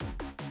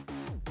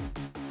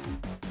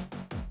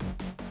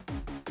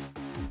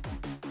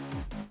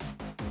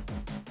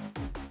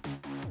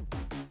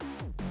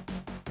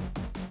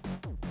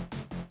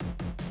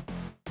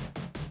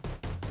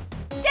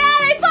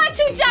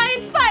got 2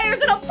 giant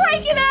spiders and I'm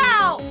breaking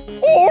out!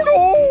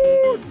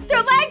 Oh no!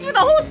 Their legs were the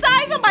whole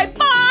size of my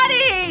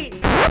body!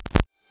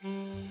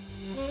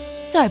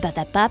 Sorry about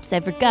that, Pops. I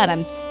forgot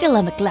I'm still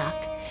on the clock.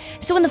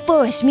 So in the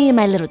forest, me and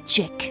my little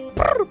chick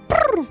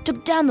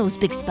took down those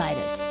big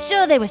spiders.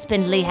 Sure, they were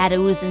spindly, had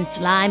ooze and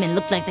slime, and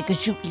looked like they could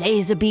shoot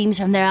laser beams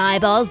from their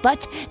eyeballs,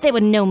 but they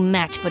were no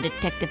match for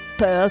Detective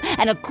Pearl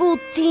and her cool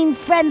teen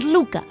friend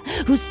Luca,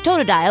 whose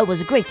Totodile was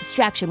a great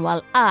distraction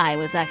while I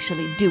was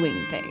actually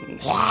doing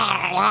things.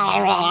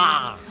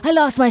 I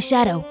lost my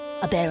shadow.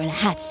 A bear in a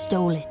hat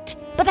stole it.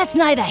 But that's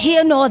neither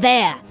here nor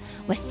there.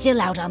 We're still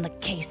out on the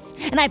case,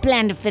 and I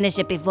plan to finish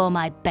it before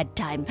my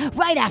bedtime.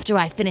 Right after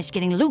I finish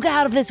getting Luca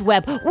out of this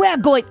web, we're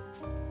going...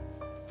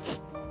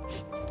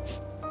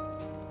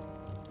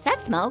 Is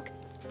that smoke?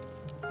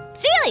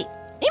 Seely,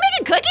 are you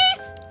making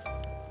cookies?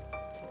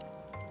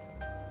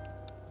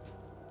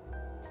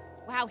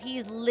 Wow,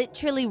 he's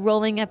literally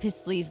rolling up his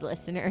sleeves,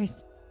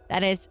 listeners.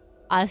 That is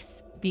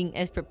us being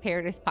as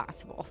prepared as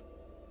possible.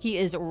 He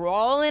is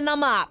rolling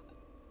them up.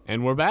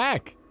 And we're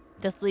back.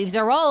 The sleeves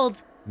are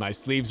rolled. My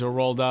sleeves are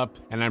rolled up,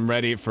 and I'm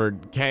ready for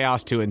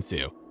chaos to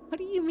ensue. What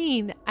do you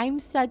mean? I'm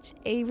such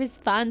a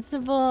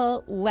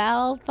responsible,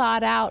 well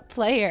thought out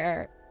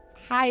player.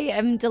 I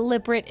am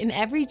deliberate in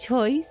every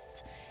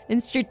choice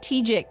and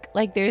strategic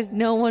like there's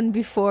no one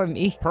before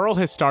me. Pearl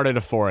has started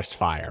a forest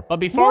fire, but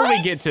before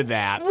we get to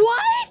that...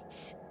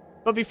 What?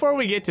 But before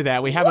we get to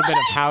that, we have a bit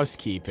of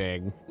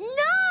housekeeping.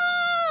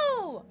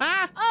 No!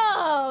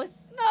 Oh,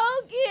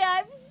 Smokey,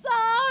 I'm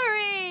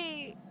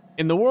sorry.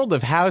 In the world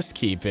of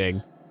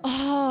housekeeping,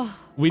 Oh,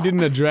 we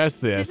didn't address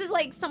this. this is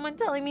like someone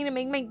telling me to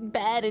make my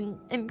bed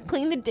and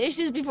clean the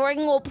dishes before I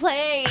can go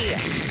play.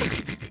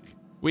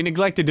 We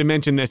neglected to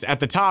mention this at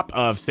the top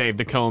of Save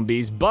the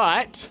Combies,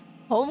 but...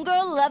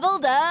 Homegirl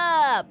leveled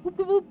up. Boop,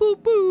 boop,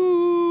 boop,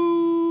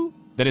 boop.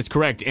 That is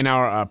correct. In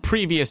our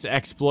previous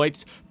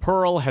exploits,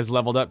 Pearl has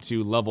leveled up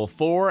to level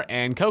 4,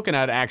 and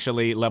Coconut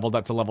actually leveled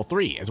up to level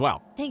 3 as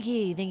well. Thank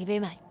you very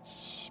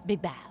much.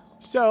 Big bow.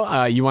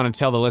 So, you want to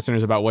tell the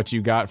listeners about what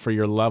you got for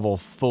your level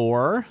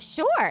 4?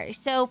 Sure.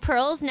 So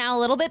Pearl's now a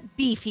little bit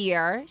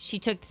beefier. She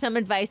took some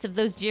advice of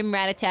those Jim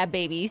Ratatab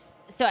babies.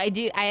 So I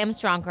am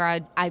stronger.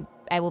 I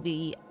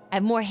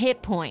have more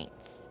hit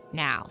points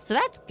now. So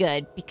that's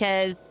good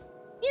because,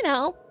 you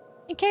know,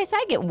 in case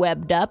I get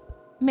webbed up,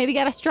 maybe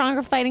got a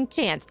stronger fighting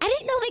chance. I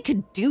didn't know they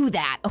could do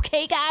that,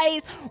 okay,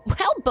 guys?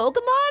 Well,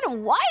 Pokemon,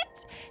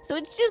 what? So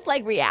it's just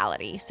like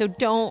reality. So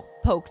don't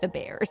poke the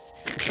bears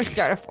or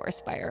start a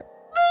forest fire.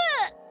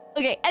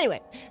 Okay, anyway,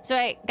 so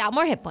I got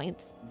more hit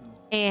points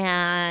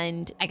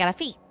and I got a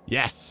feat.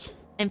 Yes.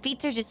 And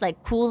feats are just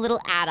like cool little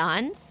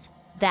add-ons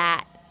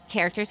that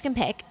characters can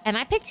pick. And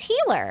I picked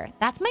healer.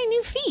 That's my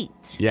new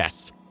feat.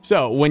 Yes.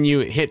 So when you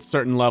hit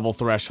certain level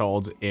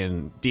thresholds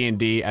in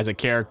D&D as a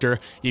character,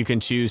 you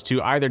can choose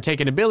to either take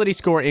an ability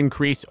score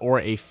increase or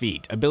a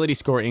feat. Ability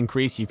score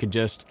increase, you can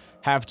just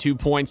have 2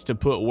 points to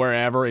put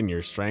wherever in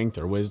your strength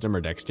or wisdom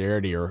or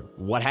dexterity or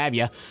what have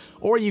you.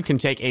 Or you can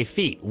take a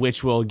feat,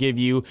 which will give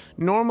you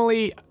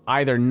normally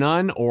either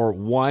none or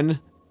 1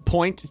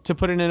 point to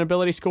put in an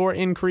ability score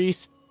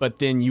increase, but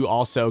then you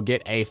also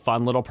get a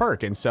fun little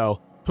perk. And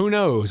so who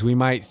knows, we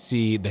might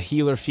see the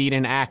healer feat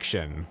in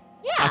action.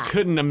 Yeah. I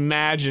couldn't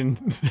imagine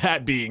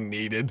that being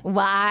needed.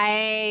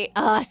 Why?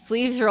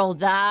 Sleeves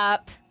rolled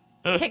up.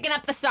 Picking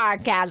up the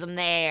sarcasm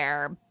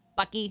there,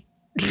 Bucky.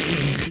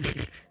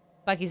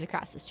 Bucky's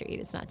across the street.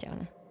 It's not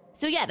Jonah.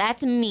 So yeah,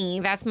 that's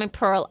me. That's my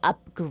Pearl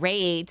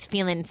upgrades.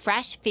 Feeling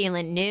fresh,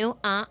 feeling new.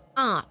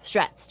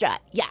 Strut.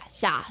 Yeah,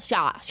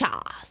 sha.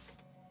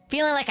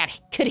 Feeling like I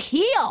could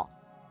heal.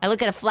 I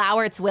look at a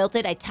flower, it's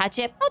wilted. I touch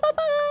it.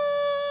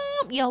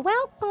 You're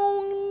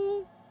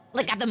welcome.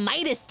 Like got the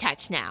Midas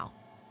touch now.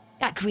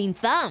 Got green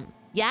thumb.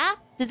 Yeah?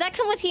 Does that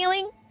come with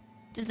healing?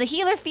 Does the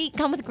healer feat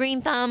come with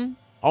green thumb?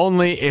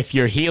 Only if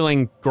you're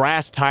healing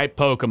grass-type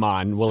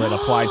Pokemon will it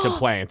apply to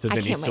plants of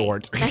any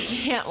sort. I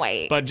can't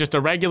wait. But just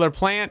a regular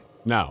plant?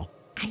 No.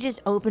 I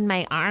just opened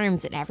my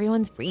arms and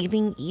everyone's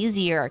breathing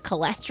easier.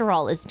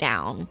 Cholesterol is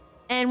down.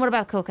 And what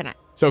about Coconut?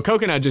 So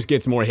Coconut just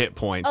gets more hit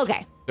points.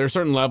 Okay. There are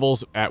certain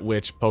levels at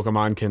which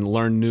Pokemon can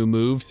learn new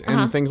moves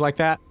and things like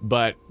that.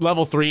 But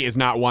level 3 is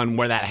not one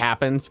where that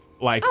happens.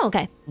 Like,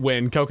 okay.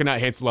 When Coconut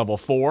hits level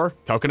 4,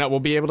 Coconut will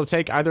be able to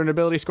take either an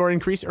ability score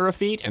increase or a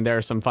feat. And there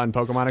are some fun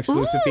Pokemon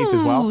exclusive feats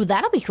as well. Ooh,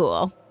 that'll be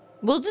cool.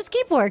 We'll just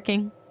keep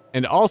working.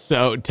 And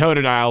also,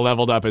 Totodile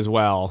leveled up as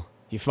well.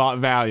 He fought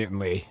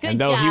valiantly. Good and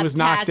though he job, was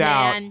knocked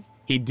out, Tasman.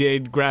 he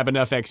did grab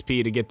enough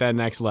XP to get that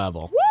next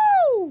level.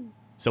 Woo!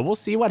 So we'll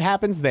see what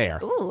happens there.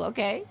 Ooh,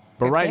 okay.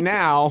 But right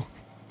now,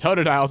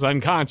 Totodile's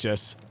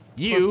unconscious.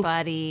 You Poor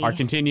buddy. are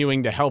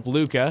continuing to help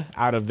Luca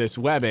out of this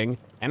webbing,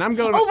 and I'm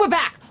going to... Oh, we're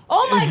back.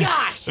 Oh my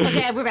gosh.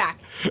 Okay, we're back.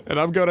 And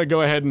I'm going to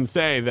go ahead and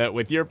say that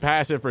with your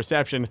passive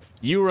perception,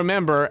 you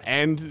remember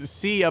and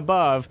see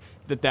above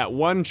that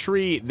one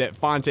tree that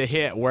Fanta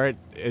hit, where it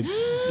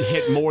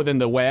hit more than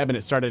the web and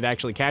it started to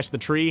actually catch the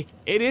tree,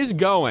 it is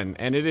going,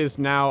 and it is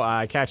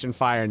now catching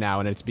fire now,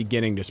 and it's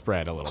beginning to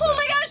spread a little bit. Oh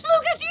my gosh,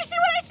 Lucas, you see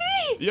what I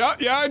see?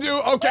 Yeah, I do.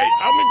 Okay,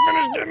 help me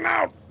finish getting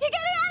out. You're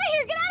getting out of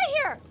here. Get out of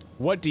here.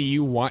 What do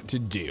you want to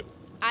do?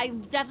 I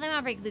definitely want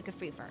to break Luca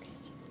free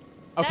first.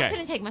 Okay. That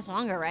shouldn't take much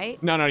longer,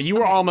 right? No, you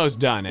were almost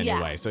done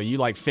anyway. Yeah. So you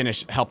like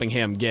finish helping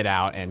him get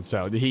out, and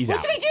so he's What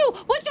out. should we do?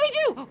 What should we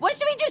do? What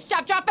should we do?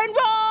 Stop, drop, and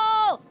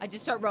roll. I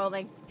just start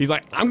rolling. He's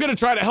like, I'm gonna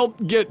try to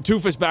help get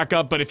Toofus back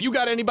up, but if you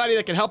got anybody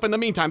that can help in the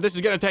meantime, this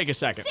is gonna take a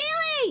second.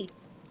 Seely!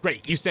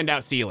 Great, you send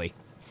out Seely.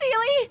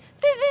 Seely,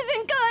 this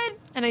isn't good.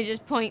 And I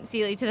just point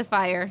Seely to the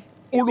fire.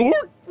 Or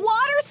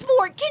Water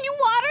sport. Can you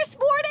water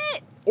sport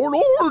it? or.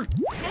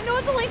 I know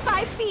it's only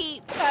 5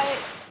 feet, but...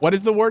 What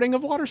is the wording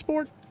of water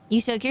sport? You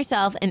soak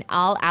yourself and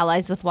all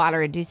allies with water,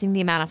 reducing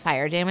the amount of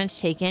fire damage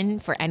taken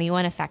for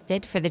anyone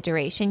affected. For the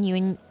duration, you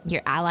and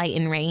your ally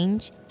in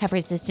range have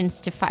resistance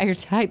to fire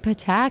type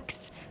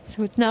attacks.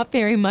 So it's not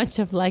very much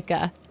of like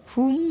a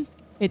foom.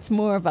 It's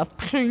more of a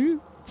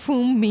plume.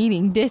 Foom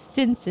meaning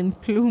distance and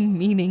plume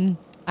meaning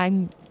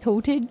I'm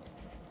coated.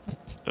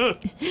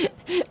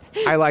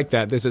 I like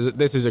that. This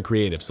is a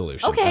creative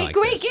solution. I Okay, like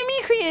great. this. Give me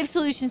a creative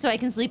solution so I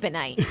can sleep at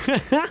night.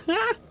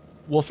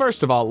 Well,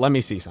 first of all, let me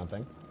see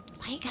something.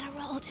 Why you gotta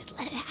roll? Just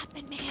let it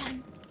happen,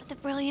 man. Let the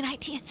brilliant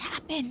ideas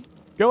happen.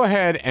 Go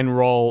ahead and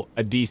roll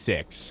a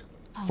d6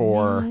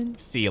 for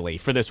Seely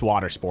for this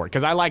water sport,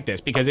 because I like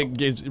this because it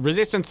gives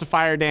resistance to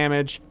fire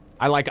damage.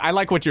 I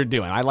like what you're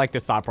doing. I like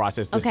this thought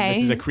process. This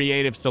is a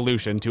creative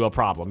solution to a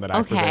problem that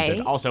I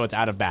presented. Also, it's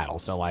out of battle,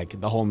 so like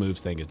the whole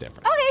moves thing is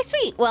different. Okay,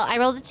 sweet. Well, I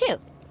rolled a 2.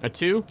 A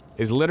 2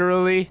 is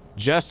literally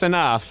just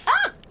enough.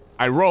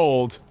 I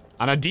rolled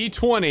on a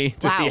d20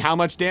 to see how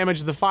much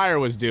damage the fire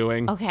was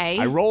doing. Okay.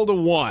 I rolled a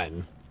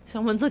 1.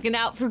 Someone's looking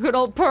out for good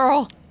old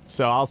Pearl.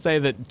 So I'll say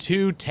that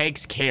 2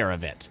 takes care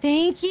of it.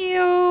 Thank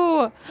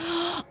you.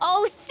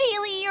 Oh,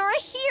 Seely, you're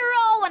a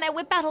hero. And I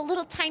whip out a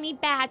little tiny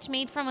badge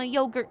made from a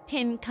yogurt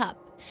tin cup.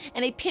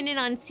 And I pin it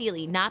on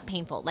Seely. Not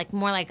painful, like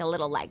more like a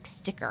little like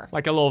sticker.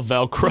 Like a little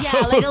Velcro.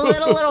 Yeah, like a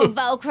little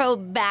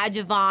Velcro badge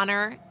of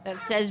honor that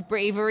says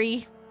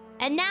bravery.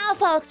 And now,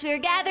 folks, we are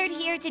gathered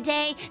here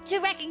today to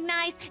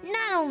recognize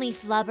not only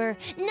Flubber,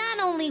 not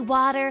only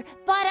Water,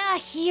 but a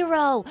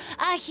hero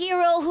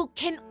who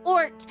can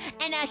ort,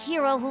 and a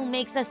hero who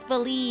makes us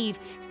believe.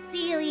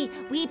 Seely,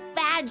 we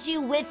badge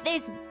you with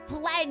this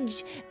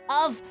pledge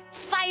of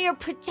fire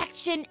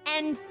protection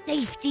and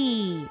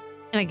safety.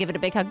 And I give it a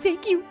big hug.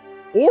 Thank you.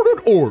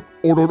 Ordered ort.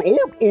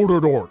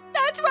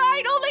 That's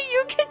right. Only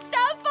you can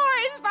stop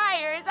forest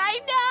fires. I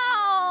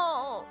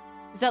know.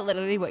 Is that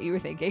literally what you were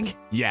thinking?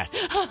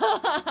 Yes.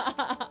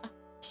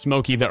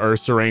 Smokey the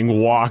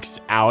Ursaring walks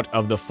out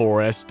of the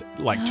forest,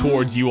 like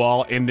towards you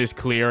all in this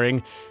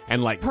clearing,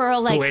 and like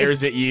Pearl, like,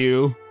 glares at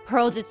you.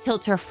 Pearl just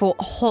tilts her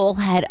whole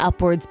head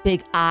upwards,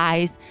 big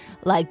eyes,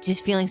 like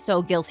just feeling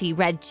so guilty,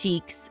 red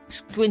cheeks,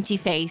 squinchy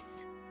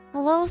face.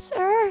 Hello,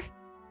 sir.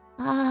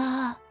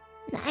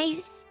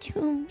 Nice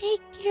to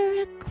make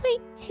your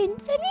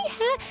acquaintance. Any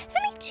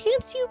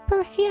chance you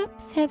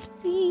perhaps have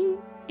seen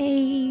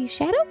a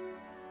shadow?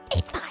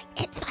 It's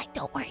fine.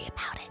 Don't worry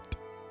about it.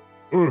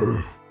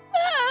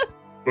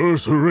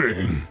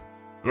 Ursaring.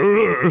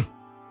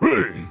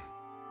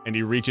 And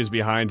he reaches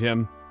behind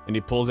him and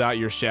he pulls out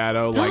your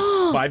shadow, like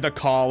by the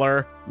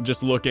collar,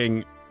 just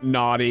looking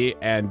naughty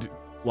and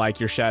like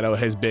your shadow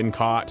has been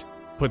caught.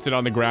 Puts it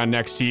on the ground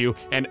next to you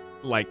and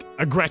like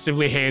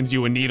aggressively hands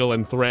you a needle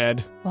and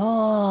thread.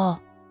 Oh.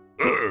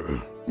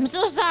 I'm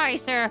so sorry,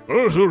 sir.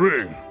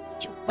 Ursaring.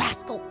 You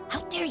rascal!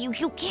 How dare you?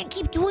 You can't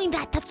keep doing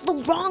that. That's the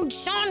wrong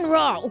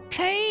genre,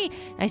 okay?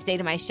 I say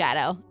to my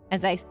shadow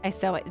as I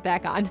sew it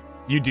back on.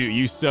 You do.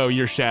 You sew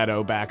your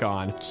shadow back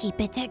on. Keep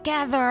it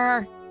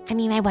together. I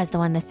mean, I was the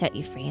one that set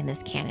you free in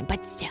this canon,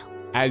 but still.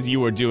 As you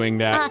were doing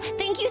that.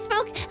 Thank you,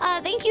 Smoke.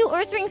 Thank you,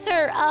 Ursaring,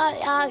 sir.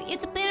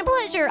 It's been a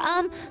pleasure.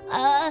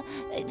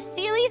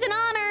 Seely's an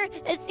honor.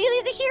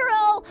 Seely's a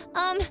hero.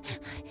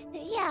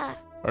 Yeah.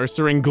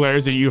 Ursaring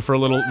glares at you for a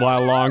little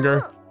while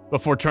longer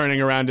before turning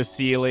around to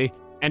Seely.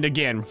 And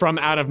again, from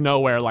out of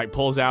nowhere, like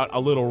pulls out a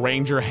little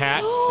ranger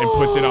hat and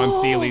puts it on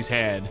Seely's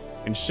head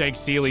and shakes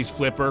Seely's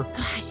flipper.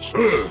 Gosh,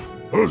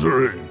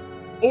 Ursaring.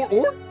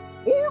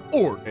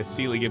 Or. As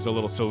Seely gives a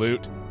little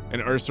salute.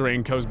 And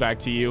Ursaring goes back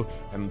to you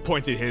and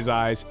points at his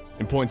eyes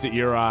and points at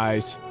your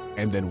eyes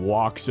and then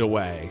walks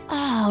away.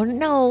 Oh,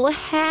 no,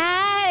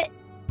 hat.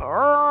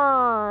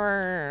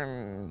 Burn.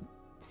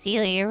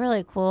 Seely, you're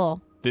really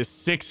cool. This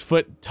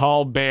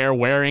 6-foot-tall bear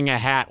wearing a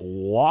hat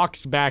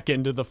walks back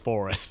into the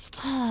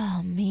forest.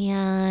 Oh,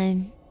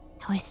 man.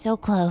 I was so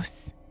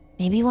close.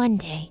 Maybe one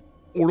day.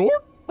 Or. We're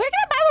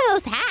gonna buy one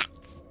of those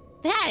hats.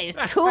 That is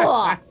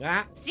cool.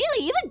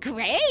 Seely, you look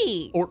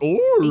great. Or.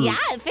 Yeah,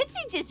 it fits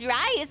you just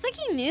right. It's like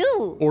he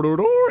knew.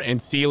 Or.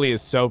 And Seely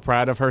is so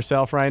proud of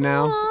herself right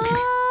now.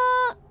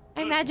 Aww.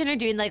 I imagine her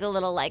doing like a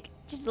little,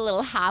 just a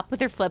little hop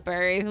with her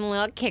flippers and a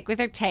little kick with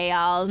her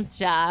tail and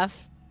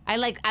stuff. I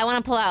want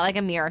to pull out like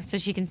a mirror so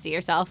she can see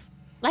herself.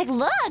 Like,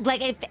 look,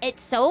 like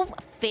it's so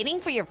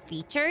fitting for your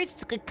features.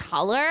 It's a good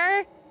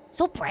color.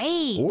 So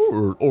brave.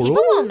 People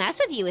won't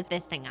mess with you with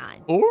this thing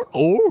on.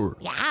 Or.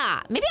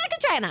 Yeah, maybe I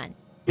could try it on.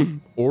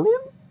 Or.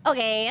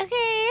 Okay.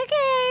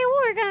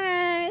 We'll work on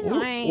it. It's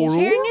fine. or-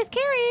 Sharing is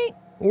caring.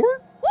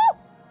 Or Woo!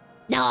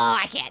 No,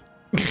 I can't.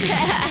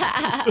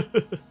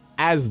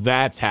 as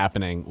that's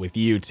happening with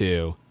you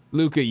two,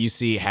 Luca, you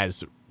see,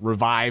 has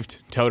revived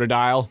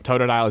Totodile.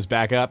 Totodile is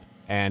back up,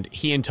 and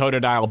he and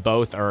Totodile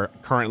both are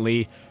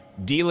currently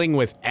dealing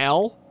with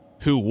Elle,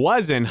 who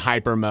was in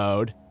hyper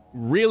mode,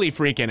 really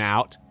freaking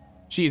out.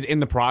 She's in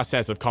the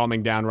process of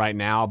calming down right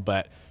now,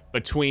 but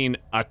between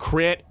a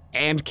crit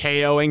and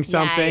KOing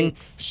something,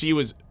 Yikes. she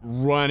was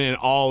running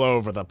all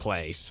over the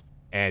place.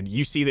 And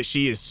you see that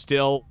she is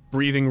still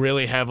breathing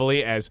really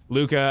heavily as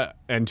Luca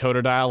and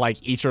Totodile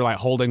each are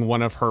holding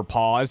one of her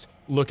paws,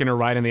 looking her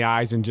right in the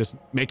eyes and just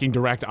making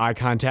direct eye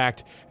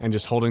contact and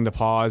just holding the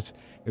paws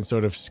and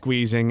sort of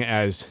squeezing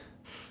as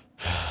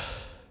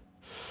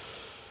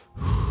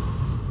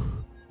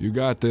you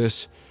got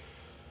this.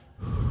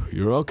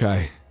 You're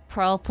okay.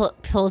 Pearl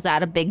pulls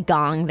out a big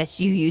gong that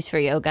you use for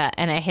yoga,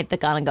 and I hit the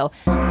gong and go,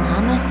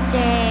 Namaste.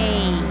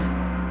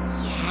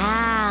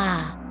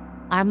 Yeah.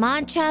 Our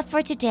mantra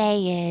for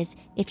today is,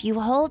 if you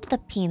hold the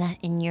peanut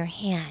in your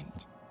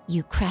hand,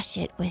 you crush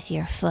it with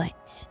your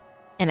foot.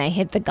 And I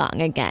hit the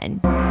gong again.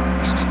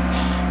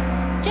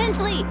 Namaste.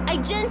 Gently. I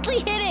gently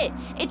hit it.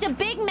 It's a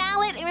big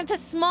mallet and it's a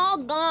small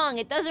gong.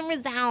 It doesn't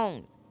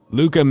resound.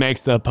 Luca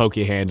makes the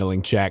pokey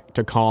handling check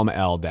to calm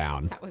Elle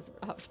down. That was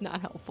rough. Not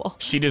helpful.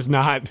 She does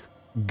not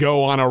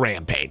go on a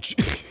rampage.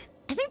 I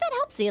think that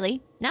helps,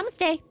 Seely.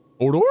 Namaste.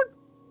 Or?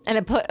 And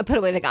I put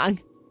away the gong.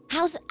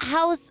 How's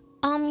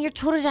your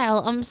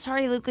Totodile? I'm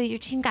sorry, Luca, your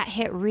team got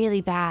hit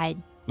really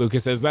bad. Luca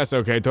says, that's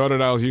okay.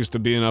 Totodile's used to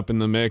being up in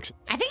the mix.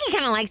 I think he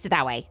kind of likes it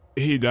that way.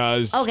 He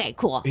does. Okay,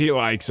 cool. He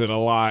likes it a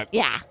lot.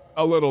 Yeah.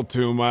 A little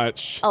too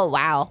much. Oh,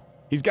 wow.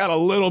 He's got a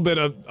little bit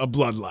of a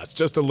bloodlust,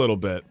 just a little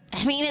bit.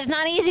 I mean, it's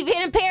not easy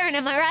being a parent,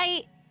 am I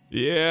right?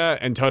 Yeah,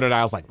 and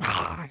Totodile's like,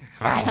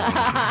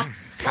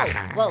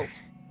 Whoa.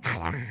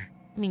 I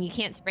mean, you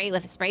can't spray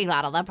with a spray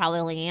bottle. That'll probably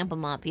only amp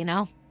him up, you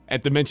know?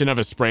 At the mention of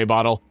a spray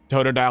bottle,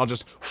 Totodile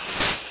just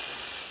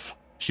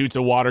shoots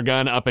a water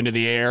gun up into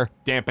the air,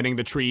 dampening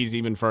the trees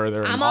even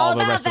further, and I'm all all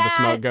the about rest of the that.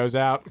 smoke goes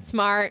out.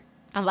 Smart.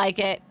 I like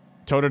it.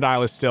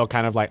 Totodile is still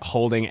kind of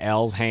holding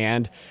Elle's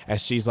hand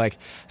as she's like,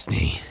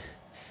 Snee.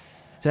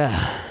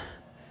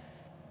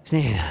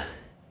 Snee.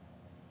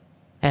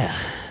 Yeah.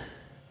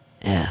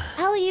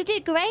 Elle, you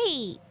did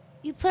great.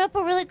 You put up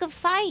a really good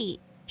fight.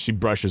 She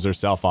brushes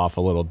herself off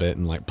a little bit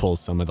and pulls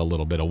some of the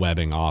little bit of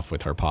webbing off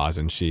with her paws,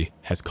 and she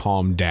has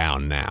calmed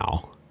down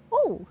now.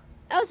 Ooh,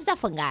 that was a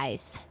tough one,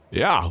 guys.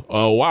 Yeah.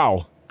 Oh,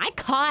 wow. I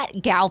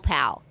caught Gal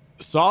Pal.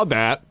 Saw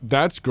that.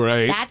 That's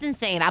great. That's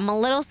insane. I'm a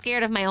little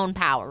scared of my own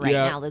power right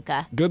Yeah. now,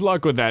 Luca. Good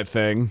luck with that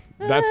thing.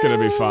 That's going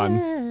to be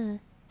fun.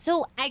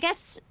 So I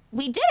guess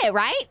we did it,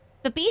 right?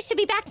 The bees should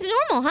be back to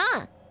normal,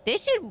 huh? They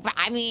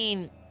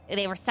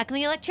were sucking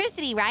the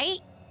electricity, right?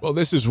 Well,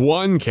 this is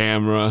one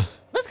camera.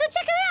 Let's go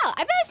check it out.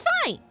 I bet it's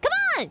fine. Come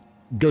on.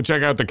 Go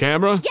check out the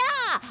camera?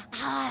 Yeah.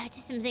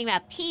 Just something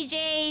about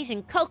PJs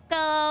and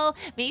Coco.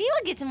 Maybe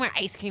we'll get some more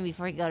ice cream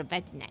before we go to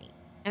bed tonight.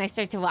 And I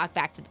start to walk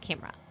back to the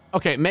camera.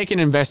 Okay, make an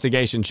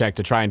investigation check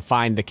to try and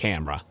find the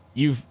camera.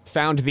 You've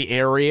found the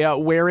area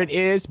where it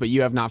is, but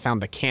you have not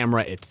found the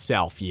camera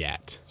itself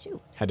yet.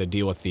 Shoot. Had to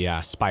deal with the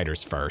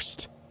spiders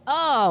first.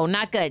 Oh,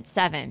 not good.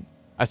 7.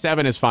 A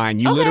 7 is fine.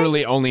 You Okay.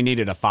 literally only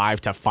needed a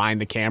 5 to find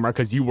the camera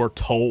because you were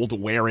told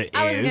where it is.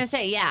 I was going to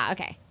say, yeah,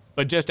 okay.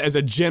 But just as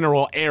a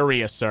general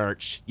area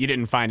search, you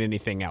didn't find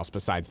anything else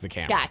besides the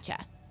camera. Gotcha.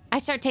 I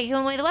start taking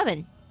away the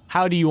weapon.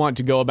 How do you want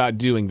to go about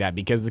doing that?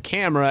 Because the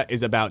camera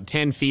is about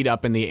 10 feet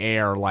up in the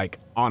air,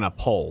 on a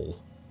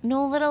pole.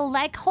 No little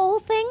leg hole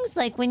things,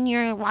 like when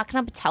you're walking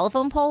up a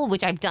telephone pole,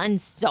 which I've done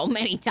so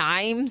many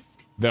times.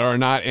 There are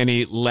not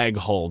any leg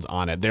holds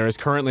on it. There is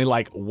currently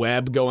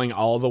web going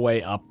all the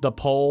way up the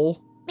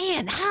pole.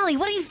 Man, Holly,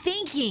 what are you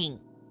thinking?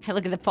 I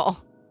look at the pole.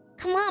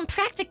 Come on,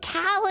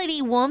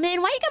 practicality,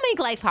 woman. Why you gonna make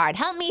life hard?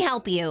 Help me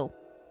help you.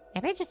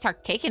 Maybe I just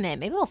start kicking it.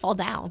 Maybe it'll fall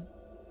down.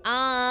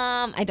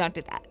 I don't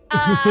do that.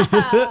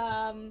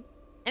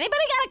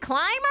 Anybody got a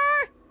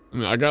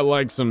climber? I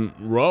got some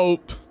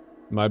rope,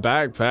 my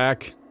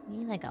backpack.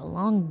 You like a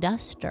long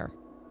duster.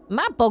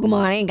 My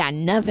Pokemon ain't got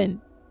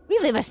nothing. We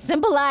live a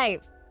simple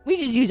life. We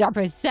just use our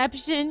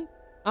perception,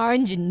 our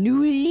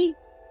ingenuity,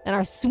 and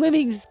our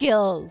swimming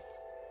skills.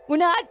 We're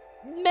not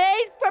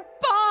made for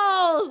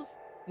poles.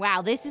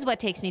 Wow, this is what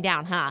takes me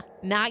down, huh?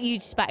 Not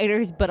huge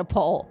spiders, but a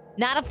pole.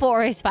 Not a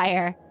forest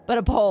fire, but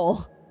a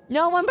pole.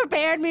 No one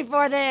prepared me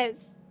for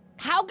this.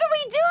 How can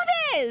we do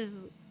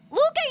this?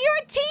 Luca,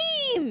 you're a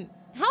team.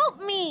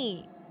 Help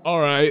me.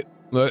 All right,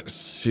 let's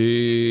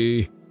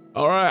see.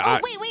 All right.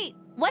 Oh, wait.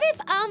 What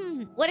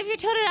if your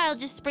Totodile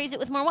just sprays it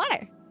with more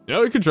water? Yeah,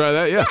 we could try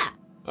that, yeah.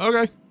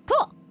 Okay.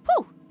 Cool.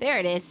 Whew. There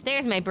it is.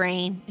 There's my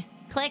brain.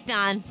 Clicked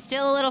on.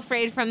 Still a little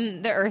afraid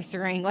from the Ursa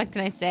ring. What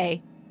can I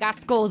say? Got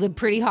scolded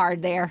pretty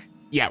hard there.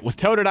 Yeah, with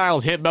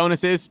Totodile's hit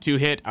bonuses to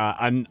hit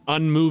an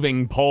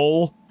unmoving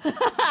pole.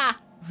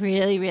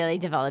 Really, really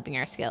developing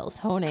our skills,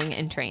 honing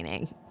and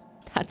training.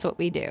 That's what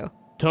we do.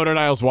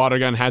 Totodile's water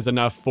gun has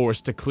enough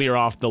force to clear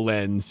off the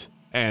lens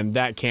and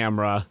that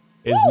camera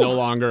is no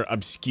longer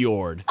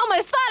obscured.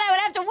 Almost thought I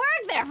would have to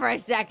work there for a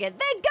second.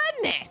 Thank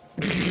goodness.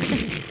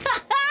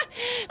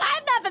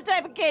 I'm not the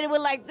type of kid who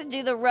would like to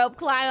do the rope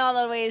climb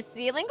all the way to the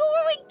ceiling. Who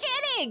are we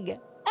kidding?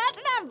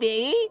 That's not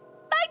me.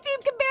 My team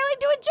can barely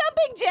do a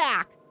jumping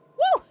jack.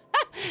 Woo!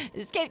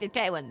 Escaped a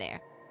tight one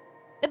there.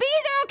 The bees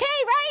are okay,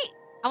 right?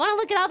 I want to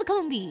look at all the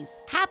cone bees.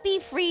 Happy,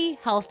 free,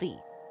 healthy.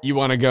 You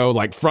want to go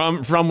like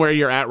from where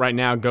you're at right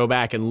now, go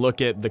back and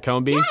look at the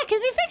cone bees? Yeah, because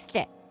we fixed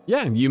it.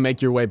 Yeah, you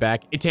make your way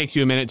back. It takes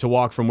you a minute to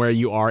walk from where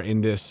you are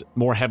in this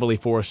more heavily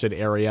forested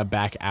area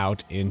back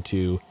out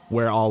into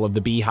where all of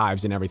the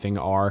beehives and everything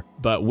are.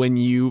 But when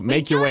you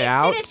make your way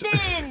out...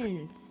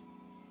 Citizens!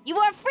 You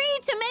are free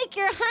to make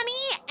your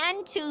honey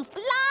and to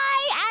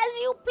fly as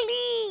you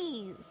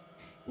please.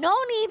 No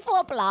need for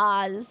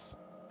applause.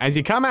 As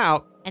you come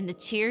out, And the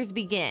cheers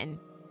begin.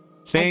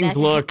 things And that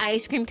look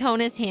ice cream cone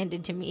is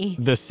handed to me.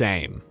 the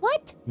same.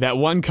 What? That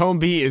one cone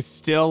bee is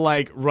still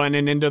like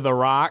running into the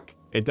rock.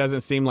 It doesn't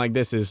seem like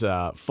this is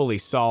fully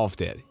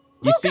solved it.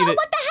 You Luca, that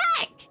what the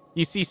heck?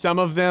 you see some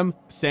of them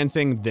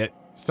sensing that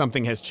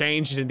something has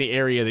changed in the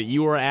area that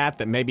you were at,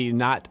 that maybe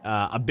not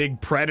a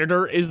big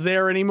predator is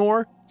there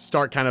anymore.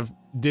 Start kind of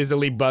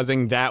dizzily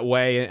buzzing that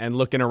way and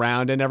looking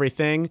around and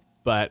everything.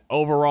 But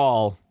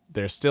overall,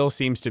 there still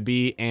seems to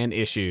be an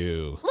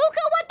issue.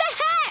 Luca, what the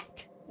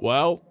heck?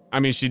 Well, I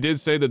mean, she did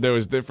say that there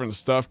was different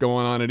stuff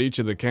going on at each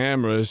of the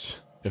cameras.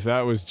 If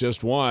that was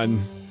just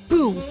one.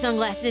 Boom,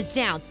 sunglasses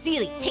down.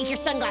 Seely, take your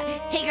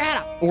take your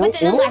hat off. Oh, Put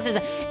the oh. sunglasses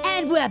on.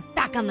 And we're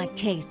back on the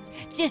case.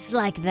 Just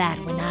like that,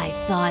 when I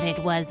thought it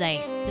was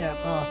a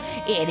circle,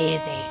 it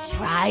is a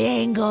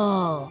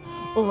triangle.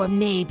 Or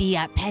maybe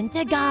a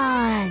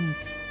pentagon.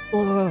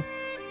 Or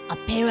a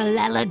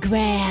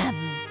parallelogram.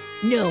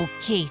 No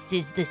case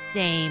is the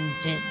same,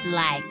 just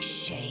like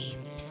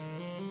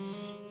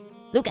shapes.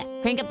 Luca,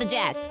 crank up the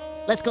jazz.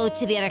 Let's go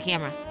to the other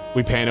camera.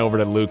 We pan over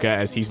to Luca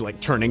as he's like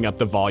turning up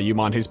the volume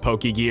on his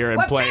Poke Gear and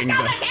We're playing back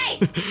on the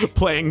case!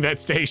 playing that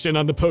station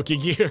on the Poke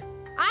Gear.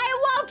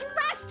 I won't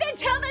rest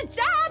until the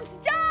job's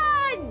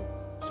done!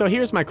 So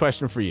here's my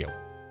question for you.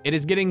 It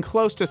is getting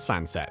close to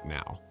sunset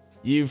now.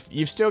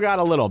 You've still got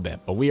a little bit,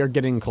 but we are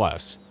getting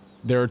close.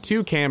 There are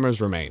 2 cameras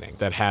remaining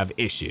that have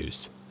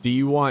issues. Do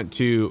you want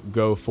to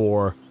go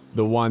for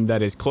the one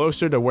that is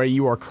closer to where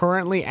you are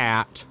currently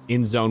at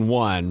in Zone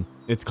 1?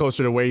 It's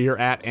closer to where you're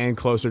at and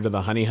closer to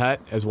the honey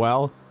hut as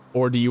well?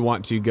 Or do you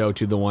want to go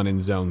to the one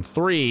in Zone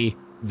 3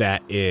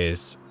 that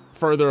is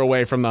further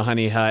away from the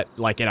honey hut,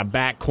 like in a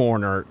back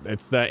corner?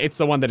 It's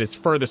the one that is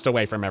furthest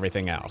away from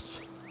everything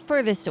else.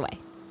 Furthest away.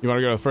 You want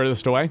to go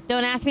furthest away?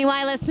 Don't ask me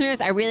why,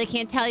 listeners. I really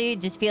can't tell you.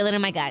 Just feel it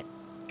in my gut.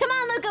 Come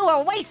on, Luca,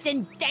 we're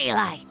wasting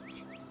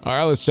daylight. All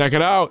right, let's check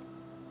it out.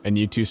 And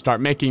you two start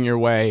making your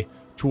way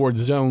towards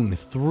Zone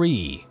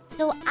 3.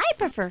 So I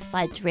prefer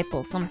fudge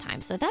ripple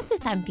sometimes, so that's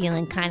if I'm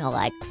feeling kind of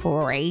like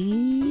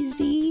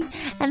crazy.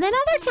 And then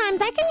other times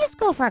I can just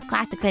go for a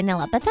classic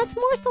vanilla, but that's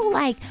more so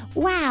like,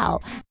 wow,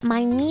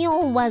 my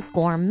meal was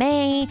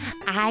gourmet.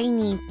 I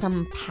need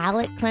some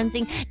palate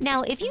cleansing.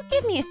 Now, if you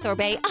give me a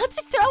sorbet, I'll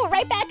just throw it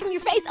right back in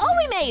your face. Oh,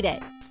 we made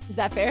it. Is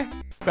that fair?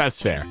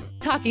 That's fair.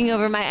 Talking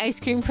over my ice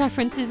cream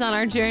preferences on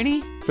our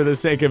journey. For the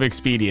sake of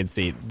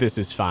expediency, this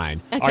is fine.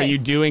 Okay. Are you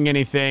doing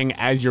anything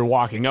as you're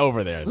walking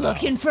over there, though?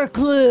 Looking for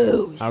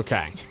clues.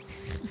 Okay.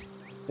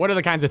 What are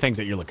the kinds of things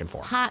that you're looking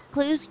for? Hot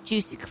clues,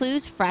 juicy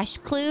clues, fresh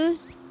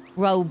clues,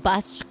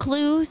 robust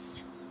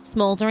clues,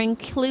 smoldering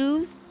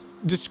clues.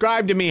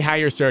 Describe to me how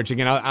you're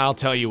searching, and I'll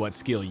tell you what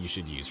skill you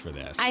should use for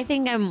this. I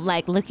think I'm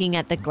like looking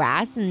at the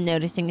grass and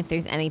noticing if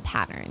there's any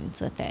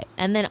patterns with it.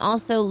 And then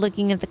also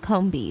looking at the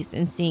comb bees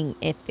and seeing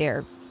if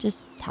they're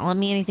just telling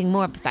me anything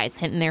more besides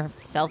hitting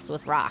themselves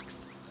with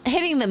rocks.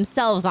 Hitting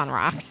themselves on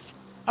rocks.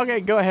 Okay,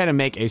 go ahead and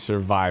make a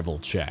survival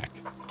check.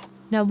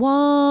 Not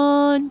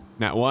one.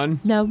 Not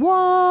one? Not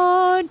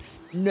one.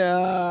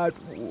 Not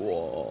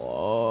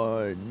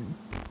one.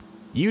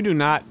 You do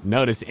not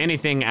notice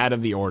anything out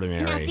of the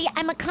ordinary. Now, see,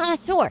 I'm a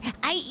connoisseur.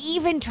 I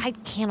even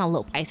tried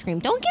cantaloupe ice cream.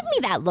 Don't give me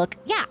that look.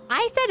 Yeah,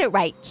 I said it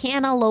right.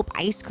 Cantaloupe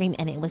ice cream,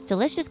 and it was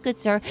delicious, good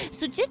sir.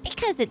 So just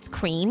because it's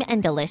cream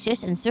and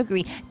delicious and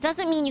sugary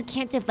doesn't mean you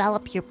can't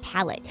develop your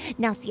palate.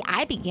 Now, see,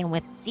 I began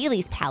with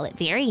Seely's palate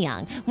very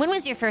young. When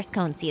was your first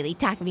cone, Seely?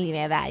 Talk to me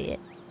about it.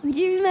 Do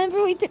you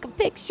remember we took a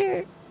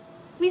picture?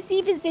 We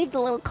even saved a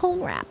little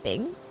cone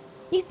wrapping.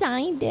 You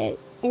signed it.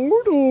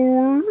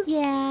 Order.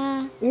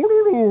 Yeah.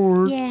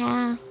 Order.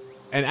 Yeah.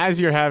 And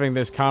as you're having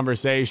this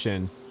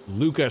conversation,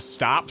 Luca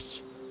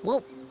stops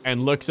Whoa.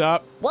 and looks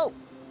up Whoa.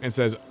 and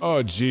says,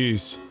 "Oh,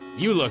 geez."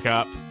 You look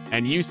up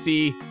and you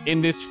see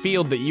in this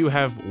field that you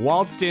have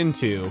waltzed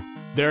into,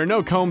 there are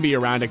no combi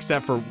around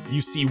except for you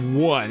see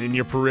one in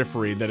your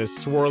periphery that is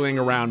swirling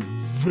around,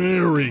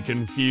 very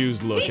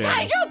confused looking. He's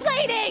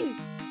hydroplaning!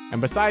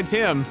 And besides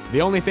him,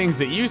 the only things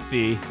that you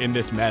see in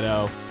this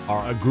meadow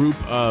are a group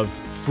of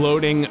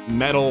floating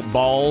metal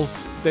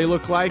balls, they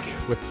look like,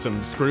 with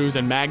some screws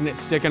and magnets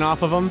sticking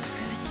off of them.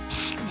 Screws and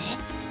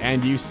magnets.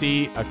 And you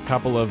see a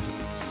couple of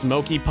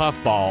smoky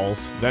puff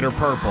balls that are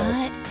purple.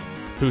 What?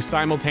 who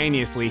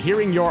simultaneously,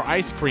 hearing your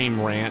ice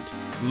cream rant,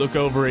 look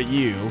over at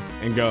you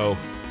and go,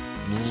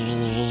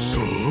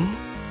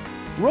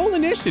 roll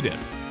initiative.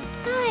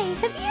 Hi,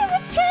 have you ever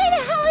tried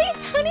a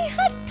Holly's Honey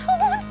Hot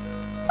Cone?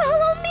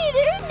 Follow me,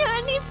 there's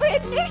no need for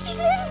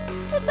initiative.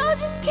 Let's all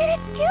just get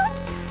a scoop.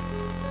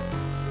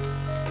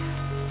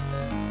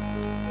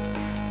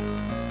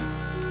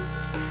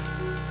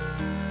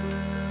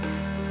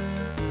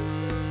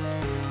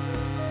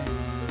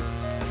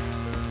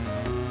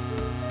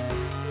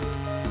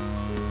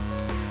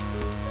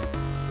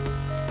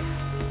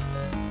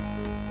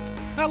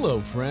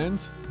 Hello,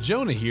 friends.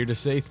 Jonah here to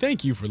say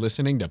thank you for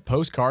listening to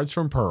Postcards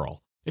from Pearl.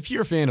 If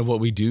you're a fan of what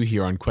we do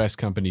here on Quest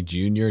Company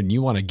Jr. and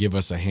you want to give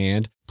us a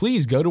hand,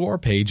 please go to our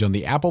page on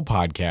the Apple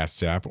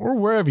Podcasts app or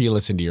wherever you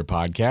listen to your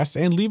podcasts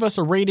and leave us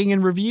a rating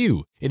and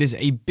review. It is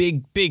a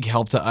big, big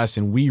help to us,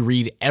 and we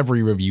read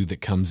every review that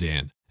comes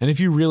in. And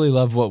if you really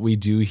love what we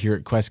do here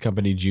at Quest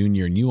Company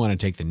Jr. and you want to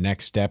take the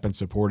next step in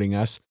supporting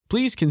us,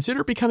 please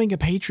consider becoming a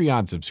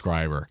Patreon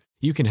subscriber.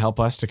 You can help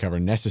us to cover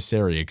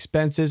necessary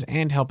expenses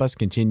and help us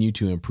continue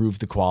to improve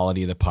the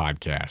quality of the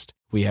podcast.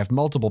 We have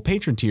multiple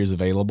patron tiers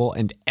available,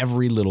 and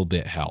every little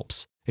bit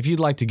helps. If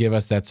you'd like to give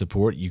us that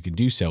support, you can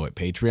do so at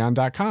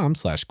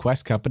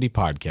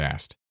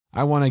patreon.com/questcompanypodcast.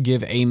 I want to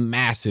give a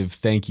massive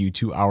thank you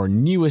to our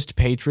newest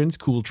patrons,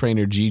 Cool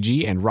Trainer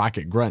Gigi and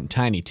Rocket Grunt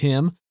Tiny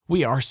Tim.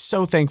 We are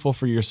so thankful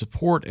for your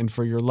support and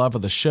for your love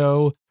of the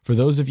show. For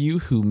those of you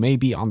who may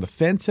be on the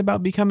fence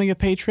about becoming a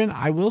patron,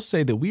 I will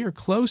say that we are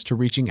close to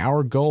reaching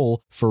our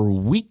goal for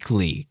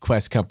weekly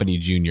Quest Company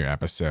Jr.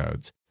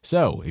 episodes.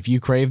 So if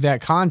you crave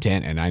that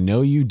content, and I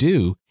know you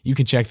do, you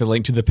can check the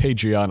link to the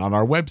Patreon on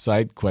our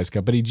website,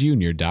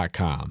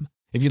 questcompanyjr.com.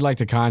 If you'd like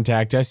to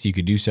contact us, you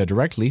could do so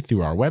directly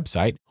through our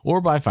website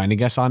or by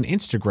finding us on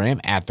Instagram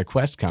at The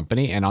Quest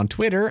Company and on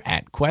Twitter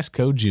at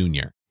QuestCo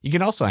Jr. You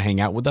can also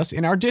hang out with us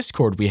in our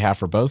Discord we have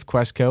for both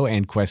QuestCo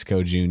and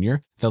QuestCo Jr.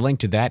 The link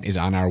to that is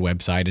on our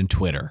website and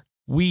Twitter.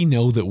 We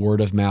know that word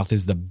of mouth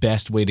is the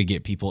best way to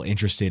get people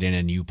interested in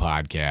a new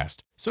podcast.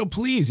 So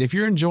please, if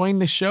you're enjoying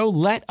the show,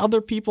 let other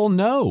people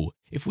know.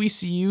 If we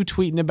see you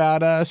tweeting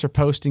about us or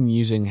posting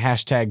using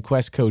hashtag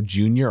QuestCo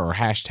Jr. or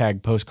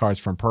hashtag Postcards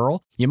from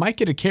Pearl, you might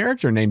get a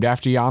character named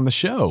after you on the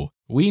show.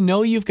 We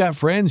know you've got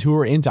friends who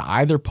are into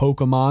either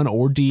Pokemon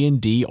or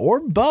D&D or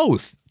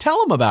both. Tell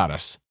them about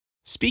us.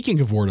 Speaking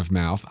of word of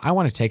mouth, I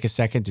want to take a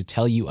second to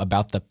tell you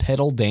about the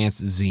Petal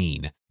Dance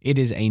Zine. It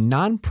is a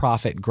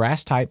non-profit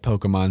grass-type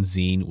Pokemon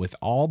zine with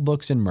all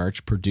books and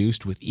merch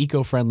produced with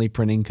eco-friendly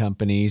printing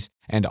companies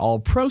and all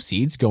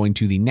proceeds going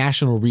to the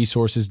National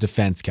Resources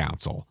Defense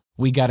Council.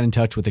 We got in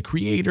touch with the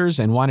creators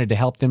and wanted to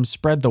help them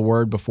spread the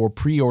word before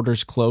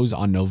pre-orders close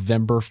on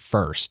November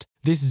 1st.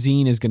 This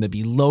zine is going to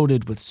be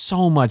loaded with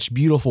so much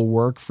beautiful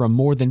work from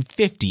more than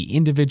 50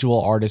 individual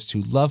artists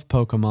who love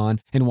Pokemon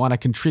and want to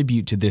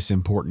contribute to this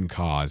important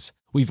cause.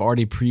 We've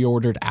already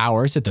pre-ordered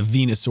ours at the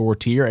Venusaur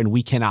tier, and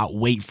we cannot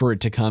wait for it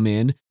to come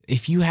in.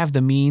 If you have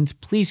the means,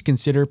 please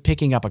consider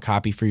picking up a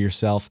copy for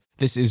yourself.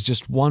 This is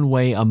just one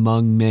way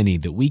among many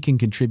that we can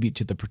contribute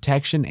to the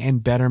protection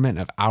and betterment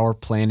of our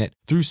planet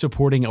through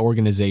supporting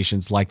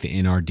organizations like the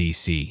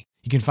NRDC.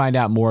 You can find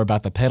out more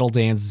about the Petal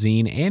Dance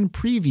Zine and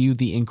preview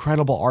the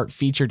incredible art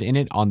featured in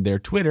it on their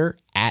Twitter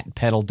at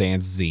Petal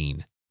Dance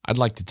Zine. I'd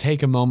like to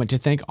take a moment to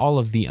thank all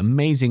of the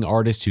amazing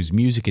artists whose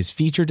music is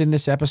featured in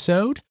this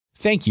episode.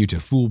 Thank you to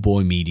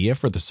Foolboy Media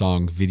for the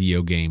song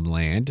Video Game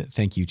Land.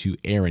 Thank you to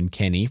Aaron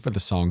Kenny for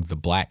the song The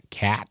Black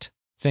Cat.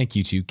 Thank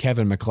you to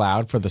Kevin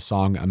MacLeod for the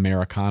song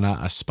Americana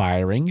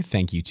Aspiring.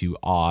 Thank you to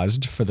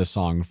Ozd for the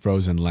song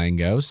Frozen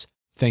Langos.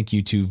 Thank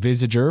you to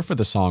Visager for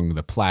the song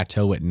The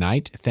Plateau at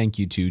Night. Thank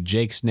you to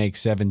Jake Snake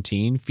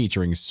 17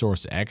 featuring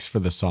Source X for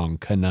the song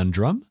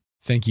Conundrum.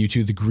 Thank you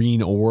to The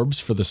Green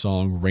Orbs for the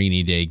song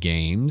Rainy Day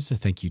Games.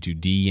 Thank you to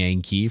D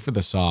Yankee for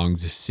the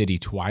songs City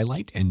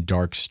Twilight and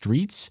Dark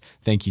Streets.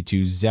 Thank you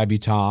to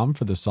Zabutom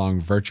for the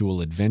song Virtual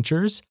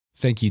Adventures.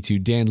 Thank you to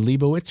Dan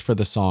Leibowitz for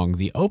the song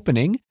The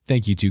Opening.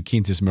 Thank you to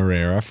Quintus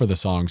Moreira for the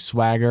song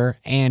Swagger.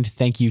 And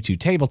thank you to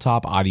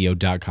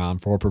TabletopAudio.com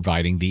for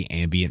providing the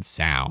ambient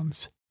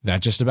sounds.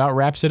 That just about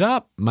wraps it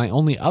up. My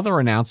only other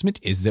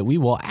announcement is that we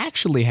will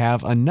actually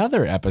have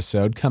another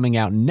episode coming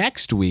out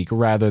next week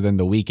rather than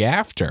the week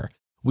after.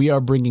 We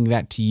are bringing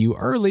that to you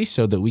early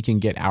so that we can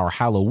get our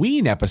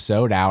Halloween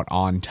episode out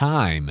on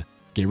time.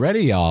 Get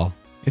ready, y'all.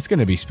 It's going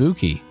to be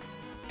spooky.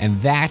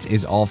 And that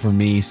is all for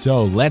me,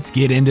 so let's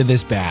get into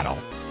this battle.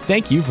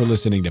 Thank you for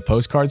listening to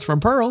Postcards from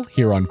Pearl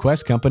here on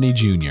Quest Company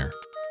Jr.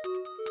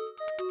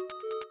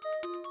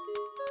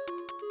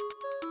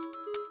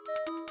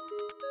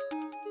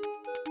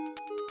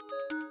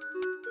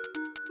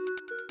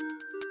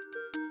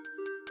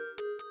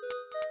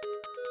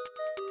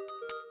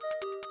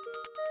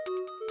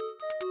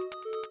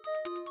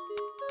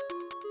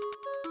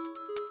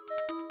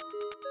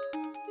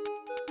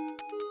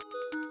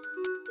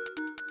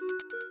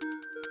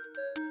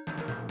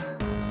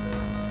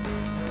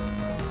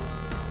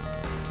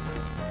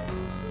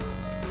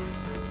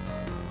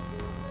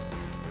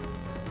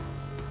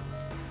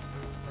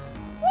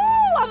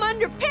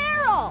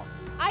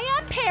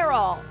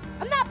 Pearl.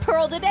 I'm not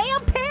Pearl today,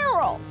 I'm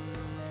Pearl.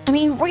 I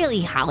mean,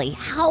 really, Holly,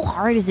 how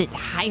hard is it to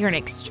hire an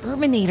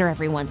exterminator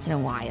every once in a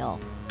while?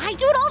 I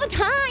do it all the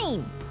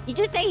time. You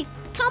just say,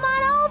 come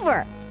on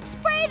over,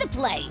 spray the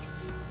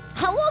place.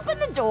 I'll open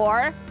the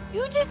door,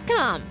 you just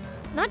come.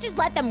 Not just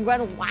let them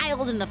run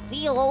wild in the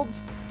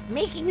fields,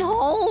 making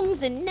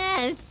homes and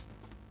nests.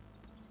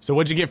 So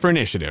what'd you get for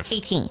initiative?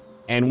 18.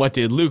 And what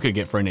did Luca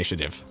get for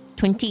initiative?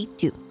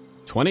 22.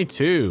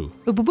 22.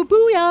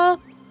 Boo-boo-boo-booyah.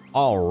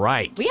 All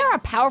right. We are a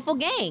powerful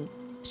gang.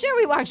 Sure,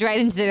 we walked right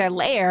into their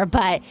lair,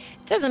 but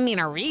it doesn't mean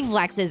our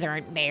reflexes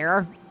aren't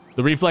there.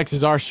 The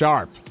reflexes are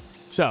sharp.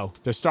 So,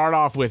 to start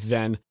off with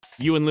then,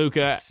 you and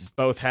Luca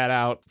both had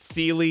out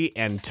Seely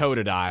and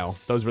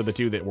Totodile. Those were the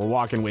two that were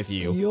walking with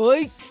you.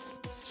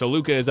 Yikes. So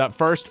Luca is up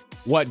first.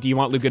 What do you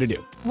want Luca to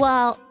do?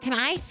 Well, can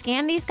I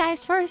scan these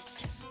guys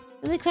first?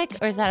 Really quick?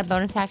 Or is that a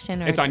bonus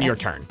action? Or It's on your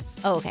turn.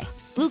 Oh, okay.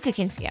 Luca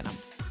can scan them.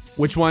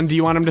 Which one do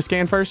you want him to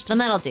scan first? The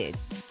metal dude.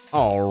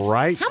 All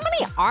right. How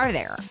many are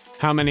there?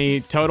 How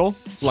many total?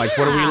 Like,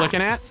 what are we Yeah.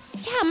 looking at?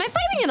 Yeah, am I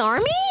fighting an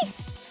army?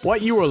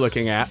 What you were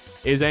looking at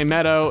is a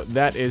meadow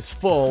that is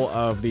full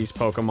of these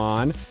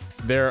Pokemon.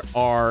 There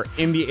are,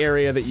 in the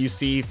area that you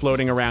see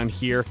floating around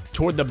here,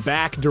 toward the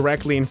back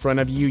directly in front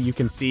of you, you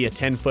can see a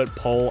 10-foot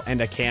pole and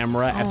a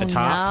camera at the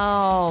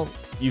top. No.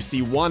 You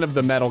see one of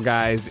the metal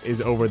guys is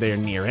over there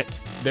near it.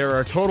 There are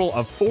a total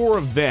of 4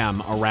 of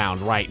them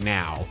around right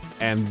now.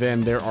 And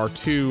then there are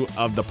 2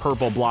 of the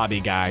purple blobby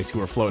guys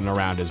who are floating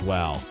around as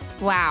well.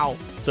 Wow.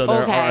 So there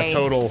are a Okay.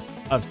 total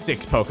of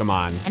 6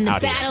 Pokemon And the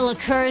out here. battle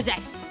occurs at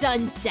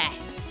sunset.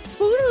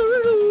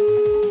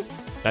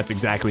 That's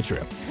exactly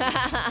true.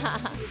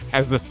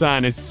 As the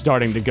sun is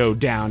starting to go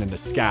down in the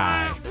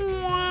sky,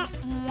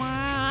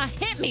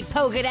 Hit me,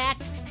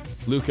 Pokedex.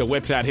 Luca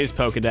whips out his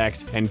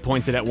Pokedex and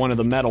points it at one of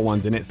the metal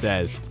ones, and it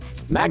says,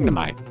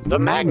 Magnemite, the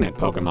magnet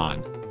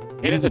Pokemon.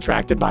 It is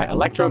attracted by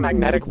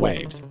electromagnetic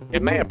waves.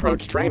 It may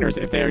approach trainers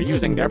if they are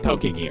using their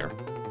Pokegear.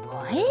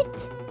 What?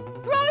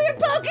 Throw your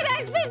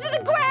Pokedex into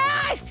the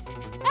grass!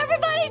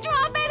 Everybody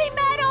drop any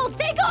metal!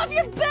 Take off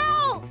your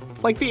belt!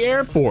 It's like the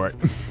airport.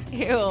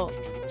 Ew.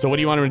 So what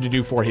do you want him to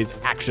do for his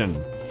action?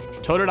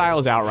 Totodile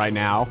is out right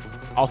now.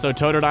 Also,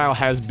 Totodile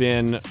has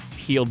been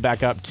healed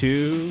back up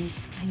to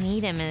I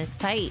need him in this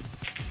fight.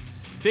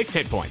 6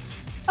 hit points.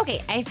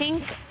 Okay, I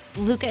think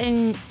Luca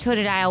and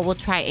Totodile will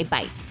try a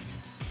bite.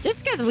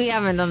 Just because we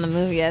haven't done the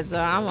move yet, so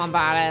I'm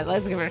about it.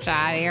 Let's give it a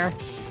shot here.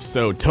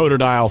 So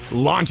Totodile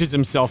launches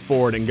himself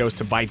forward and goes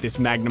to bite this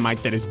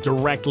Magnemite that is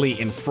directly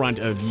in front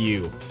of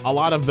you. A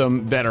lot of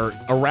them that are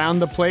around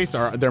the place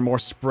they're more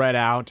spread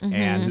out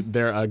and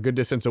they're a good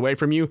distance away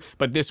from you.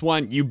 But this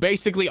one you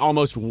basically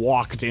almost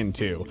walked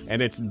into, and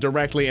it's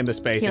directly in the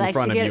space He in likes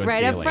front to of get you.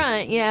 right and up Seely.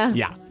 front, yeah.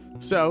 Yeah.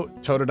 So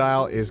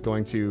Totodile is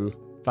going to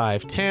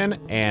 5'10"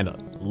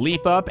 and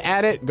leap up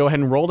at it. Go ahead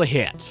and roll to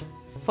hit.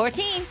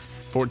 14.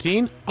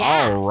 14?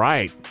 Yeah. All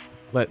right.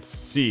 Let's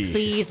see.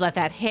 Please let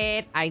that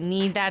hit. I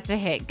need that to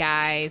hit,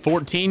 guys.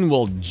 14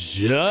 will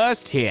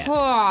just hit.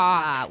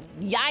 Oh,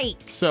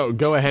 yikes. So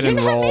go ahead You're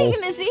and not roll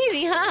making this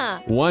easy,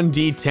 huh?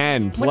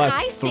 1d10 When plus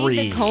I 3.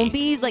 save the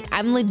Compies, like,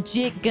 I'm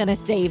legit gonna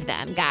save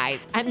them, guys.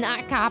 I'm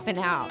not copping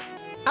out.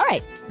 All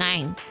right,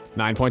 9.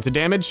 9 points of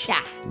damage?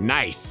 Yeah.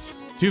 Nice.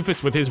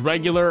 Doofus, with his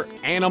regular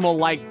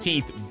animal-like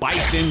teeth,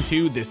 bites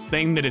into this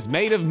thing that is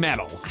made of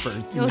metal for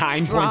So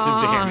 9 points of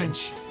strong.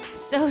 damage.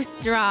 So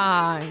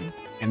strong.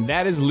 And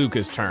that is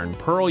Luca's turn.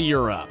 Pearl,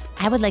 you're up.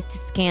 I would like to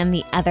scan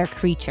the other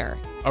creature.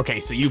 Okay,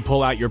 so you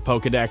pull out your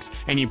Pokedex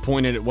and you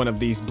point it at one of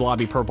these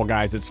blobby purple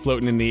guys that's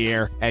floating in the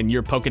air, and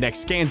your Pokedex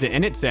scans it,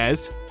 and it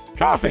says,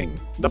 Coughing,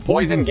 the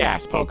poison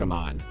gas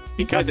Pokemon.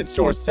 Because it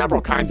stores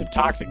several kinds of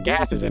toxic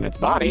gases in its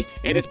body,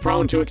 it is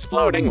prone to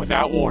exploding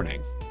without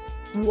warning.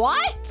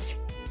 What?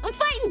 I'm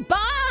fighting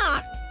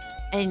bombs!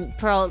 And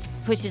Pearl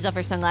pushes up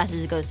her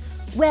sunglasses and goes,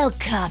 well,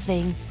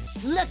 Coughing,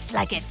 looks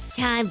like it's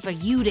time for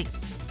you to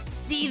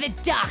see the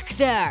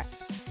doctor.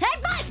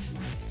 Headbutt!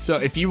 So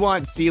if you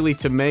want Seely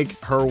to make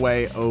her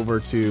way over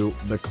to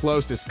the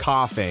closest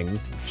Coughing,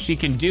 she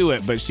can do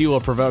it, but she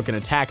will provoke an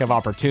attack of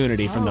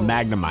opportunity from the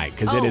Magnemite,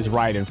 because it is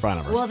right in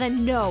front of her. Well,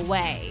 then no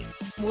way.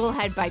 We'll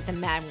headbutt the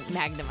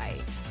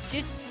Magnemite.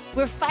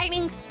 We're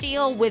fighting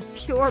steel with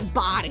pure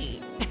body.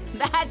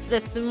 That's the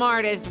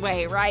smartest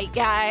way, right,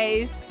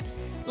 guys?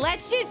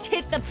 Let's just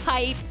hit the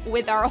pipe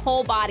with our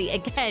whole body.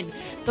 Again,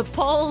 the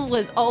pole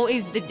was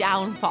always the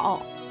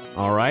downfall.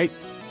 All right,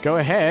 go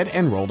ahead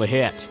and roll to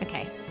hit.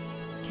 Okay.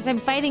 Because I'm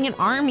fighting an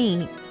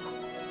army.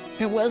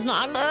 It was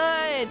not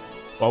good.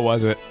 What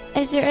was it?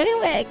 Is there any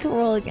way I can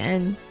roll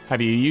again?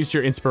 Have you used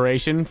your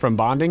inspiration from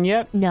bonding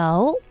yet?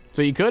 No.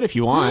 So you could if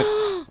you want.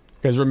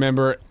 Because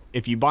remember,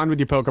 if you bond with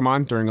your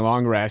Pokemon during a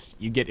long rest,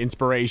 you get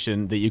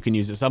inspiration that you can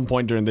use at some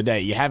point during the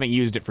day. You haven't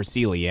used it for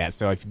Seely yet,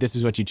 so if this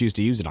is what you choose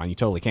to use it on, you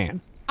totally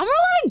can. I'm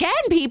rolling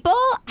again, people.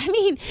 I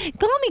mean,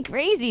 call me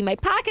crazy. My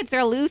pockets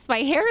are loose. My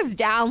hair's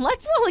down.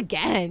 Let's roll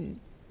again.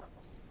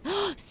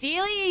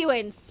 Seely, you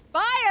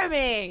inspire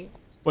me.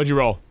 What'd you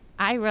roll?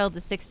 I rolled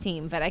a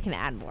 16, but I can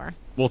add more.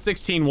 Well,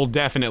 16 will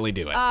definitely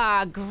do it.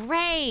 Ah,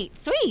 great.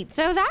 Sweet.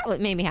 So that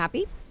made me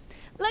happy.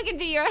 Look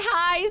into your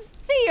eyes.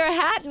 See your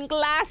hat and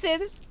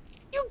glasses.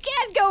 You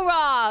can't go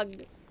wrong.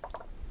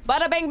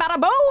 Bada bing, bada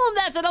boom.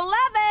 That's an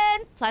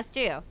 11. Plus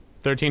 2.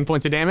 13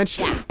 points of damage?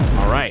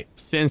 All right.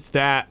 Since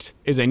that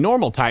is a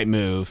normal type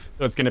move,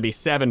 so it's going to be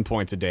 7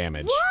 points of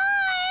damage.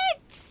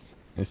 What?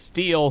 And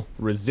steel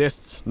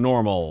resists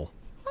normal.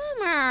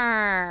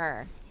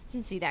 Bummer.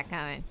 Didn't see that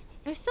coming.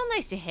 It was so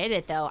nice to hit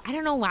it, though. I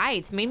don't know why.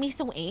 It's made me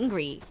so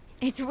angry.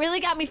 It's really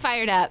got me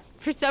fired up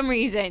for some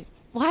reason.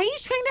 Why are you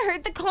trying to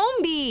hurt the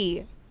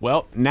combi?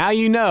 Well, now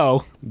you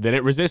know that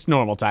it resists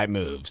normal type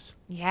moves.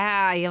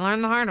 Yeah, you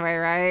learned the hard way,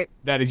 right?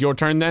 That is your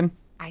turn then?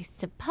 I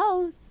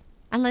suppose.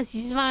 Unless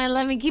you just want to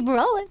let me keep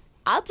rolling.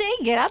 I'll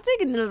take it. I'll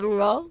take another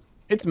roll.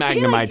 It's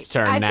Magnemite's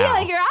turn now. I feel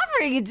like you're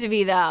offering it to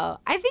me, though.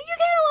 I think you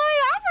kind of wanted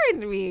to offer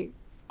it to me.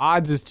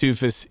 Odds is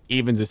Toofus,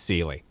 evens is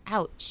Sealy.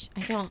 Ouch.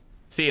 I don't.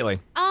 Sealy.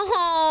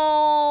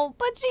 Oh,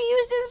 but you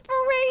used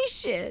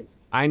inspiration.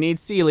 I need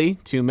Sealy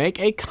to make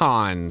a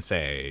con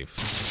save.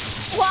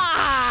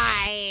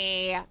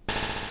 Why?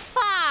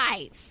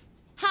 5.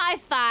 High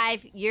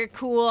five. You're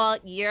cool.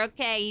 You're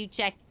okay. You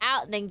check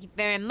out. Thank you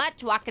very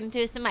much. Walk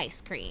into some ice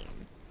cream.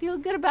 Feel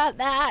good about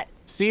that?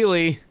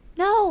 Sealy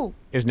No.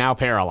 is now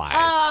paralyzed.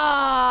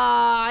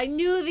 Ah, I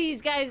knew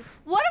these guys.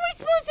 What are we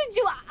supposed to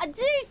do?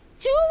 There's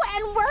 2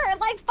 and we're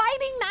like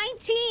fighting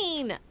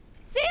 19.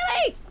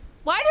 Sealy,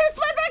 why'd her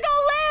flipper go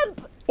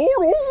limp?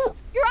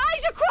 Your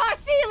eyes are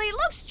crossed, Sealy.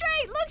 Look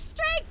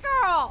straight,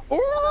 girl.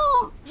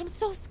 Oh, I'm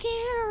so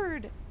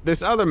scared.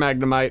 This other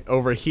Magnemite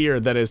over here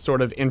that is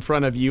sort of in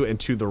front of you and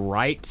to the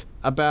right,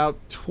 about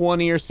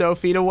 20 or so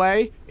feet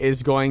away,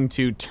 is going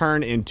to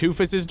turn in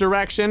Toofus's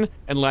direction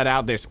and let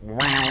out this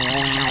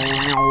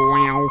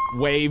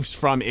waves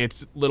from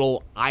its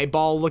little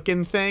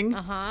eyeball-looking thing.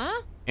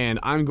 Uh-huh. And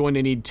I'm going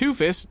to need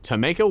Toofus to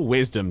make a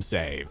wisdom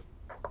save.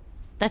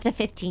 That's a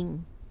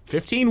 15.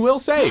 15 will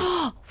save.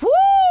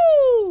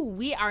 Woo!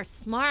 We are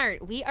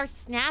smart. We are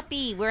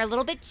snappy. We're a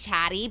little bit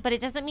chatty, but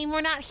it doesn't mean we're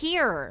not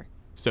here.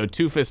 So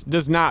Toofus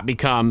does not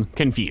become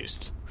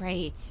confused.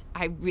 Great.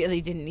 I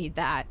really didn't need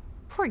that.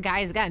 Poor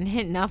guy's gotten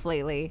hit enough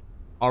lately.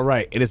 All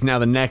right, it is now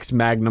the next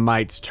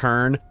Magnemite's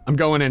turn. I'm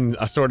going in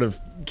a sort of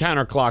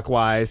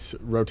counterclockwise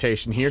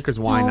rotation here, because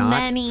why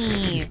not? So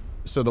many.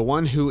 So the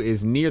one who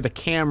is near the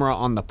camera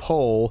on the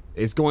pole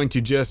is going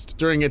to just,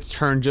 during its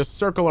turn, just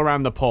circle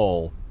around the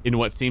pole in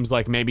what seems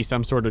like maybe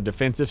some sort of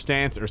defensive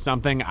stance or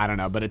something. I don't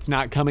know, but it's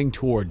not coming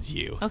towards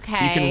you.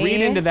 Okay. You can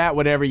read into that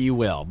whatever you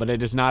will, but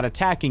it is not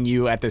attacking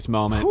you at this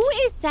moment. Who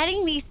is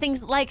setting these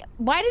things? Like,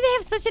 why do they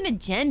have such an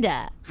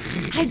agenda?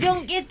 I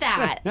don't get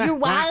that. You're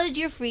wild,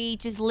 you're free,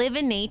 just live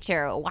in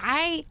nature.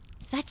 Why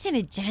such an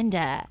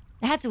agenda?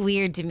 That's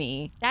weird to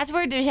me. That's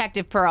where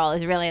Detective Pearl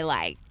is really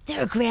like, is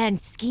there a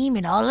grand scheme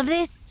in all of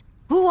this?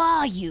 Who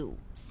are you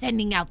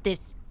sending out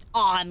this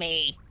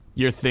army?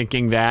 You're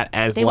thinking that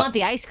as They want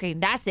the ice cream.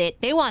 That's it.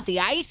 They want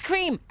the ice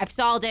cream. I've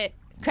solved it.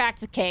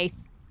 Cracked the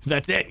case.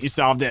 That's it. You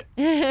solved it.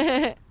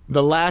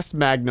 The last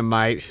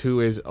Magnemite, who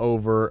is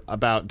over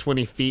about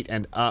 20 feet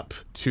and up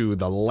to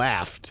the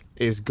left,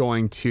 is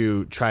going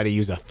to try to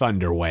use a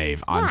Thunder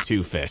Wave on What?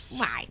 Toofus.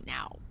 Why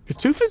now? Because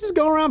Toofus is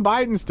going around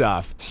biting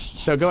stuff.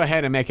 So go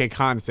ahead and make a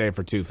con save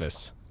for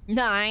Toofus.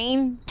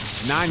 9.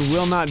 9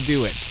 will not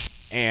do it.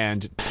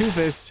 And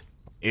Toofus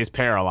is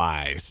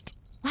paralyzed.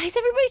 Why is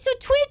everybody so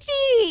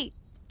twitchy?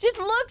 Just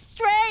look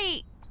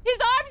straight. His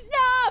arm's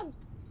numb.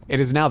 It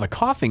is now the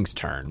Coughing's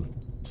turn.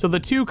 So the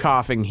 2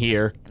 coughing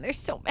here There's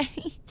so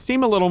many.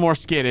 seem a little more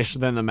skittish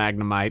than the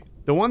Magnemite.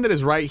 The one that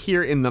is right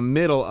here in the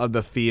middle of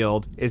the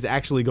field is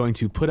actually going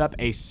to put up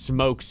a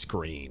smoke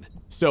screen.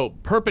 So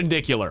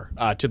perpendicular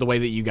to the way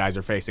that you guys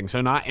are facing.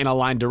 So not in a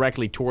line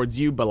directly towards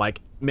you, but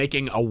like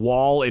making a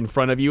wall in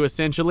front of you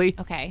essentially.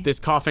 Okay. This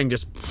coughing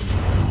just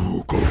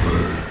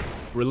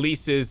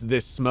releases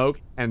this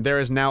smoke, and there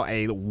is now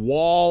a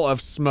wall of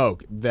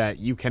smoke that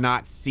you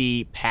cannot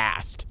see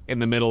past in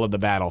the middle of the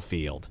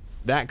battlefield.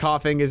 That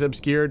coughing is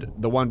obscured.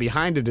 The one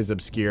behind it is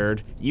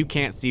obscured. You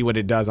can't see what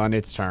it does on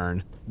its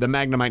turn. The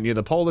Magnemite near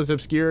the pole is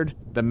obscured.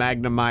 The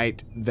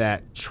Magnemite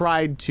that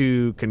tried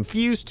to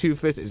confuse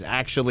Toofus is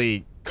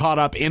actually caught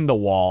up in the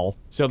wall.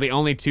 So the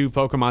only 2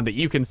 Pokemon that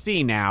you can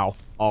see now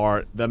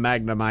are the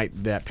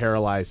Magnemite that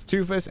paralyzed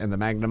Toofus and the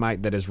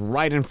Magnemite that is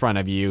right in front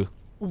of you.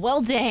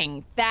 Well,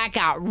 dang. That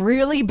got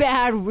really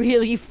bad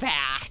really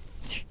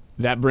fast.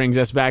 That brings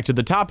us back to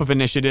the top of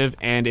initiative,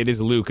 and it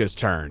is Luca's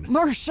turn.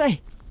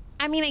 Mercy.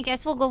 I mean, I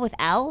guess we'll go with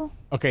L.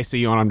 Okay, so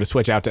you want him to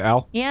switch out to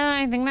L? Yeah,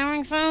 I think that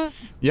makes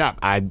sense. Yeah,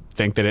 I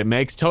think that it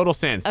makes total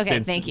sense. Okay,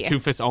 since thank you.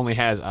 Toofus only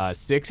has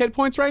 6 hit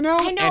points right now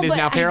I know, and is but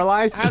now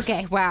paralyzed.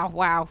 Okay,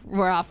 wow.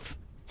 Rough.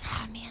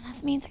 Oh, man,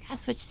 that means I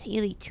gotta switch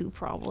Sealy too,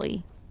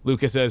 probably.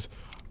 Luca says,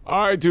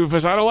 "All right,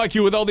 Toofus, I don't like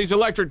you with all these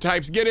electric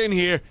types. Get in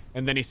here."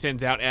 And then he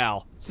sends out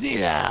L.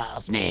 I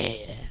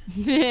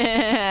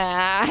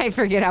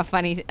forget how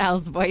funny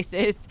L's voice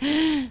is.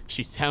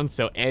 She sounds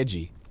so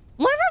edgy.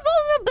 One of our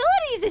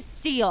vulnerabilities is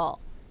steel.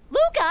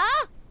 Luca,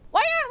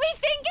 why aren't we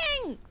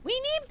thinking? We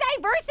need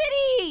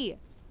diversity.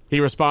 He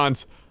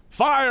responds,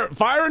 fire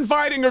and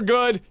fighting are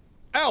good.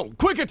 L,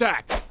 quick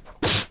attack.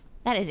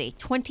 That is a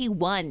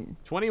 21.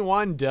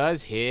 21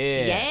 does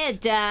hit. Yeah,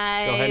 it does.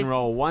 Go ahead and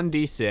roll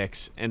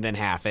 1d6 and then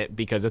half it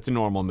because it's a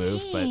normal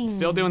move, but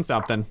still doing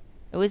something.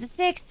 It was a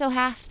 6, so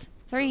half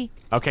 3.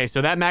 Okay,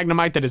 so that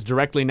Magnemite that is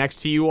directly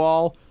next to you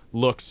all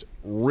looks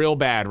real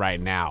bad right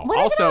now.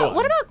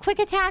 What about quick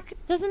attack?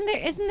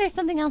 Isn't there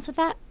something else with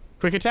that?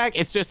 Quick attack,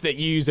 it's just that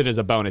you use it as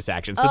a bonus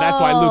action. So that's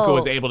why Luca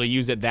was able to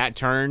use it that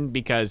turn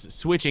because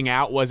switching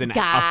out wasn't a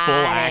full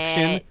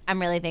action.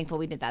 I'm really thankful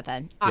we did that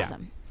then.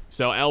 Awesome. Yeah.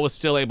 So Elle was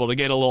still able to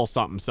get a little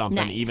something,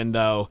 Nice. even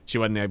though she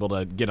wasn't able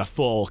to get a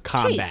full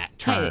combat Sweet.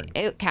 turn.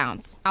 Hey, it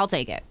counts. I'll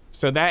take it.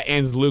 So that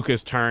ends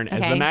Luca's turn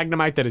as the Okay.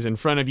 Magnemite that is in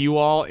front of you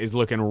all is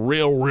looking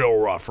real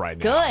rough right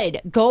now.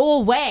 Good. Go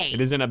away.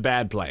 It is in a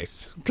bad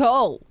place.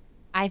 Go.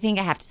 I think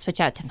I have to switch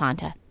out to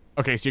Fanta.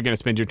 Okay, so you're going to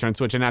spend your turn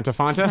switching out to As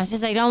Fanta? much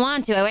as I don't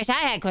want to. I wish I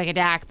had quick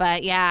attack,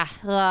 but yeah.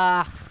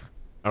 Ugh.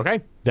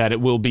 Okay, that it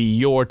will be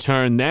your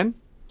turn then.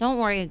 Don't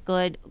worry,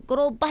 good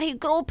old buddy,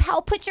 good old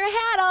pal, put your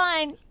hat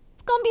on.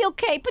 It's gonna be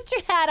okay. Put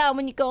your hat on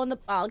when you go in the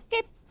ball,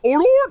 okay?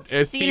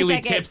 As See you in a Seely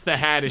second. tips the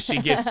hat as she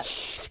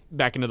gets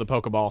back into the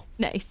Pokeball.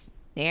 Nice.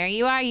 There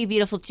you are, you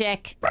beautiful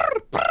chick.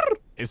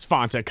 As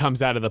Fanta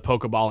comes out of the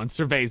Pokeball and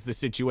surveys the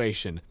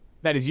situation.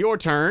 That is your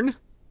turn.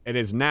 It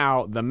is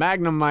now the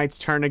Magnemite's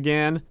turn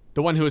again.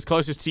 The one who is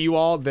closest to you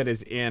all that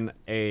is in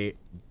a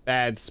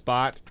bad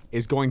spot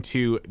is going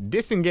to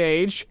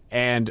disengage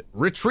and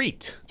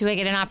retreat. Do I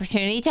get an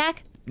opportunity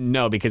attack?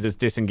 No, because it's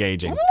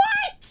disengaging. What?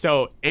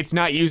 So it's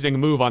not using a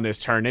move on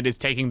this turn. It is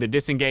taking the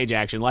disengage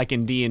action like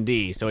in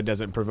D&D, so it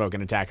doesn't provoke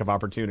an attack of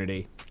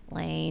opportunity.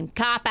 Lame.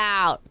 Cop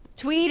out.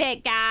 Tweet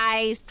it,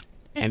 guys.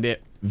 And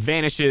it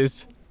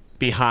vanishes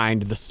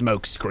behind the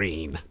smoke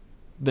screen.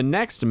 The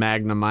next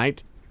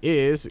Magnemite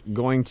is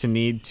going to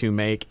need to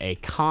make a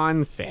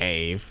con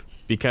save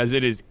because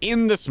it is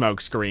in the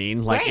smoke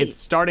screen, like Great. it's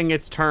starting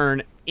its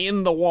turn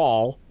in the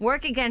wall.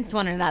 Work against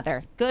one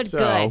another. Good, So-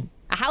 good.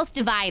 A house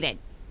divided.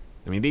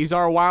 I mean, these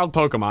are wild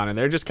Pokemon, and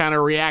they're just kind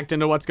of reacting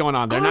to what's going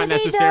on. They're not Are they,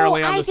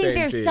 necessarily though? on the I same think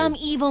there's team. some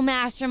evil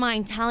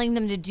mastermind telling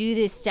them to do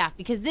this stuff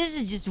because this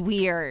is just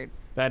weird.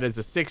 That is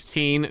a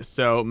 16,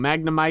 so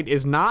Magnemite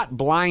is not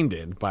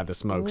blinded by the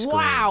smoke screen.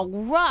 Wow,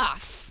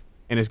 rough.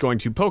 And is going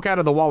to poke out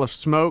of the wall of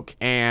smoke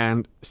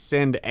and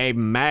send a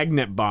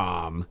magnet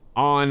bomb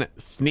on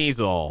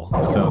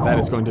Sneasel. So that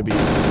is going to be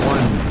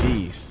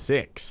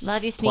 1d6.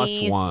 Love you, plus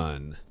Sneeze.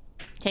 1.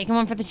 Taking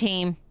one for the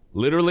team.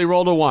 Literally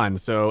rolled a 1,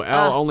 so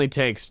Elle only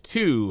takes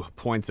 2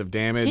 points of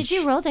damage. Did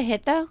you roll to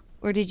hit though?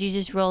 Or did you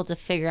just roll to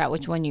figure out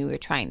which one you were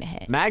trying to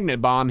hit?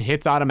 Magnet bomb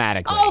hits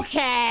automatically.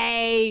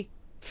 Okay,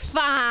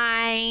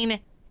 fine.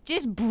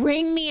 Just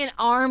bring me an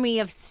army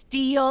of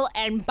steel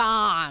and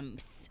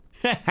bombs.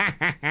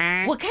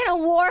 What kind of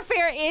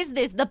warfare is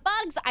this? The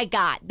bugs I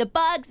got. The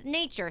bugs,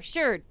 nature,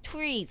 sure,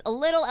 trees, a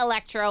little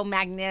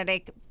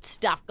electromagnetic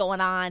stuff going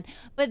on.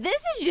 But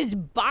this is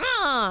just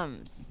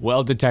bombs.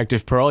 Well,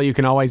 Detective Pearl, you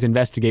can always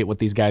investigate what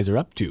these guys are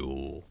up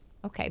to.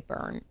 Okay,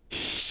 burn.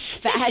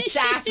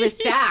 Sass with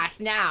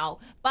sass now.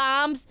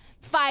 Bombs,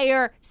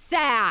 fire,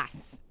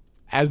 sass.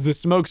 As the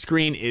smoke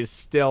screen is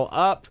still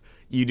up,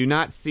 you do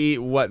not see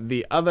what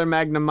the other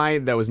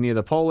Magnemite that was near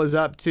the pole is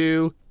up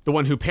to. The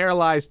one who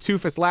paralyzed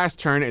Toofus last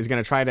turn is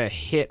going to try to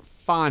hit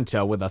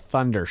Fanta with a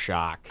Thunder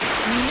Shock.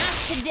 Not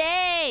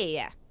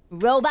today.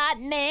 Robot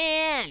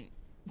man.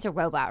 It's a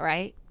robot,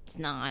 right? It's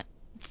not.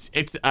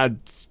 It's a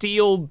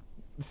steel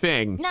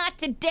thing. Not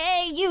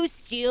today, you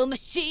steel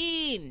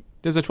machine.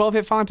 Does a 12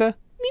 hit Fanta?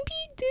 Maybe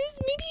it does,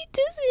 maybe it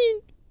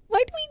doesn't. Why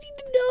do we need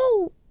to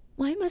know?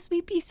 Why must we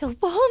be so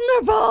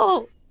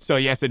vulnerable? So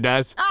yes, it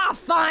does. Ah,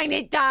 fine,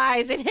 it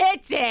does. It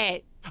hits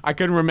it. I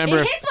couldn't remember.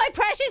 It hits my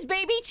precious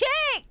baby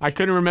chick. I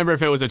couldn't remember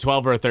if it was a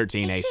 12 or a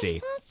 13 It AC.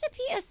 just wants to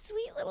be a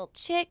sweet little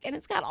chick, and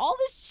it's got all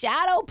this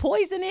shadow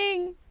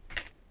poisoning.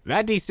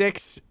 That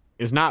D6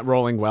 is not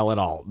rolling well at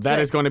all. That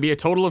Good. is going to be a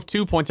total of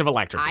 2 points of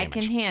electric I damage.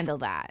 can handle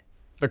that.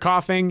 The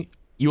coughing,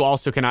 you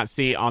also cannot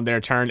see on their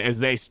turn as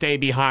they stay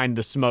behind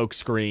the smoke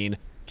screen,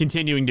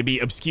 continuing to be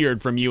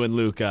obscured from you and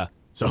Luca.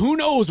 So who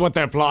knows what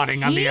they're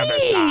plotting on the other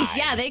Jeez, side?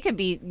 yeah, they could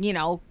be,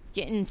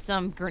 getting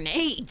some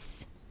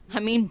grenades. I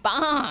mean,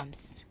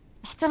 bombs.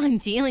 That's what I'm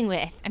dealing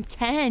with. I'm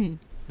 10.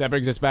 That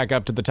brings us back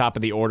up to the top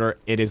of the order.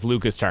 It is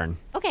Luca's turn.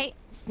 Okay,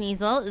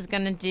 Sneasel is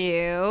gonna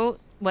do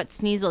what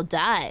Sneasel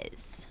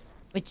does,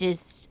 which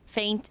is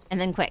faint and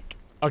then quick.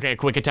 Okay, a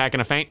quick attack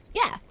and a feint.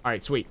 Yeah, All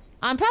right, sweet.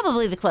 I'm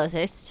probably the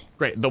closest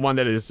Great. The one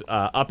that is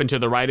up and to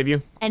the right of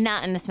you? and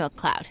not in the smoke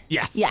cloud.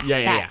 Yes.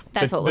 Yeah,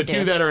 That's the, what we'll the do.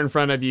 two that are in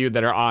front of you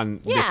that are on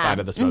Yeah, this side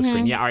of the smoke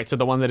screen. Yeah, all right, so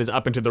the one that is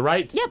up and to the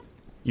right? Yep.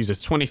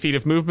 Uses 20 feet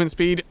of movement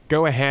speed.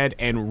 Go ahead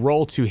and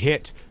roll to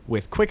hit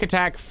with quick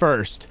attack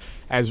first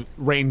as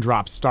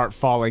raindrops start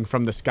falling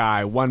from the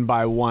sky one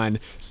by one,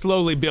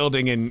 slowly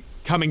building and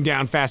coming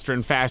down faster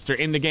and faster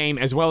in the game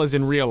as well as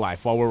in real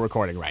life while we're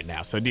recording right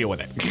now. So deal with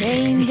it.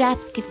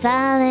 Raindrops keep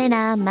falling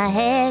on my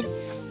head,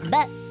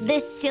 but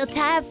this steel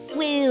type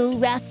will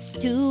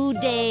rust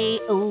today.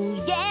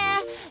 Oh yeah,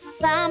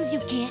 bombs, you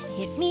can't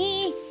hit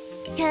me.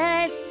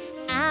 'Cause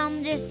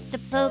I'm just a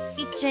poke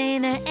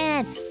trainer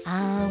and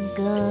I'm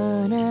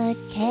gonna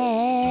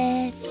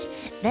catch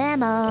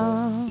them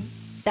all.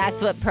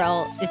 That's what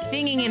Pearl is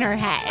singing in her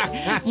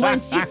head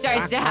once she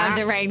starts to have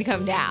the rain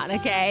come down,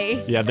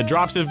 okay? Yeah, the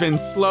drops have been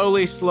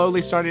slowly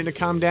starting to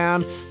come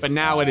down, but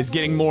now it is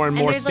getting more and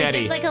And more there's steady.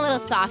 just like a little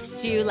soft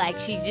shoe, like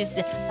she just,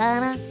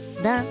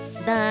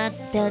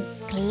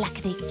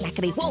 Clackety,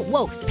 clackety.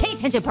 whoa, pay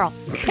attention, Pearl.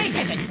 Pay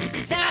attention.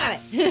 Step out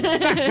of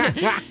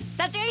it.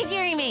 Stop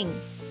daydreaming.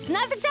 It's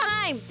not the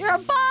time. There are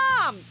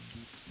bombs.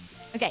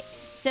 Okay,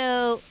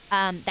 so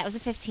that was a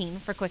 15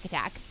 for quick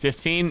attack.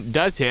 15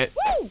 does hit.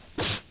 Woo!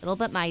 A little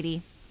bit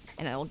mighty,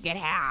 and it'll get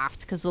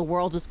halved because the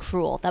world is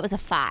cruel. That was a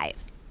 5.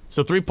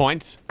 So 3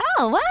 points.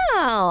 Oh,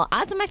 wow.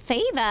 Odds in my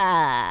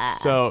favor.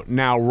 So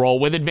now roll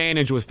with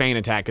advantage with feint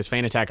attack, because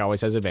feint attack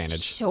always has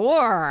advantage.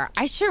 Sure.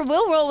 I sure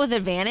will roll with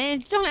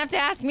advantage. Don't have to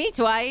ask me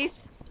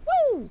twice.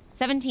 Woo!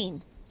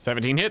 17.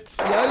 17 hits.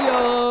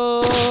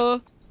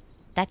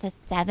 That's a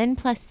 7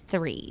 plus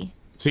 3.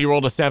 So you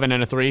rolled a 7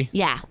 and a 3,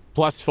 Yeah,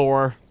 plus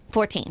 4,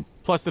 14.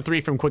 plus the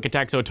 3 from quick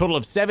attack, so a total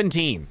of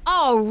 17.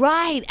 All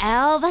right,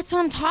 Elle. That's what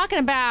I'm talking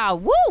about.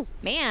 Woo!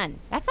 Man,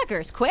 that sucker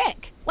is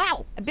quick.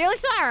 Wow, I barely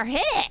saw her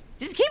hit it.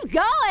 Just keep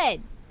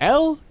going.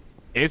 L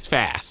is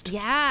fast.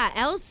 Yeah,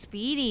 Elle's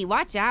speedy.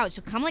 Watch out.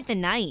 She'll come like the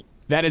night.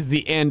 That is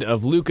the end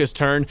of Luca's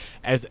turn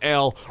as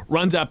L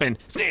runs up and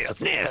snail,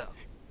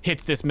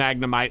 hits this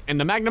Magnemite, and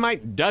the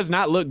Magnemite does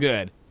not look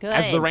good. Good.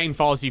 As the rain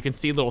falls, you can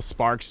see little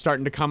sparks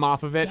starting to come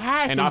off of it,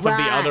 Yes, and off of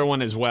the other rust.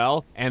 one as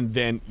well. And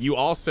then you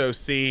also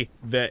see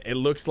that it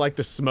looks like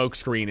the smoke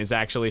screen is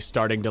actually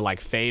starting to like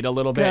fade a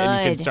little bit, and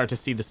you can Good. start to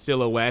see the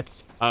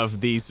silhouettes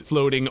of these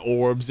floating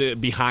orbs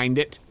behind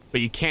it,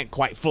 but you can't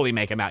quite fully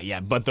make them out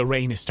yet. But the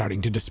rain is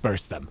starting to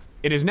disperse them.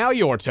 It is now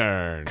your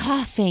turn.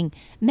 Coughing,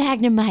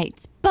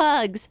 Magnemites,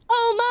 bugs.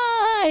 Oh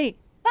my!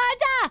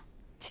 Fanta!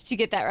 Did you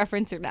get that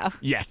reference or no?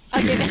 Yes.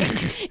 Okay,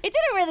 thanks. It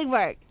didn't really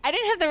work. I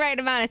didn't have the right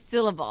amount of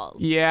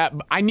syllables. Yeah,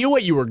 I knew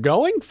what you were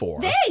going for.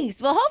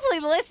 Thanks. Well, hopefully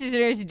the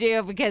listeners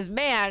do because,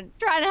 man,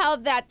 trying to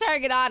help that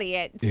target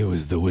audience. It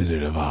was the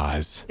Wizard of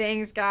Oz.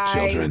 Thanks, guys.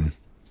 Children.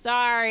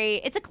 Sorry.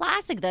 It's a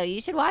classic, though. You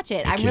should watch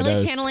it. I'm really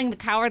kiddos. channeling the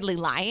Cowardly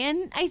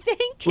Lion, I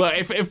think. Well,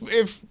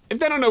 if they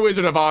don't know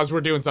Wizard of Oz,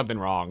 we're doing something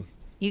wrong.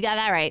 You got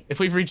that right. If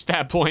we've reached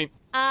that point.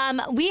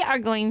 We are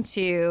going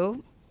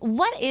to...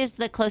 What is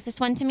the closest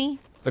one to me?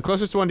 The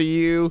closest one to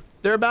you,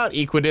 they're about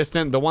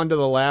equidistant. The one to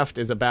the left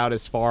is about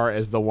as far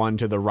as the one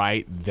to the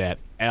right that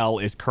L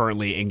is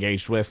currently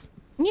engaged with.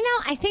 You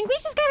know, I think we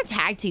just got to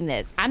tag team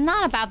this. I'm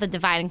not about the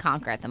divide and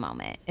conquer at the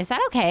moment. Is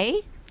that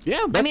okay? Yeah,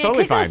 that's I mean,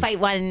 totally I could fine. go fight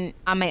one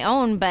on my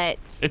own, but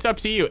It's up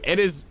to you. It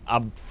is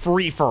a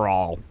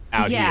free-for-all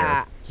out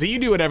Yeah. here. So you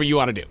do whatever you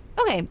want to do.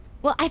 okay.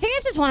 Well, I think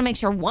I just want to make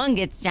sure one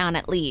gets down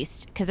at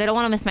least because I don't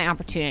want to miss my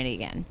opportunity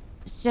again.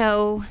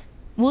 So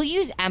we'll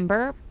use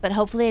Ember, but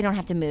hopefully I don't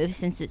have to move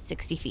since it's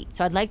 60 feet.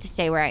 So I'd like to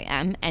stay where I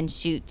am and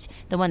shoot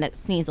the one that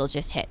Sneasel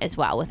just hit as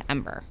well with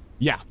Ember.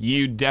 Yeah,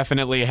 you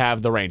definitely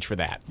have the range for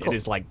that. Cool. It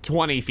is like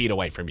 20 feet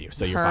away from you,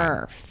 so you're fine.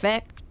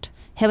 Perfect.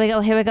 Here we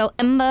go.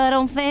 Ember,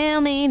 don't fail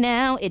me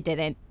now. It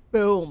didn't.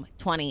 Boom.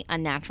 20,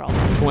 unnatural.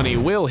 20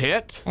 will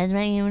hit. That's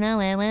right, you know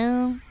it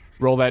will.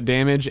 Roll that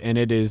damage, and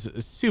it is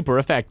super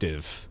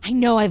effective. I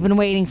know I've been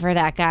waiting for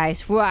that,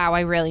 guys. Wow,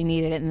 I really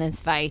needed it in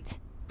this fight.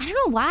 I don't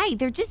know why.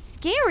 They're just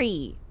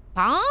scary.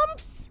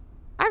 Bombs?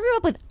 I grew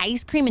up with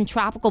ice cream and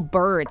tropical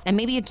birds and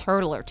maybe a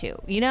turtle or two.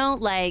 You know,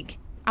 like,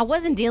 I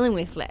wasn't dealing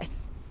with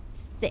this.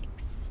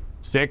 6.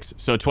 6,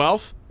 so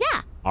 12?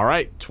 Yeah. All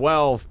right,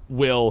 12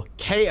 will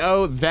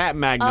KO that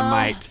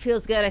Magnemite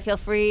Feels good. I feel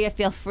free. I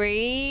feel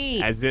free.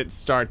 as it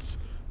starts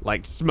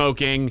like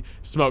smoking.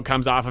 Smoke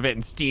comes off of it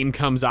and steam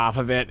comes off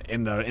of it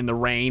in the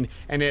rain,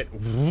 and it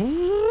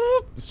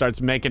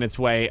starts making its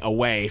way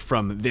away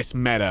from this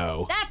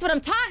meadow. That's what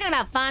I'm talking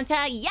about,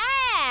 Fanta.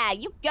 Yeah,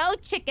 you go,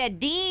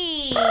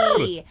 Chickadee.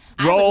 I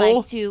would Roll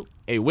like to.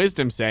 a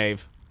wisdom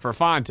save for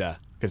Fanta,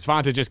 because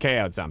Fanta just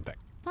KO'd something.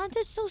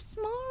 Fanta's so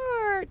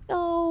smart,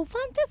 though.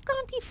 Fanta's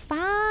gonna be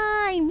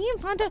fine. Me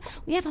and Fanta,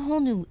 we have a whole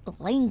new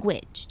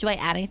language. Do I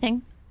add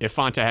anything? If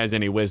Fanta has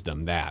any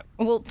wisdom, that.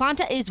 Well,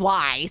 Fanta is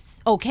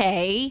wise,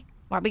 okay?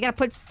 Why we gotta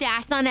put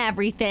stats on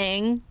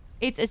everything?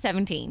 It's a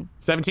 17.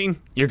 17,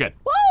 you're good.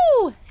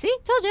 Woo! See,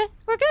 told you.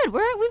 We're good.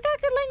 We've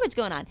got good language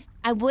going on.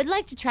 I would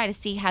like to try to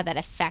see how that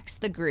affects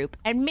the group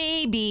and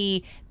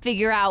maybe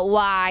figure out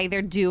why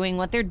they're doing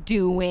what they're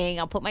doing.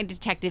 I'll put my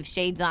detective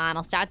shades on.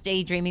 I'll stop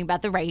daydreaming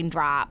about the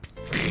raindrops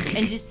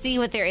and just see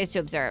what there is to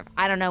observe.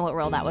 I don't know what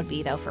role that would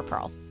be, though, for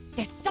Pearl.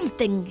 There's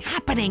something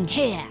happening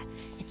here.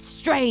 It's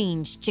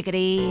strange,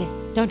 Chickadee.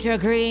 Don't you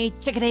agree,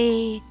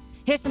 Chickadee?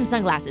 Here's some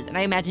sunglasses, and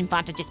I imagine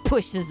Fanta just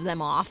pushes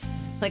them off.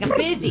 Like, I'm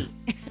busy.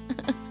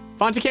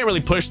 Fanta can't really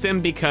push them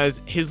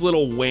because his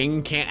little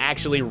wing can't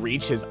actually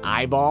reach his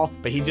eyeball,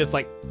 but he just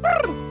like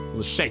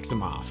shakes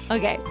them off.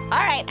 Okay. All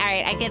right.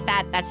 I get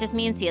that. That's just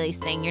me and Celie's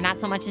thing. You're not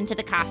so much into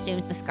the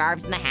costumes, the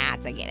scarves, and the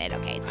hats. I get it.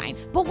 Okay, it's fine.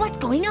 But what's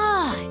going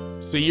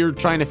on? So you're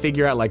trying to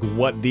figure out like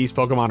what these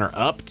Pokemon are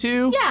up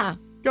to? Yeah.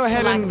 Go ahead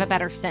For lack of and a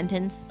better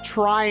sentence.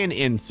 try an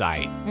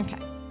insight. Okay.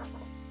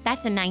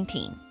 That's a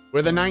 19.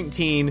 With a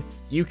 19,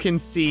 you can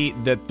see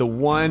that the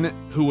one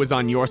who was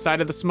on your side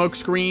of the smoke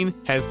screen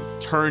has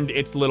turned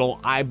its little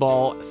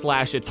eyeball /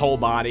 its whole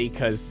body,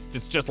 because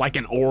it's just like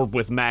an orb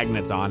with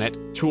magnets on it,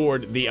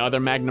 toward the other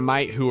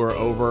Magnemite who are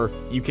over.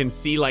 You can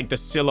see like the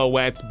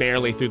silhouettes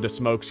barely through the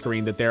smoke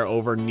screen that they're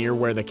over near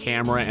where the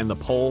camera and the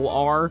pole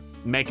are.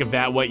 Make of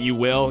that what you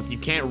will. You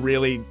can't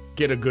really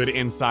get a good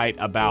insight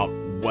about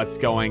what's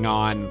going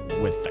on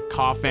with the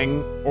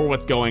coughing or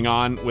what's going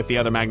on with the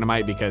other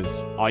Magnemite,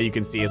 because all you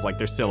can see is like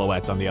their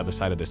silhouettes on the other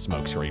side of this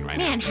smoke screen right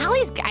now. Man,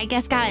 Hallie's, I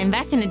guess, got to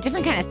invest in a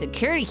different kind of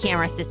security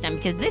camera system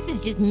because this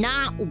is just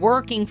not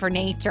working for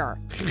nature.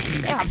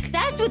 They're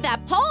obsessed with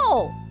that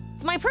pole.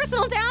 It's my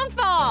personal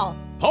downfall.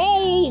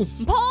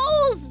 Poles!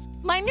 Poles!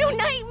 My new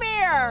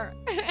nightmare.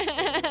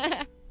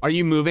 Are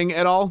you moving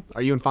at all?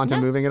 Are you and Fanta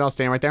No. moving at all?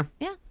 Staying right there?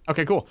 Yeah.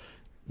 Okay, cool.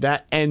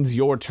 That ends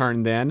your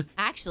turn then.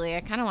 Actually,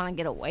 I kind of want to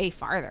get away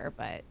farther,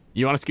 but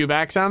You want to scoot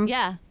back some?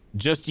 yeah.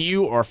 Just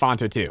you or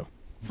Fanta too?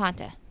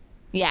 Fanta.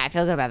 Yeah, I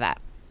feel good about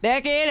that.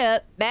 Back it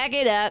up. Back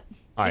it up.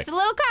 All Just right. a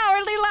little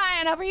cowardly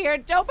lion over here.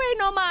 Don't pay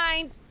no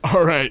mind.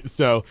 All right,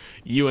 so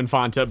you and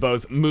Fanta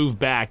both move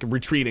back,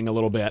 retreating a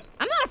little bit.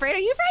 I'm not afraid. Are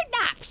you afraid?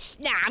 Nah, psh,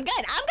 nah, I'm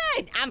good. I'm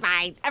good. I'm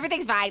fine.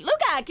 Everything's fine.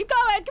 Luca, keep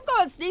going. Keep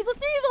going. Sneasel,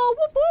 sneasel.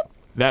 Whoop, whoop.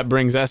 That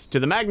brings us to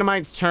the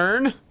Magnemite's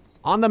turn.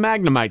 On the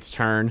Magnemite's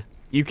turn,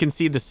 you can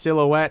see the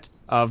silhouette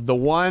of the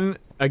one,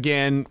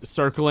 again,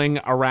 circling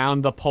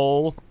around the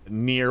pole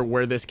near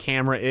where this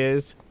camera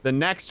is. The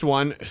next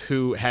one,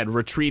 who had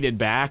retreated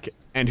back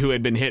and who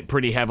had been hit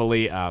pretty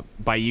heavily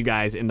by you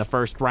guys in the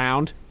first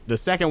round. The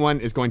second one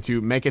is going to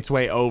make its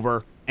way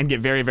over and get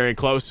very, very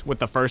close with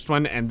the first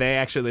one, and they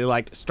actually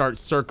like start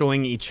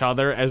circling each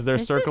other as they're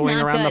This circling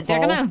is not around good. the pole.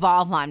 They're going to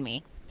evolve on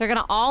me. They're going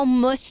to all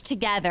mush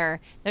together.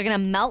 They're going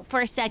to melt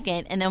for a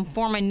second and then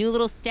form a new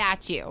little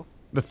statue.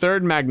 The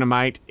third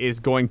Magnemite is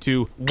going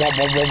to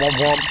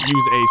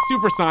use a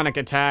supersonic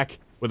attack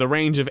with a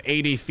range of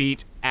 80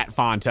 feet at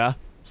Fanta.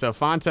 So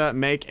Fanta,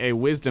 make a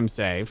wisdom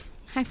save.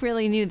 I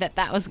really knew that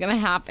that was going to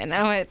happen.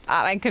 I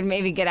thought I could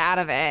maybe get out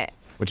of it.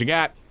 What you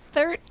got?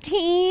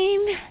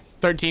 13.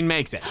 13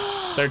 makes it.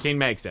 13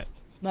 makes it.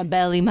 My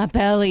belly, my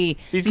belly.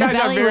 These My guys are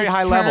belly very was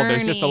high level.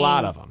 There's just a turning.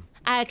 lot of them.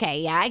 Okay,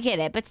 yeah, I get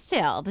it, but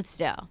still. But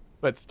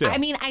still. I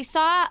mean, I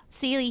saw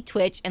Sealy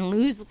twitch and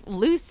lose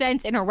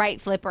sense in her right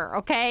flipper,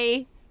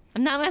 okay?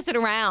 I'm not messing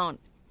around.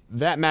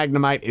 That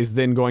Magnemite is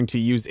then going to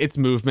use its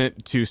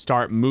movement to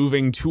start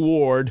moving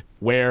toward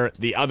where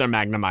the other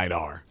Magnemite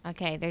are.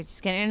 Okay, they're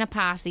just getting in a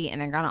posse and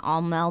they're gonna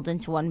all meld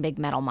into one big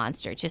metal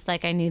monster, just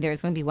like I knew there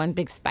was gonna be one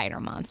big spider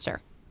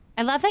monster.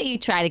 I love that you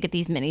try to get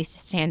these minis to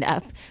stand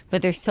up,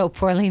 but they're so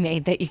poorly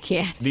made that you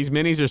can't. These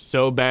minis are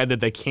so bad that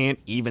they can't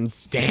even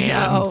stand.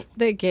 No,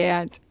 they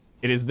can't.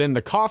 It is then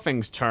the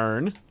Coughing's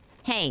turn.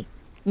 Hey,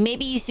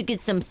 maybe you should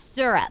get some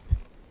syrup.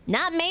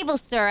 Not maple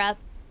syrup,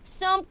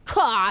 some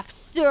cough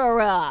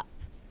syrup. I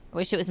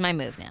wish it was my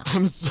move now.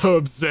 I'm so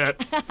upset.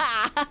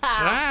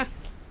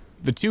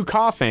 The two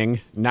Coughing,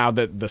 now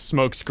that the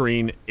smoke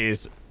screen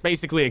is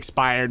basically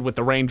expired with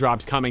the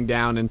raindrops coming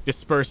down and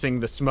dispersing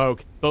the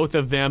smoke, both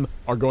of them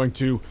are going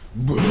to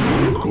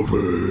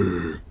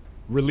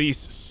release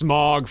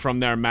smog from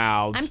their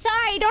mouths. I'm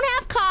sorry, I don't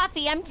have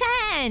coffee. I'm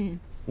 10.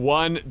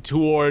 One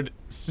toward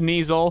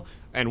Sneasel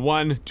and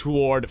one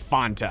toward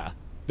Fanta.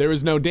 There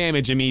is no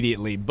damage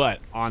immediately, but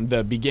on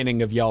the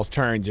beginning of y'all's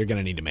turns, you're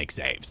gonna need to make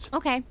saves.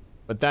 Okay.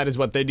 But that is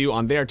what they do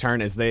on their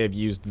turn, as they have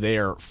used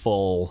their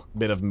full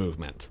bit of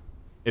movement.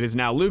 It is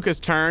now Luca's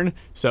turn,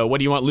 so what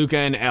do you want Luca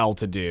and Elle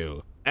to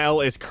do?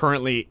 Elle is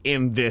currently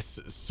in this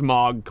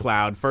smog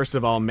cloud. First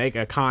of all, make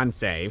a con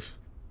save.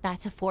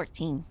 That's a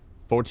 14.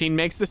 14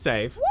 makes the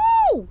save,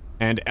 Woo!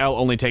 and Elle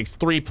only takes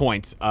 3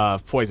 points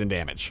of poison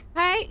damage.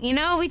 All right, you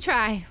know, we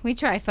try. We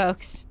try,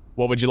 folks.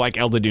 What would you like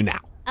Elle to do now?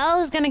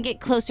 Elle's gonna get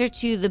closer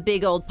to the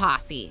big old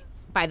posse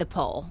by the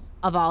pole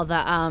of all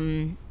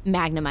the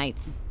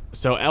Magnemites.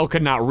 So Elle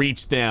could not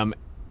reach them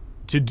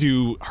to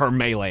do her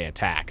melee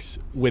attacks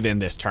within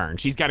this turn.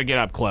 She's got to get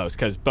up close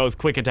because both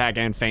quick attack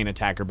and feint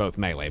attack are both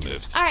melee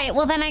moves. All right,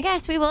 well then I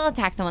guess we will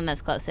attack the one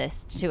that's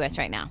closest to us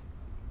right now.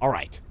 All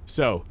right,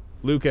 so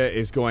Luca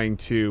is going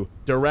to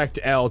direct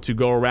Elle to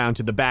go around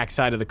to the back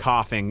side of the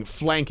Coughing,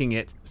 flanking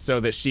it so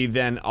that she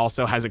then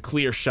also has a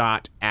clear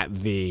shot at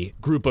the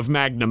group of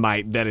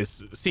Magnemite that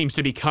seems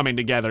to be coming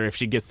together if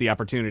she gets the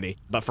opportunity.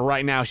 But for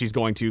right now, she's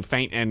going to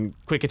feint and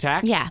quick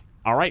attack. Yeah.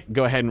 All right,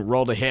 go ahead and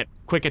roll to hit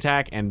quick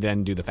attack and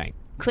then do the feint.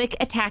 Quick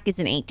attack is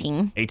an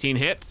 18. 18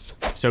 hits.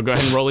 So go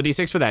ahead and roll a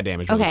d6 for that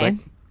damage really Okay.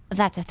 quick.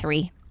 That's a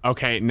 3.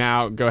 Okay,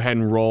 now go ahead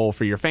and roll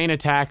for your feint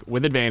attack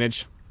with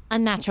advantage.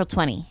 Unnatural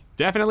 20.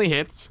 Definitely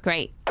hits.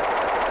 Great.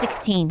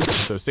 16.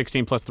 So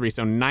 16 plus 3,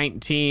 so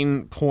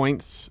 19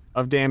 points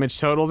of damage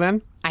total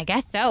then? I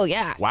guess so,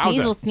 yeah.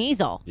 Wowza.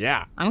 Sneasel.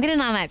 Yeah. I'm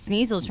getting on that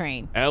Sneasel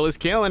train. Elle is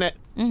killing it.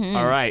 Mm-hmm.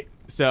 All right,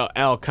 so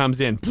Elle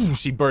comes in.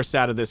 She bursts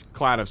out of this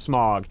cloud of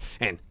smog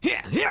and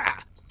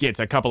gets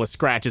a couple of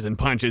scratches and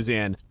punches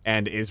in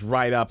and is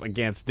right up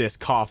against this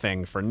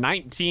coughing for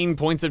 19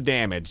 points of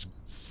damage.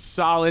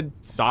 Solid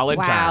Wow,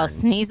 turn.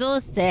 Sneasel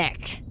is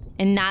sick.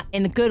 And not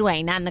in the good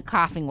way, not in the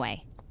coughing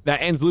way. That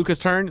ends Luca's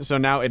turn, so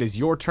now it is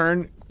your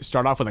turn.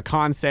 Start off with a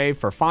con save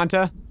for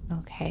Fanta.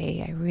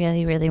 Okay, I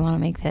really, really want to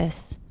make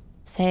this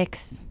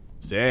 6.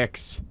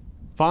 6.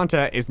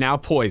 Fanta is now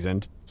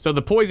poisoned, so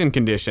the poison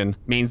condition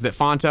means that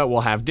Fanta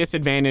will have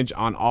disadvantage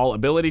on all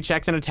ability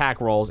checks and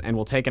attack rolls and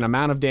will take an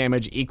amount of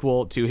damage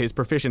equal to his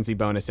proficiency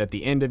bonus at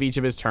the end of each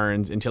of his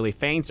turns until he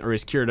faints or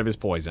is cured of his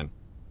poison.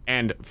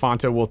 And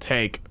Fanta will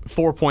take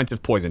 4 points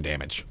of poison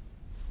damage.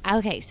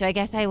 Okay, so I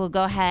guess I will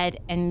go ahead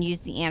and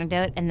use the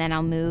antidote, and then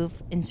I'll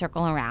move and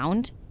circle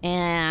around.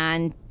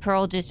 And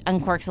Pearl just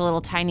uncorks a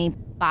little tiny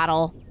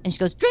bottle, and she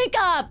goes, "Drink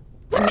up!"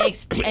 And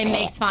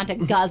makes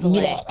Fanta guzzle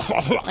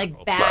it,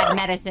 like bad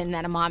medicine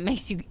that a mom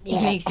makes you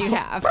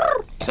have.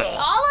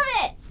 All of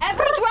it,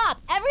 every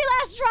drop, every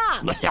last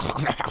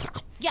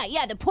drop.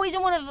 Yeah, the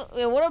poison would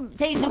have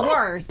tasted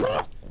worse.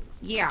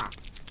 Yeah.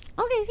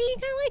 Okay, see, you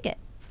kind of like it.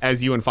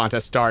 As you and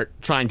Fanta start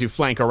trying to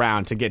flank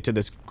around to get to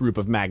this group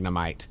of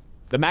Magnemite.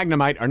 The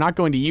Magnemite are not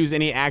going to use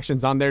any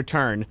actions on their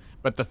turn,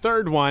 but the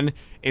third one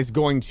is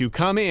going to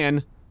come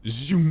in,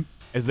 zoom,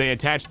 as they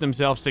attach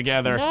themselves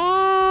together.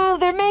 Oh,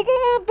 they're making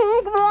a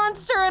big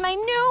monster, and I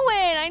knew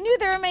it. I knew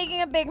they were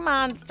making a big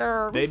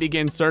monster. They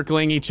begin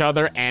circling each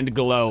other and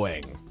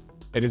glowing.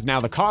 It is now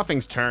the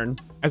Coughing's turn,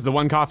 as the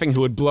one Coughing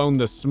who had blown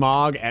the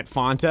smog at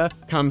Fanta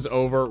comes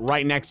over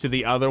right next to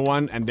the other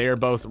one, and they're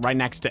both right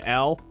next to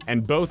Elle,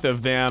 and both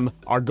of them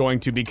are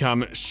going to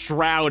become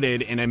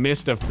shrouded in a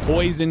mist of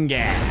poison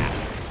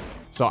gas.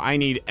 So I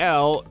need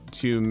Elle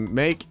to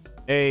make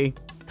a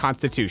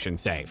Constitution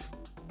save.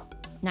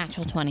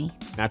 Natural 20.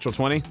 Natural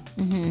 20?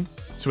 Mm-hmm.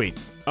 Sweet.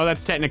 Oh,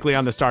 that's technically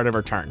on the start of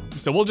her turn,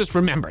 so we'll just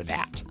remember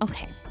that.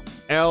 Okay.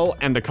 Elle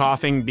and the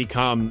Coughing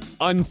become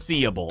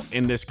unseeable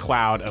in this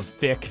cloud of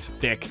thick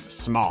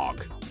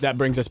smog. That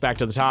brings us back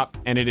to the top,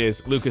 and it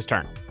is Luca's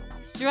turn.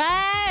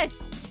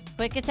 Stressed.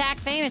 Quick attack,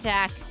 feint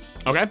attack.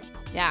 Okay,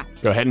 Yeah.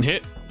 go ahead and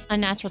hit A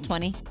natural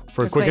 20.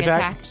 for a quick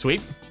attack. Sweet.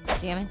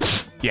 Damage.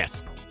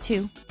 Yes.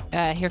 2.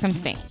 Here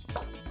comes feint.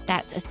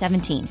 That's a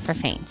 17 for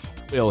feint.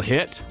 It'll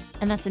hit.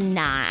 And that's a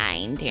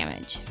 9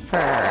 damage for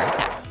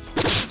that.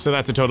 So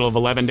that's a total of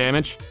 11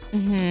 damage.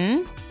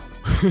 Mm-hmm.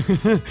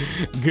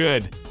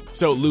 Good.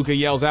 So Luca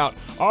yells out,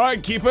 "All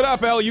right, keep it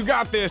up, Elle, you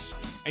got this."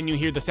 And you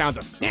hear the sounds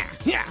of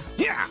yeah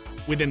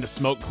within the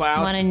smoke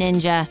cloud. What a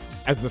ninja.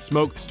 As the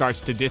smoke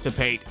starts to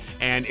dissipate,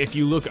 and if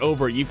you look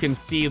over, you can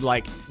see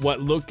like what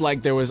looked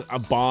like there was a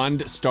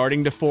bond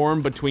starting to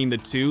form between the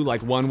two,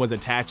 like one was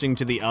attaching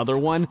to the other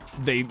one.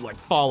 They like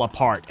fall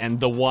apart, and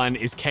the one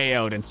is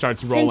KO'd and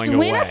starts rolling Since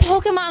when away. are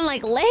Pokemon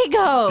like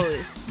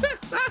Legos?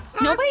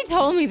 Nobody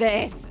told me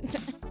this.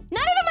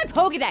 Not even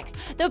my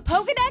Pokedex. The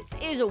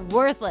Pokedex is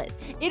worthless.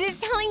 It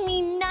is telling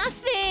me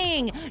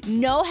nothing.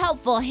 No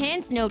helpful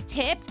hints, no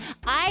tips.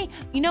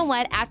 You know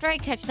what? After I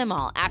catch them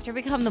all, after I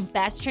become the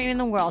best trainer in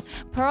the world,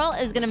 Pearl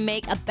is gonna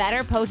make a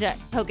better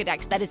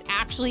Pokedex that is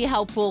actually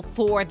helpful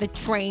for the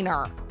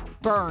trainer.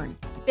 Burn.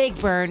 Big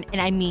burn,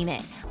 and I mean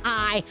it.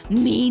 I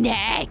mean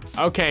it.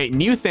 Okay,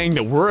 new thing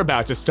that we're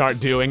about to start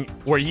doing,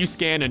 where you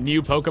scan a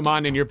new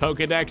Pokemon in your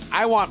Pokedex.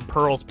 I want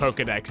Pearl's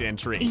Pokedex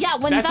entry. Yeah,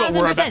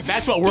 1,000%.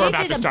 That's what we're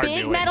about to start This is a big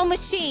doing. metal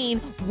machine.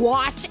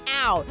 Watch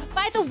out.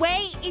 By the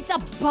way, it's a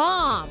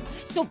bomb.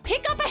 So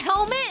pick up a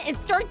helmet and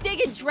start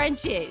digging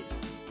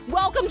trenches.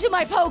 Welcome to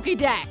my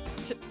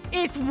Pokedex.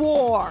 It's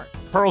war.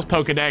 Pearl's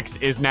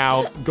Pokedex is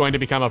now going to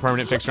become a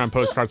permanent fixture on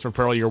postcards for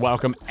Pearl. You're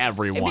welcome,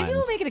 everyone. Maybe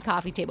we'll make it a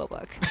coffee table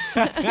book.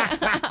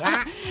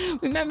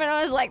 Remember when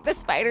I was like, the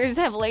spiders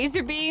have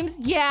laser beams?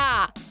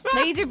 Yeah,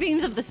 laser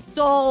beams of the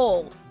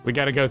soul. We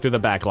gotta go through the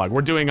backlog.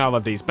 We're doing all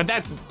of these, but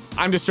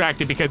I'm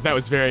distracted because that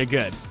was very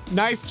good.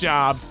 Nice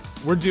job.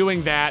 We're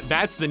doing that.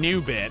 That's the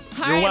new bit.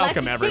 All You're right,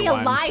 welcome, let's stay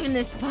everyone. alive in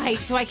this fight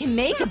so I can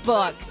make a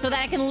book, so that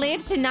I can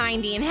live to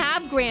 90 and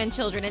have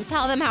grandchildren and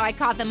tell them how I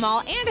caught them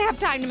all and have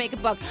time to make a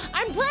book.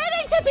 I'm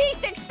planning to be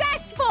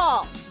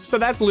successful. So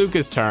that's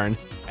Luca's turn,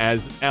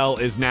 as Elle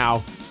is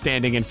now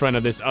standing in front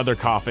of this other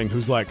Coughing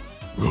who's like,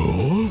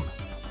 "Oh?"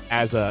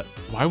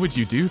 Why would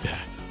you do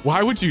that?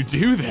 Why would you do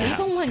You're that?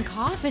 the one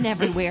coughing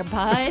everywhere,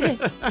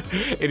 bud.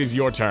 It is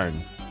your turn.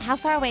 How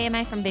far away am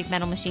I from Big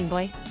Metal Machine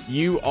Boy?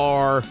 You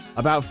are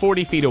about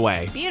 40 feet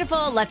away.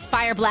 Beautiful. Let's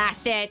fire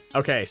blast it.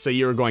 Okay, so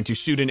you're going to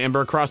shoot an ember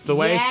across the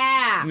way?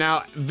 Yeah.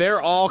 Now,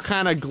 they're all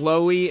kind of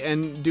glowy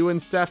and doing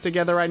stuff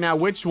together right now.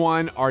 Which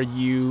one are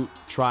you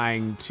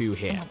trying to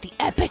hit? The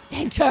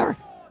epicenter.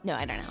 No,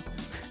 I don't know.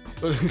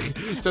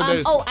 So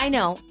there's... I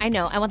know.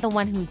 I want the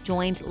one who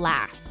joined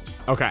last.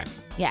 Okay.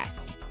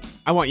 Yes.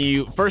 I want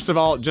you, first of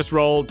all, just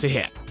roll to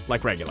hit,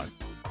 like regular.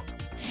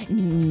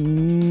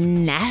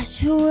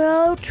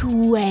 Natural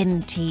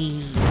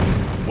 20.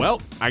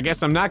 Well, I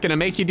guess I'm not going to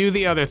make you do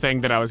the other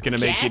thing that I was going to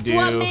make you Guess do.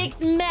 what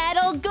makes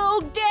metal go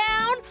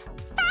down?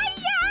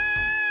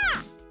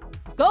 Fire!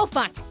 Go,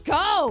 Font,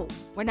 go!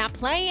 We're not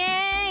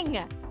playing.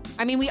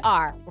 I mean, we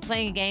are. We're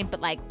playing a game,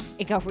 but like,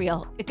 it got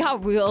real. It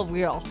got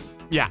real.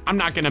 Yeah, I'm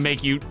not gonna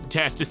make you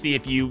test to see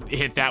if you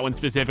hit that one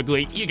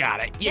specifically. You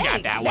got it. You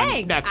got that one.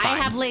 Thanks. That's fine.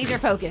 I have laser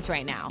focus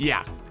right now.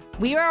 Yeah.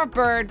 We are a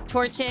bird,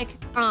 Torchic.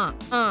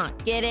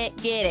 Get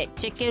it.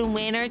 Chicken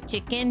winner,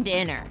 chicken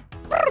dinner.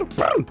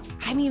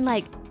 I mean,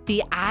 like,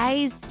 the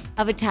eyes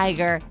of a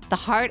tiger, the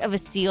heart of a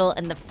seal,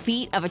 and the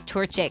feet of a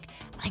Torchic.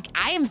 Like,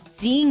 I am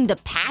seeing the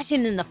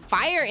passion and the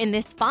fire in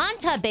this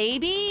Fanta,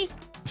 baby.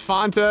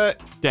 Fanta,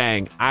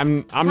 dang,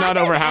 I'm not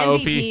over how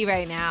MVP OP.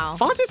 right now.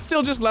 Fanta's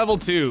still just level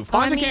 2.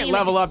 Fanta can't mean,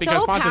 level up so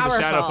because Fanta's a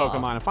shadow powerful.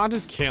 Pokemon, and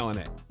Fanta's killing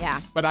it.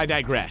 Yeah. But I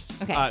digress.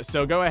 Okay.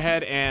 So go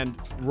ahead and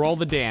roll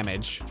the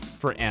damage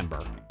for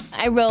Ember.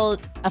 I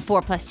rolled a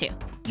 4 plus 2.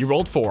 You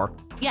rolled 4,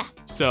 Yeah.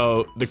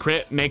 so the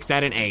crit makes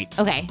that an 8.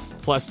 Okay.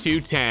 Plus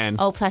 2, 10.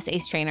 Oh, plus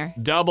Ace Trainer.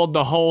 Doubled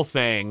the whole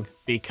thing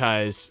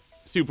because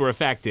super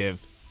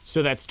effective.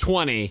 So that's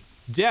 20.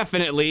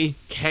 Definitely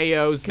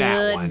KOs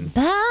that one.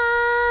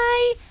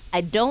 Goodbye. I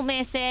don't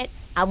miss it.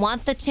 I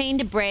want the chain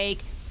to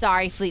break.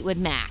 Sorry, Fleetwood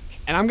Mac.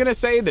 And I'm gonna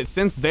say that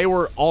since they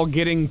were all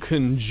getting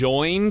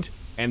conjoined,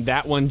 and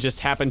that one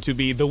just happened to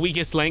be the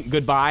weakest link,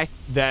 goodbye,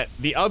 that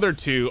the other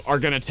two are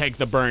gonna take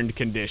the burned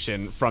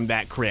condition from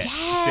that crit.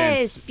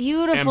 Yes, since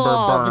beautiful.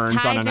 Ember burns The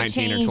tides on a are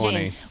 19 changing. or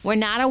 20. We're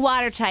not a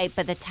water type,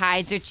 but the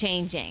tides are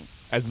changing.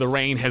 As the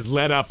rain has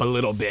let up a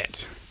little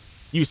bit.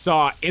 You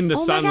saw in the Oh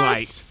my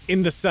sunlight, gosh.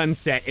 in the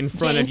sunset in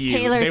front James of you,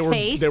 Taylor's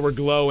face. they were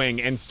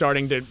glowing and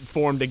starting to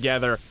form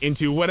together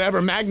into whatever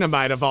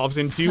Magnemite evolves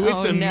into.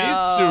 It's a no.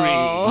 mystery.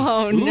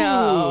 Oh,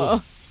 no.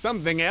 Ooh,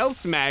 something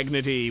else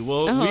Magnety.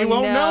 Well, Oh, we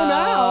won't know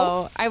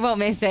now. I won't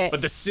miss it.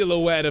 But the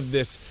silhouette of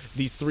these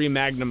 3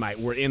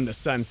 Magnemite were in the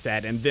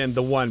sunset, and then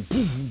the one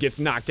poof, gets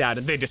knocked out,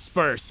 and they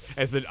disperse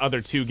as the other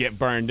 2 get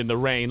burned, and the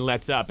rain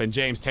lets up, and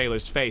James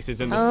Taylor's face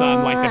is in the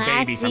sun like the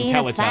baby from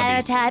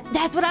Teletubbies.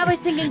 That's what I was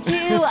thinking too.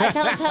 A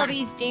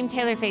Teletubbies James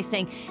Taylor face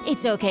saying,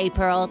 "It's okay,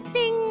 Pearl."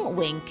 Ding,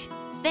 wink.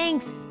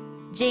 Thanks,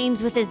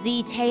 James with a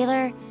Z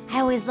Taylor. I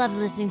always loved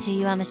listening to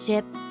you on the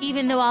ship,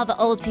 even though all the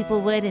old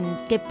people would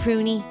and get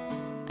pruny.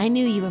 I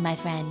knew you were my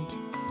friend.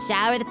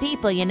 Shower the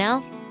people, you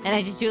know? And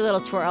I just do a little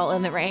twirl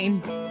in the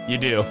rain. You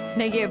do.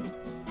 Thank you.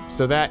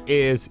 So that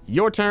is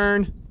your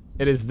turn.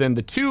 It is then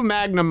the 2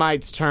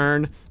 Magnemites'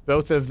 turn.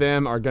 Both of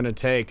them are going to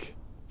take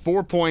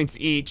 4 points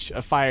each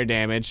of fire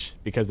damage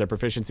because their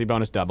proficiency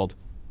bonus doubled.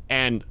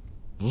 And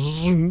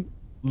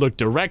look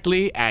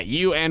directly at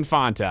you and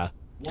Fanta.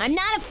 I'm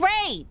not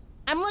afraid.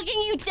 I'm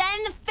looking you dead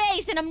in the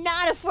face and I'm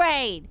not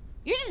afraid.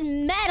 You're just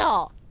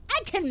metal.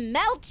 I can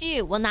melt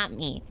you. Well, not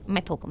me. My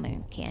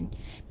Pokemon can.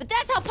 But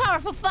that's how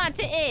powerful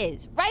Fanta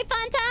is. Right,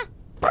 Fanta?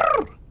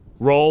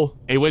 Roll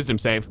a wisdom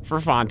save for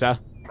Fanta.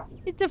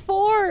 It's a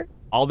 4.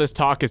 All this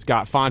talk has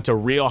got Fanta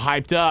real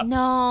hyped up.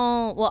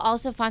 No. Well,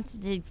 also Fanta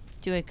did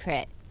do a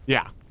crit.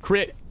 Yeah,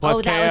 crit plus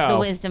KO. That was the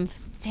wisdom.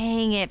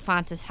 Dang it,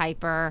 Fanta's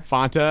hyper.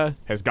 Fanta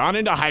has gone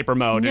into hyper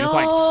mode and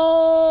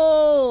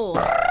No.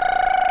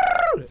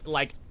 it's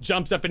like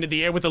jumps up into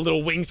the air with the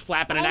little wings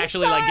flapping and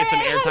actually like gets some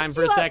airtime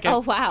for a second. Oh,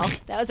 wow.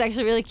 That was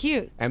actually really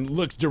cute. And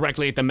looks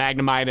directly at the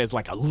Magnemite as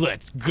like a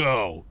let's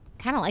go.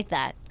 Kind of like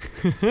that.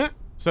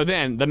 So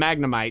then the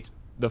Magnemite,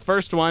 the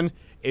first one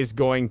is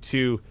going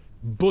to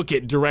book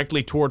it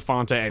directly toward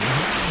Fanta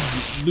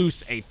and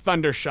loose a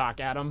thunder shock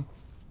at him.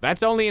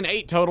 That's only an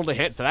 8 total to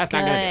hit, so that's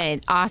not gonna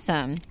Good.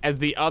 Awesome. as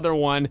the other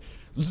one,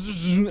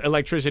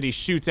 electricity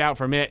shoots out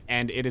from it,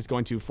 and it is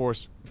going to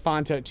force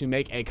Fanta to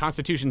make a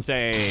Constitution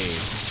save.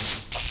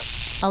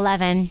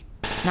 11.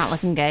 Not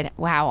looking good.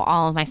 Wow,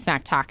 all of my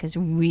smack talk is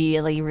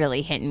really,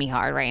 really hitting me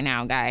hard right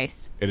now,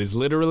 guys. It is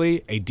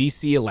literally a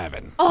DC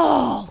 11.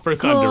 Oh, for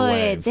Thunder Good.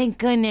 Wave. Thank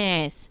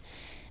goodness.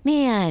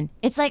 Man,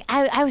 it's like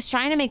I was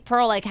trying to make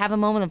Pearl like have a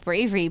moment of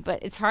bravery,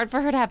 but it's hard for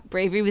her to have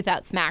bravery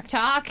without smack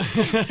talk.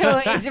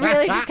 So it's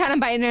really just kind of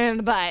biting her in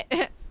the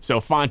butt. So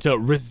Fanta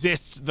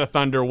resists the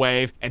Thunder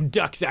Wave and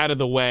ducks out of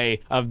the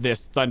way of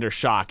this Thunder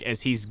Shock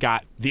as he's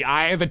got the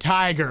eye of the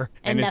tiger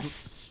and And is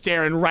the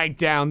staring right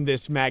down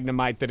this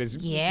Magnemite that is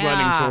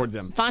running towards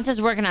him.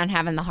 Fanta's working on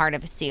having the heart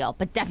of a seal,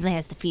 but definitely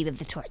has the feet of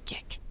the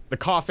Torchic. The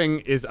Coughing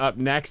is up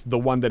next, the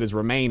one that is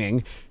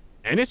remaining,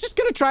 and it's just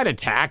gonna try to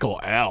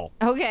tackle L.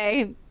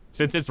 Okay.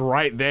 Since it's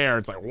right there,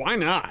 it's like, why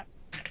not?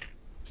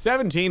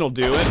 17 will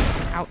do it.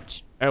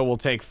 Ouch. It will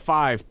take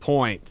 5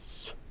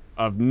 points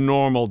of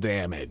normal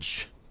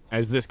damage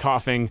as this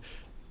Coughing,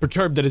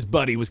 perturbed that his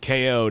buddy was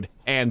KO'd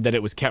and that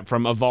it was kept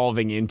from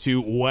evolving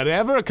into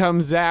whatever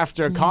comes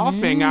after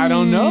Coughing. I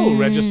don't know.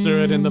 Register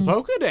it in the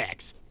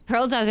Pokedex.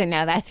 Pearl doesn't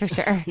know, that's for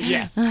sure.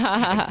 Yes,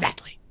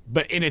 exactly.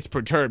 But in its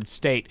perturbed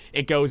state,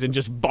 it goes and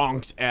just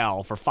bonks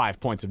L for 5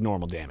 points of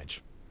normal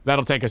damage.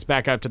 That'll take us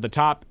back up to the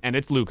top, and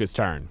it's Luca's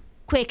turn.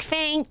 Quick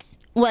feint.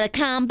 What a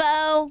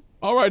combo.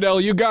 All right, L,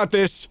 you got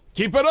this.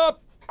 Keep it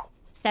up.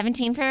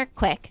 17 for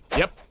quick.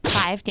 Yep.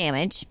 5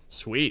 damage.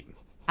 Sweet.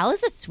 Al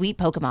is a sweet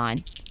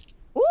Pokemon.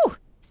 Ooh.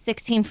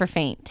 16 for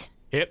feint.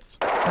 Hits.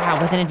 Wow,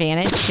 with an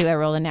advantage too. I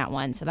rolled a nat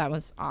 1, so that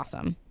was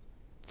awesome.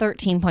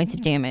 13 points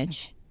of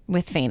damage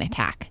with feint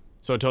attack.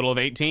 So a total of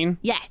 18?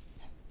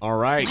 Yes. All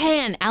right.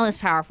 Man, Al is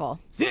powerful.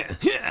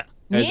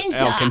 As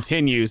Ninja. Elle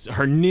continues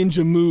her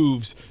ninja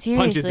moves, punches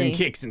Seriously. and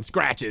kicks and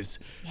scratches.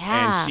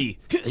 Yeah. And she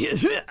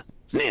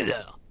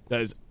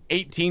does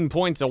 18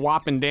 points of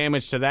whopping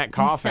damage to that I'm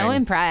coughing. so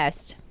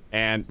impressed.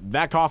 And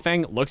that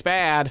coughing looks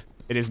bad.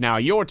 It is now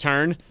your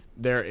turn.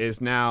 There is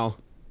now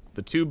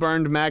the 2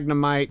 burned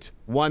Magnemite,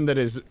 one that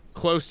is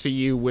close to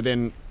you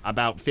within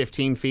about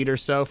 15 feet or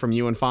so from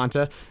you and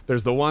Fanta.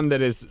 There's the one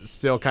that is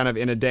still kind of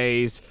in a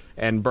daze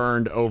and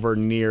burned over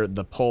near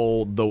the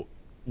pole. The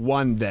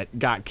one that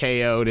got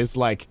KO'd is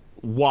like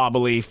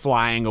wobbly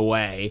flying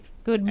away.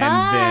 Goodbye.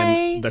 And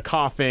then the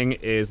coughing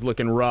is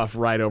looking rough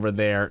right over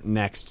there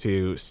next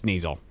to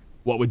Sneasel.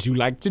 What would you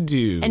like to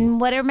do? And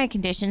what are my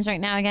conditions right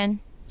now again?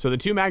 So the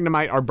 2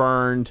 Magnemite are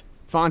burned.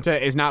 Fanta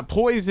is not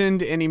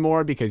poisoned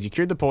anymore because you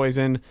cured the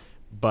poison,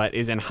 but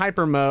is in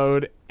hyper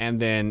mode. And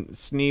then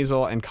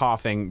Sneasel and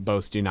Coughing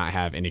both do not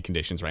have any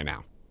conditions right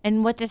now.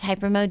 And what does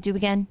hyper mode do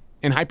again?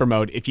 In hyper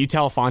mode, if you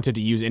tell Fanta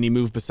to use any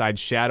move besides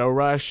Shadow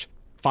Rush,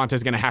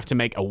 Fanta's going to have to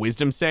make a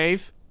wisdom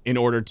save in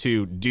order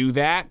to do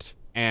that.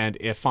 And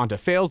if Fanta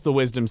fails the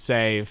wisdom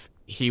save,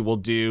 he will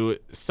do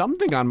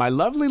something on my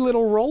lovely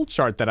little roll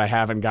chart that I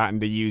haven't gotten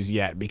to use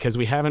yet because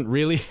we haven't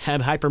really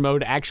had hyper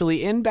mode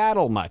actually in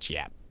battle much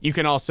yet. You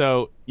can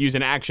also use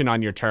an action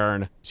on your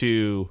turn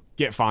to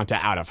get Fanta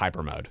out of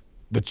hyper mode.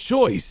 The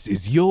choice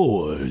is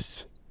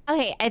yours.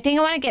 Okay, I think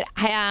I want to get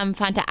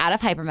Fanta out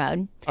of hyper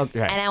mode.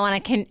 Okay. And I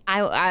want to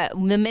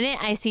the minute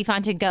I see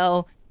Fanta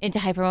go into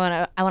hyper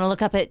mode, I want to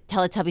look up at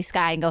Teletubby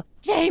Sky and go,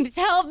 James,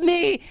 help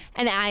me!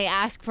 And I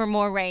ask for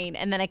more rain,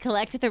 and then I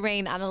collect the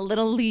rain on a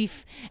little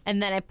leaf, and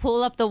then I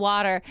pull up the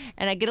water,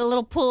 and I get a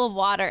little pool of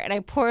water, and I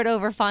pour it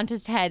over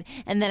Fanta's head,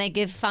 and then I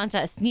give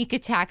Fanta a sneak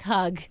attack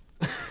hug.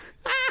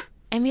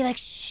 And be like,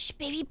 shh,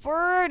 baby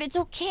bird, it's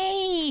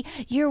okay.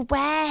 You're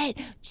wet.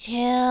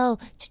 Chill.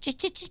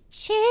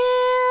 Chill.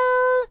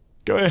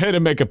 Go ahead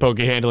and make a poke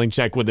handling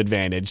check with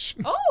advantage.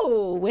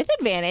 Oh, with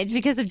advantage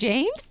because of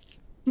James?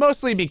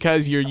 Mostly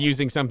because you're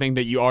using something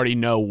that you already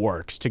know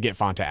works to get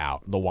Fanta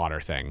out, the water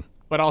thing.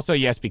 But also,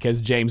 yes,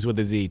 because James with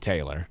a Z,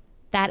 Taylor.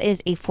 That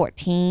is a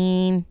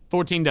 14.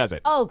 14 does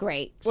it. Oh,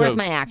 great. So- Where's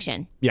my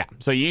action? Yeah,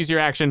 so you use your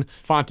action,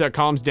 Fanta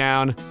calms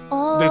down.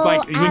 Oh, There's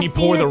like, when you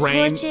pour the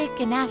rain,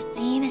 and I've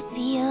seen a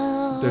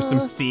seal. there's some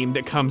steam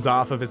that comes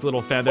off of his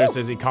little feathers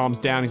as he calms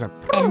down. He's like,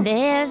 And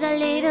there's a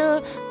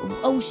little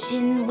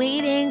ocean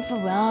waiting for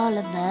all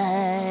of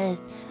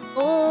us.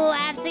 Oh,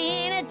 I've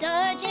seen a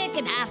Turchic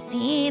and I've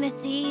seen a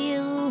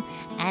seal,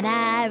 and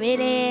I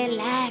really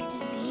like to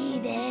see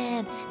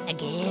them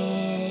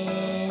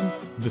again.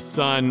 the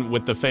sun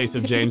with the face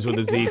of James with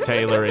a Z,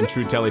 Taylor, in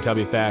true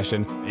Teletubby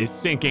fashion, is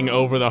sinking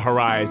over the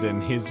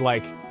horizon. He's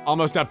like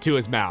almost up to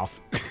his mouth.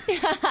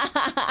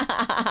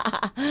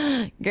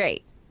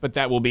 Great. But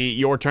that will be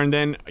your turn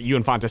then. You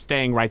and Fanta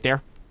staying right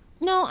there.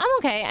 No, I'm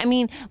okay. I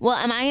mean, well,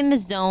 am I in the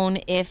zone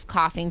if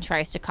coughing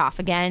tries to cough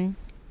again?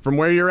 From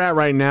where you're at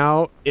right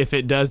now, if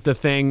it does the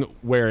thing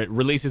where it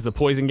releases the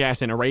poison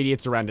gas and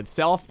irradiates around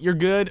itself, you're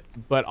good.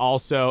 But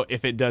also,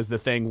 if it does the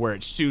thing where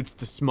it shoots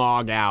the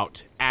smog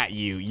out at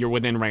you, you're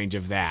within range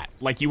of that.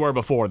 Like you were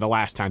before the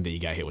last time that you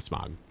got hit with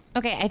smog.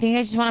 Okay, I think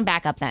I just want to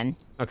back up then.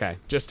 Okay,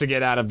 just to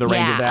get out of the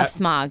range yeah, of that.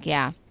 smog,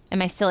 yeah.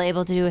 Am I still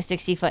able to do a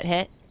 60-foot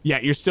hit? Yeah,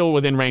 you're still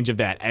within range of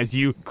that. As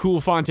you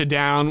cool Fanta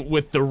down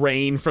with the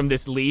rain from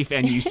this leaf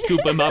and you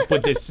scoop him up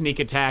with this sneak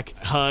attack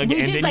hug,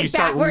 and then you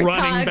start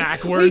running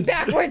backwards. We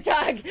backwards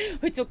hug.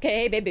 It's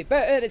okay, baby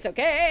bird, it's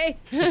okay.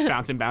 Just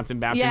bouncing,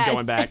 Yes.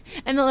 going back.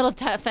 And the little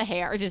tuft of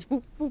hair just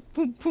whoop, whoop,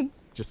 whoop, whoop.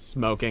 Just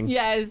smoking.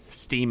 Yes.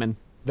 Steaming.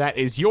 That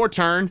is your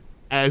turn,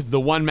 as the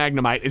one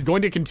Magnemite is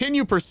going to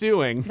continue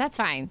pursuing. That's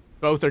fine.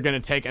 Both are going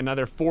to take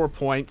another 4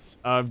 points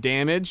of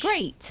damage.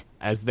 Great.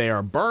 As they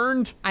are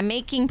burned. I'm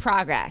making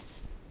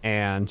progress.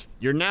 And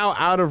you're now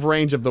out of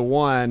range of the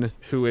one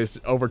who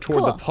is over toward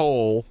Cool. the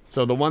pole.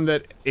 So the one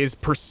that is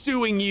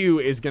pursuing you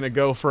is going to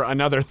go for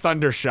another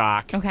Thunder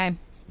Shock. Okay.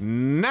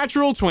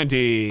 Natural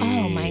 20.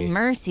 Oh, my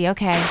mercy.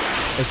 Okay.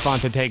 As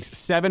Fanta takes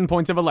 7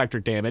 points of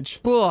electric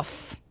damage.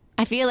 Boof.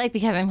 I feel like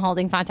because I'm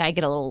holding Fanta, I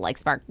get a little like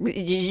spark.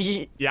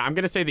 Yeah, I'm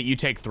going to say that you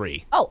take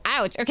 3. Oh,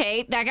 ouch.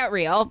 Okay, that got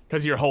real.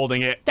 Because you're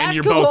holding it That's and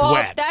you're cool. both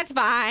wet. That's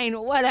fine.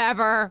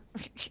 Whatever.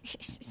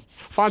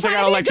 Fanta Trying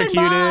got to be a good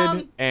mom.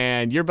 electrocuted,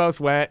 and you're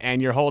both wet,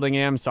 and you're holding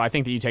him, so I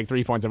think that you take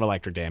 3 points of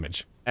electric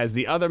damage. As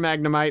the other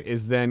Magnemite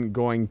is then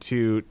going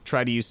to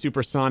try to use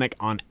Supersonic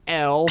on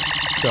Elle,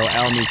 so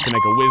Elle needs to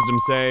make a wisdom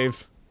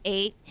save.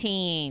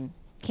 18.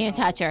 Can't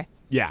touch her.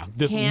 Yeah,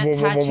 this Can't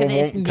touch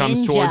this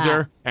comes ninja. towards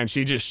her, and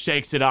she just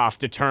shakes it off,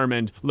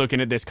 determined, looking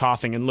at this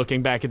coughing and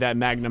looking back at that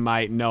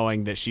Magnemite,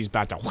 knowing that she's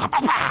about to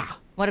wha-pa-pa.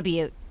 What a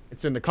beaut.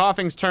 It's in the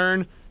coughing's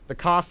turn. The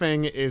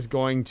coughing is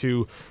going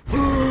to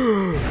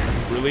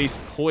release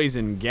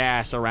poison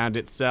gas around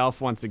itself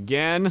once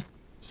again.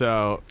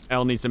 So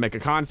Elle needs to make a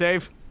con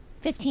save.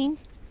 15.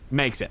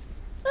 Makes it.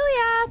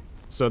 Oh, yeah.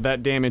 So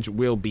that damage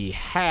will be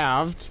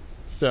halved.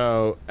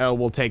 So Elle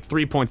will take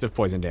 3 points of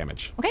poison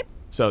damage. Okay.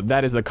 So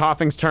that is the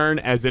coughing's turn,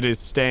 as it is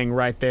staying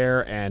right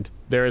there, and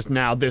there is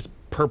now this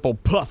purple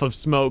puff of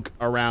smoke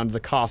around the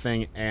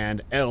coughing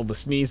and Elle the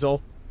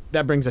Sneasel.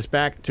 that brings us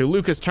back to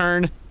Luca's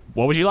turn.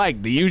 What would you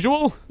like? The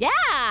usual? Yeah.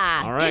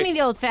 All right. Give me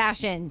the old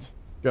fashioned.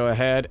 Go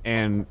ahead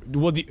and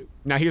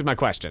now here's my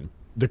question.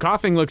 The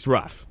coughing looks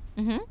rough.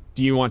 Mm-hmm.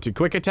 Do you want to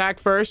quick attack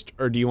first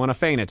or do you want to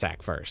feint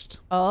attack first?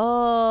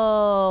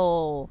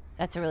 Oh,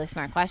 that's a really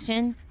smart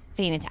question.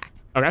 Feint attack.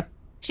 Okay.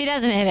 She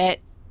doesn't hit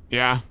it.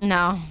 Yeah.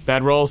 No.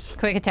 Bad rolls.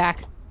 Quick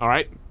attack. All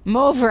right. I'm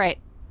over it.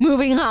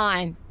 Moving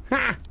on.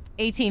 Ha!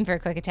 18 for a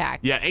quick attack.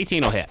 Yeah,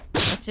 18 will hit.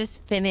 Let's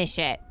just finish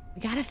it.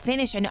 We gotta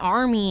finish an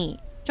army.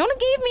 Jonah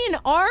gave me an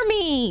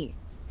army.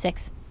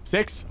 6.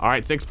 6. All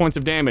right, 6 points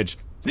of damage.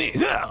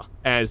 Sneasel!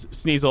 As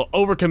Sneasel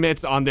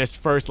overcommits on this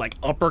first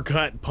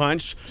uppercut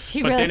punch.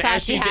 She really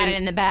thought she had it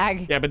in the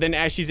bag. Yeah, but then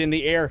as she's in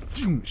the air,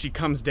 she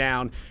comes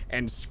down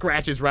and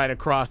scratches right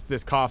across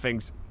this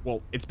coughing's,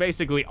 well, it's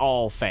basically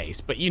all face,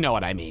 but you know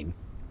what I mean.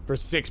 For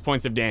 6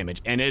 points of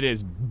damage, and it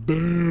is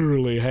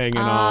barely hanging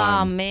Oh,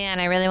 on. man,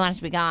 I really want it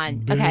to be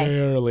gone. Okay,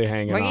 Barely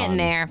hanging on. we're getting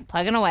there.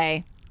 Plugging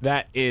away.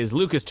 That is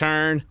Luca's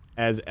turn,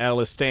 as Elle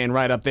is staying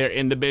right up there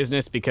in the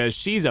business because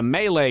she's a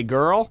melee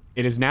girl.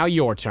 It is now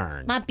your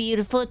turn. My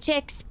beautiful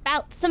chick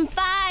spout some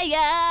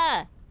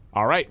fire.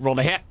 All right, roll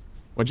the hit.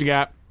 What you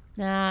got?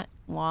 Not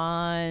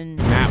one.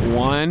 That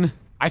 1.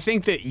 I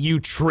think that you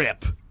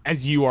trip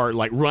as you are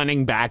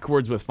running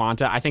backwards with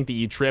Fanta. I think that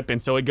you trip,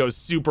 and so it goes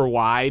super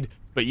wide,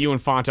 but you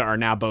and Fanta are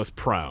now both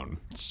prone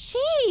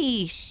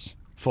Sheesh.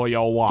 for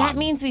your wand. That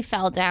means we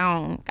fell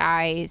down,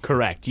 guys.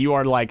 Correct. You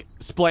are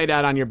splayed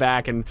out on your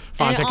back, and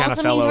And Fanta it kind of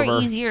also fell means over.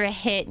 we're easier to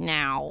hit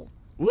now.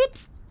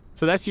 Whoops.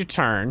 So that's your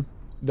turn.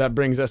 That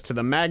brings us to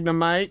the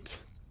Magnemite.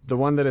 The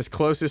one that is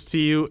closest to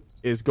you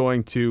is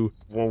going to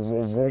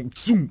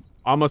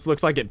almost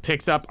looks like it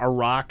picks up a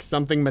rock,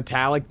 something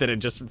metallic that it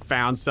just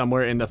found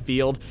somewhere in the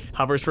field,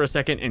 hovers for a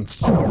second, and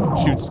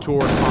shoots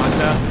toward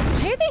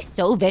Fanta. Why are they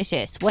so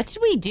vicious? What did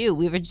we do?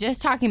 We were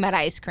just talking about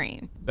ice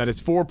cream. That is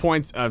 4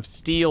 points of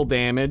steel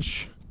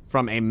damage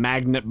from a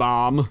magnet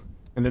bomb.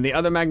 And then the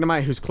other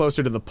Magnemite, who's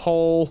closer to the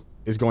pole,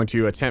 is going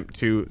to attempt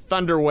to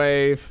Thunder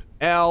Wave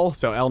Elle.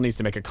 So Elle needs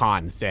to make a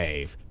con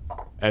save,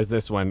 as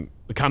this one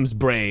becomes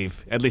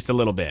brave, at least a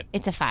little bit.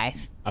 It's a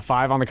 5. A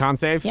 5 on the con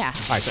save? Yeah.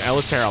 All right, so Elle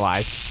is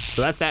paralyzed.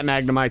 So that's that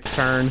Magnemite's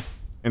turn.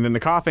 And then the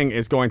coughing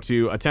is going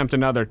to attempt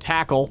another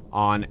tackle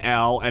on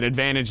Elle at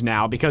advantage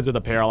now because of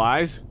the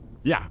paralyze.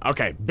 Yeah,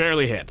 okay,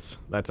 barely hits.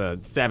 That's a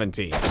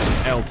 17.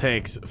 Elle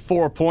takes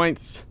 4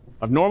 points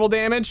of normal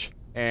damage,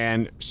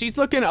 and she's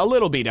looking a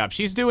little beat up.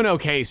 She's doing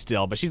okay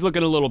still, but she's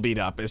looking a little beat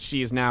up as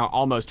she is now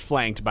almost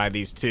flanked by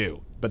these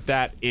two. But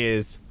that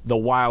is the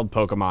wild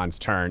Pokemon's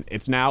turn.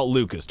 It's now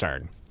Luca's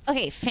turn.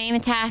 Okay, feint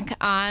attack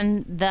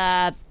on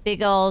the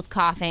big old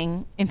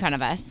coughing in front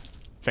of us.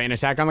 Feint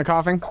attack on the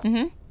coughing?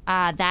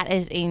 That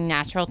is a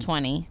natural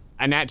 20.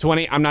 A nat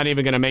 20, I'm not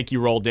even gonna make you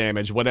roll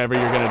damage. Whatever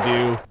you're gonna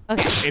do,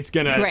 Okay. it's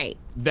gonna... Great.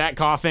 That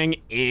coughing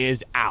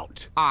is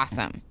out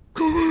Awesome.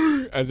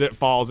 as it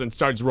falls and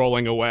starts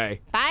rolling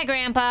away. Bye,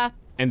 Grandpa.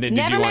 And then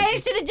Never made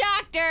it to the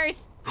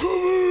doctors.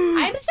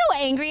 I'm so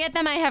angry at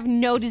them, I have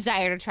no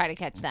desire to try to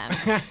catch them.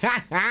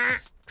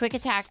 Quick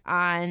attack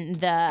on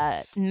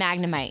the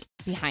Magnemite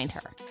behind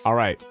her. All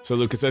right, so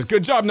Luca says,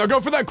 good job, now go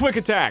for that quick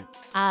attack.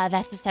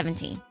 That's a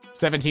 17.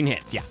 17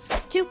 hits, yeah.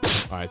 2.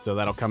 All right, so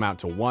that'll come out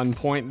to 1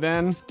 point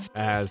then,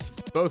 as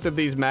both of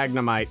these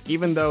Magnemite,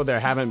 even though there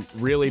haven't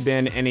really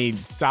been any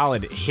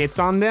solid hits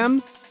on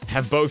them,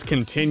 have both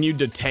continued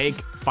to take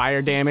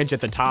fire damage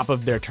at the top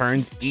of their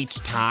turns each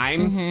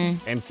time.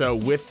 And so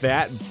with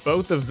that,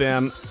 both of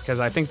them, because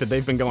I think that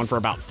they've been going for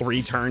about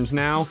 3 turns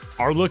now,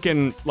 are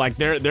looking like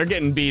they're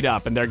getting beat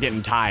up and they're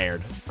getting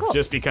tired. Cool.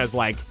 Just because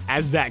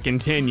as that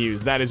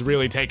continues, that is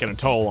really taking a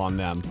toll on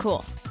them.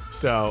 Cool.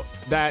 So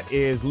that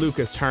is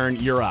Luca's turn.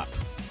 You're up.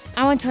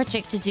 I want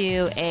Torchic to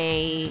do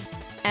a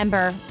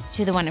Ember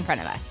to the one in front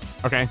of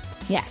us. Okay.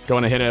 Yes.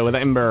 Going to hit it with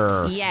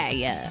Ember.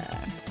 Yeah.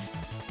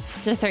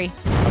 It's a 3.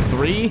 A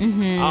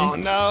 3? Oh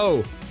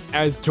no!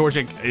 As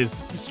Torchic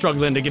is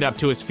struggling to get up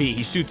to his feet,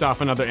 he shoots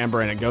off another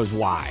Ember and it goes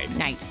wide.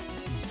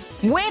 Nice.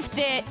 Whiffed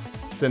it.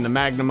 It's then the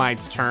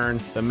Magnemite's turn.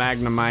 The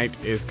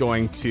Magnemite is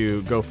going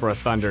to go for a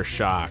Thunder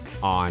Shock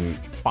on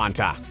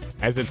Fanta,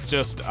 as it's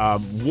just a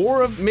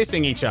war of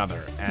missing each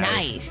other. As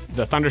Nice.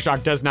 The Thunder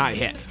Shock does not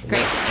hit.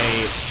 Great.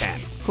 A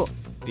 10. Cool.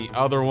 The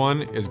other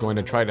one is going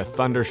to try to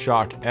Thunder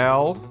Shock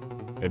Elle.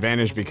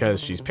 Advantage because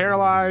she's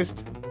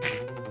paralyzed.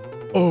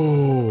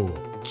 Oh,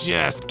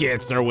 just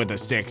gets her with a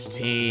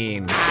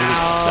 16. It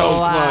was so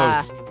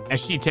close.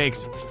 As she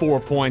takes 4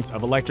 points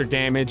of electric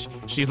damage.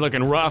 She's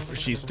looking rough.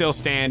 She's still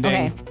standing.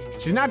 Okay.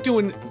 She's not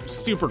doing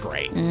super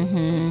great.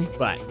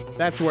 But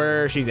that's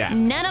where she's at.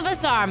 None of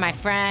us are, my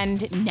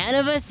friend. None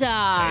of us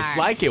are. It's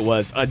like it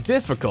was a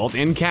difficult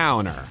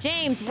encounter.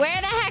 James, where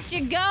the heck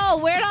you go?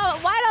 Why'd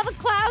all the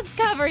clouds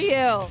cover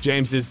you?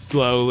 James is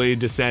slowly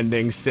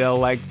descending,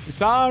 still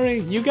sorry,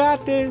 you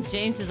got this.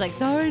 James is like,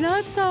 sorry,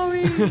 not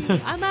sorry.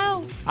 I'm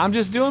out. I'm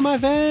just doing my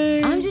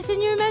thing. I'm just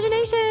in your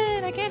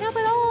imagination. I can't help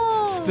it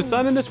all. The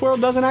sun in this world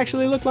doesn't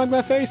actually look like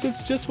my face.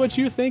 It's just what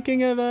you're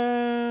thinking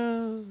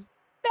about.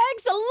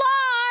 Thanks a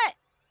lot.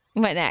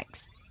 What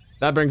next?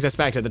 That brings us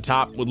back to the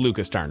top with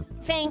Luca's turn.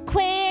 Faint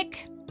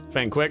quick.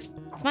 Feint quick.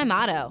 It's my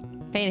motto.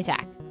 Faint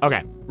attack.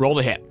 Okay, roll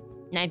the hit.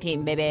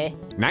 19, baby.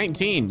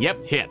 19,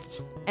 yep,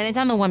 hits. And it's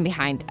on the one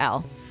behind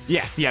L.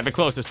 Yes, yeah, the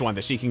closest one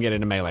that she can get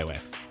into melee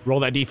with. Roll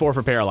that d4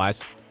 for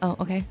paralyze. Oh,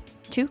 okay.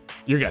 2.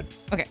 You're good.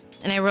 Okay.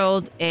 And I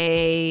rolled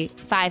a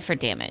 5 for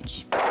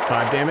damage.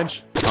 5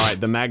 damage. All right,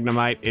 the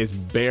Magnemite is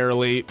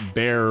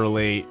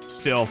barely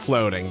still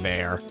floating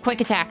there.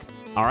 Quick attack.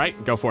 All right,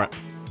 go for it.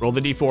 Roll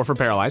the d4 for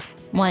paralyze.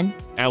 1.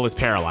 L is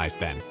paralyzed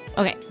then.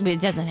 Okay, but it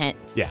doesn't hit.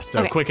 Yes,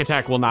 so Okay. quick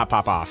attack will not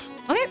pop off.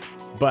 Okay.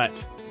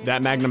 But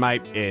that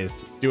Magnemite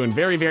is doing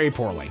very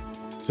poorly.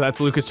 So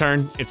that's Luca's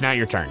turn. It's now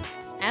your turn.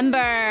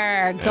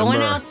 Ember, going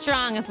Ember. out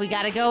strong if we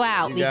gotta go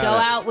out. You We got go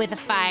it. out with a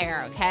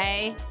fire,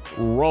 okay?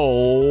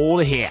 Roll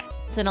the hit.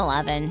 It's an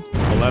 11.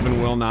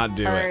 11 will not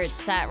do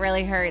Hurts. That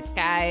really hurts,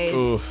 guys. it.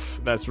 Oof,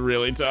 that's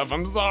really tough.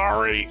 I'm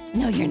sorry.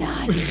 No, you're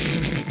not.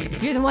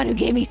 You're the one who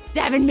gave me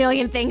 7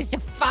 million things to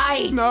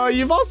fight. No,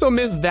 you've also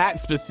missed that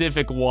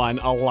specific one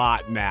a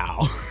lot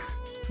now.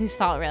 Whose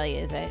fault really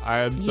is it?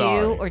 I'm sorry.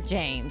 You or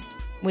James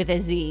with a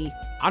Z?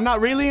 I'm not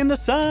really in the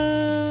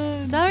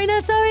sun. Sorry,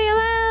 not sorry, I'm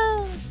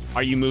out.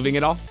 Are you moving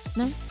at all?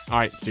 No. All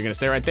right, so you're gonna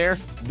stay right there.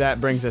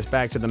 That brings us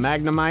back to the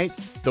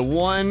Magnemite. The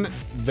one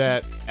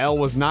that L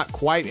was not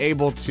quite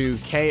able to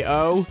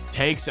KO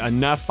takes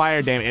enough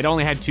fire damage. It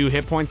only had 2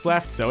 hit points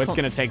left, so it's Cool.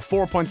 gonna take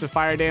 4 points of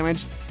fire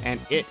damage, and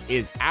it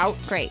is out.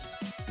 Great.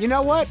 You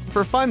know what?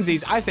 For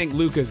funsies, I think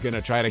Luca's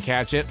gonna try to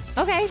catch it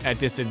Okay. at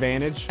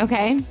disadvantage.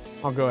 Okay.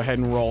 I'll go ahead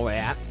and roll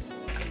that.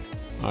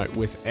 All right,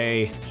 with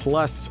a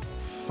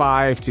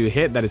 +5 to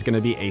hit, that is going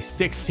to be a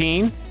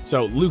 16.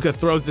 So Luca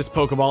throws this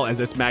Pokeball as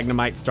this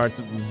Magnemite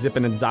starts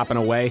zipping and zopping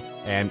away,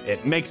 and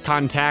it makes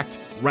contact,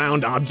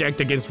 round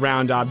object against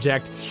round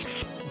object.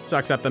 It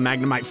sucks up the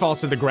Magnemite,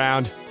 falls to the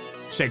ground,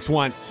 shakes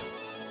once,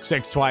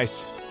 shakes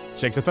twice,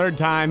 shakes a third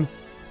time,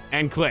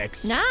 and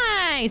clicks.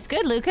 Nice.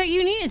 Good, Luca.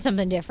 You needed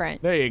something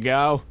different. There you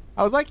go.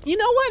 I was like, you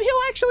know what?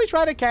 He'll actually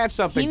try to catch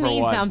something He for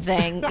needs once.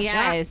 something.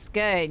 Yes,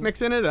 good.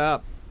 Mixing it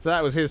up. So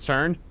that was his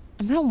turn.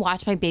 I'm gonna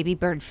watch my baby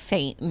bird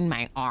faint in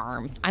my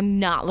arms. I'm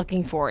not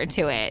looking forward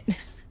to it.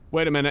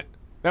 Wait a minute.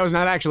 That was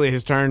not actually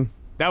his turn.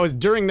 That was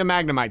during the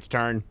Magnemite's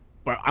turn.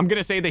 But I'm going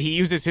to say that he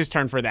uses his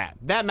turn for that.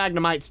 That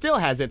Magnemite still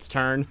has its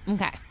turn.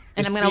 Okay.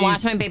 And It I'm gonna watch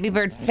sees- my baby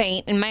bird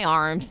faint in my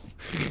arms.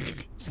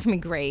 It's gonna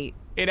be great.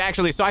 It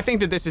actually, so I think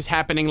that this is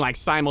happening like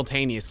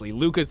simultaneously.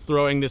 Luca's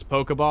throwing this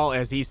Pokeball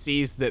as he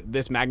sees that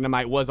this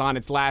Magnemite was on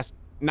its last,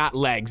 not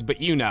legs,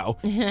 but you know,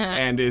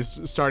 and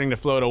is starting to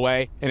float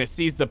away. And it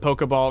sees the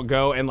Pokeball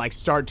go and like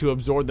start to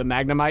absorb the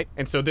Magnemite.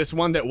 And so this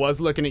one that was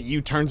looking at you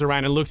turns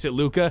around and looks at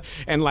Luca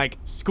and like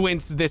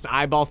squints this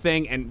eyeball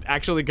thing and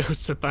actually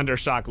goes to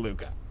Thundershock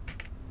Luca.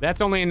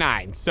 That's only a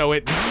 9, so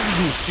it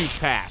shoots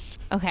past.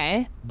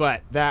 Okay.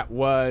 But that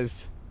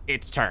was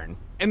its turn.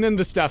 And then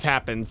the stuff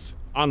happens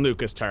on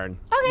Luca's turn,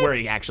 Okay. where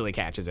he actually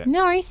catches it.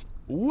 No worries.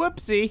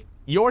 Whoopsie.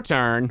 Your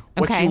turn.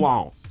 What Okay. you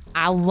want?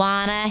 I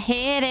wanna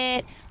hit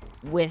it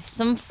with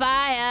some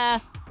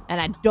fire,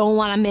 and I don't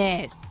wanna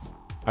miss.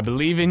 I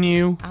believe in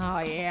you. Oh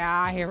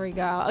yeah, here we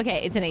go.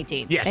 Okay, it's an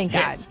 18. Yes, Thank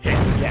hits, God.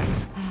 hits,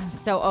 yes. I'm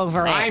so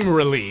over it. I'm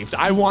relieved.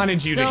 I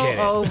wanted you to so hit it.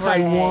 over I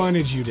it.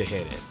 wanted you to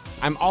hit it.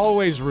 I'm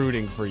always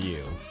rooting for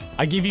you.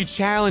 I give you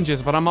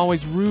challenges, but I'm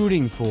always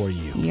rooting for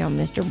you. Yeah,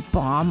 Mr.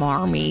 Bomb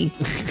Army.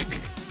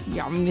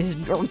 Yeah,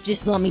 Mr.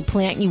 Just let me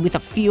plant you with a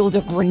field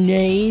of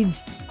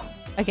grenades.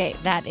 Okay,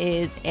 that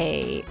is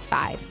a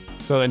 5.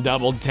 So then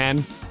doubled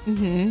 10.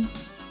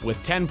 Mm-hmm.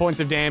 With 10 points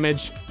of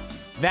damage,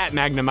 that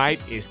Magnemite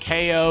is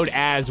KO'd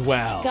as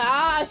well.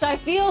 Gosh, I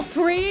feel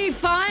free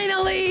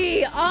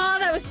finally. Oh,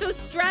 that was so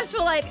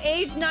stressful. I've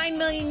aged 9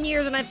 million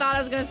years and I thought I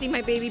was going to see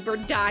my baby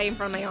bird die in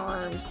front of my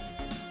arms.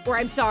 Or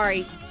I'm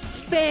sorry,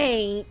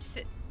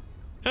 faint.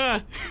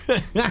 Oh,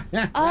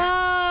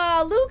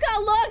 Luca,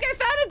 look, I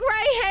found a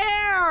gray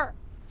hair.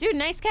 Dude,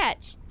 nice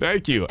catch.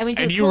 Thank you. And we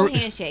do a you cool were-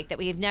 handshake that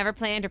we have never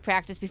planned or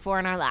practiced before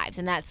in our lives.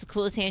 And that's the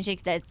coolest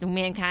handshake that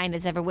mankind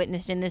has ever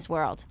witnessed in this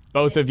world.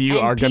 Both of you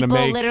And are going to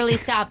people make... literally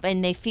stop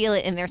and they feel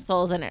it in their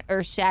souls, and it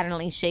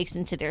earth-shatteringly shakes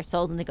into their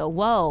souls, and they go,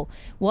 whoa,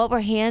 what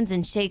were hands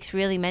and shakes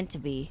really meant to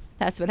be?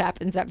 That's what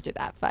happens after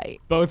that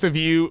fight. Both of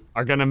you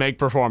are going to make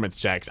performance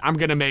checks. I'm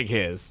going to make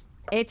his.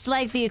 It's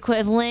like the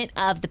equivalent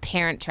of the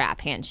Parent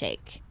Trap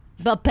handshake,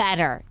 but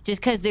better,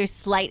 just because there's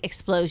slight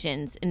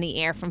explosions in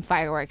the air from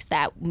fireworks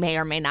that may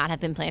or may not have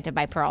been planted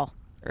by Pearl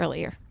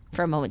earlier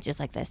for a moment just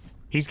like this.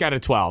 He's got a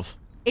 12.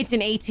 It's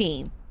an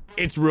 18.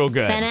 It's real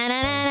good.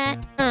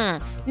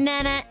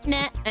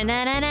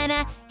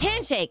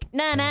 Handshake,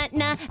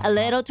 na, a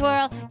little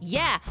twirl,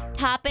 yeah,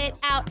 pop it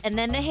out, and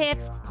then the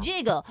hips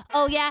jiggle,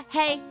 oh yeah,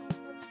 hey.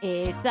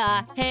 It's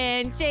a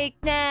handshake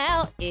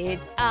now,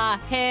 it's a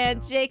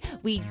handshake.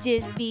 We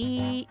just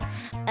beat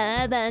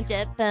a bunch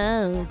of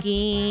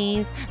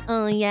pokies.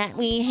 Oh yeah,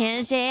 we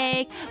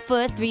handshake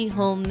for 3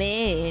 whole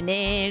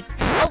minutes.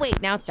 Oh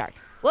wait, now it's dark.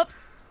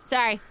 Whoops.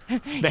 Sorry.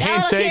 Got a little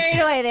handshake- carried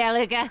away there,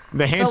 Luca.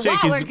 The handshake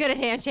but wow, is we're good at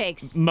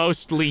handshakes.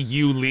 mostly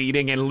you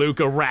leading and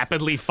Luca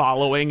rapidly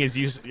following as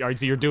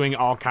you're doing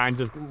all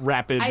kinds of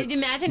rapid I'd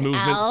imagine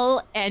movements.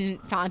 Elle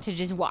and Fanta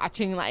just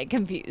watching, like,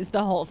 confused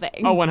the whole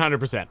thing. Oh,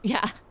 100%.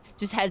 Yeah.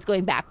 Just heads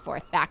going back,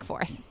 forth, back,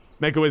 forth.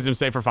 Make a wisdom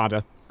save for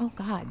Fanta. Oh,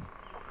 God.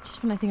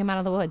 Just when I think I'm out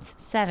of the woods.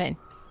 7.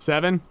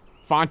 7.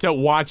 Fanta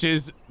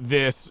watches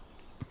this.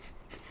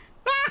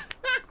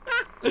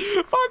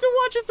 Fanta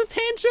watches this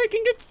handshake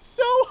and gets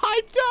so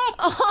hyped up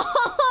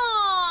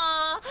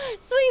Oh,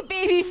 sweet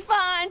baby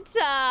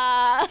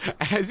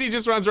Fanta. as he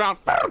just runs around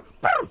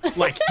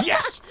like,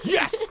 yes,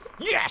 yes,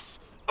 yes.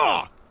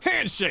 Oh,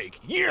 handshake,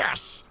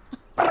 yes.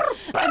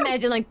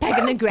 Imagine, like,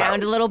 pecking the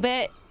ground a little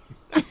bit.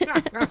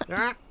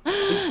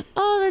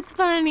 Oh, that's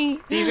funny.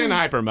 He's in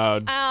hyper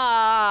mode.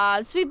 Ah,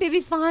 sweet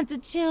baby Fanta,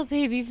 chill,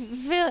 baby.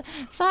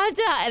 Fanta.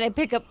 And I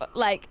pick up,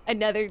 like,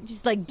 another,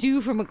 just like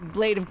dew from a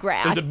blade of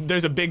grass.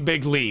 There's a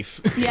big leaf.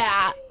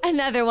 Yeah,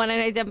 another one,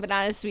 and I dump it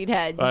on his sweet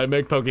head. I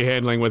make poke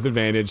handling with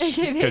advantage because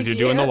thank you're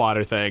doing you. the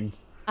water thing.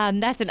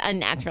 That's an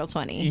unnatural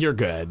 20. You're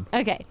good.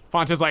 Okay.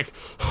 Fanta's like,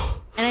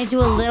 And I do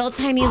a little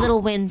tiny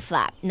little wing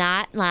flap.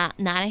 Not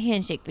a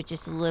handshake, but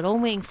just a little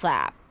wing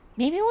flap.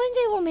 Maybe one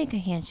day we'll make a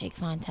handshake,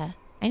 Fanta.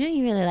 I know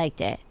you really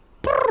liked it.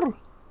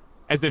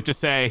 as if to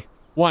say,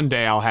 one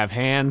day I'll have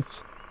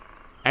hands.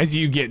 As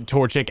you get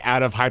Torchic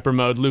out of hyper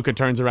mode, Luca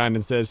turns around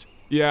and says,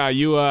 yeah,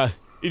 you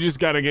just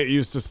gotta get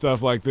used to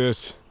stuff like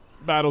this.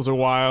 Battles are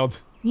wild.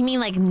 You mean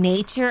like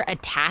nature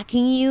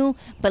attacking you,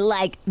 but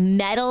like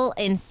metal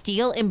and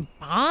steel and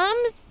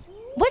bombs?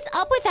 What's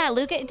up with that,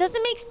 Luca? It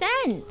doesn't make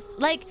sense.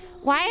 Like,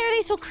 why are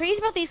they so crazy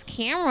about these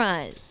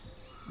cameras?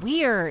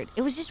 Weird.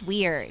 It was just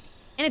weird.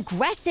 And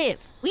aggressive.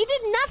 We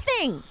did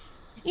nothing.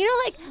 You know,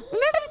 like,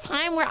 remember the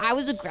time where I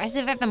was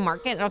aggressive at the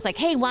market and I was like,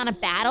 hey, want to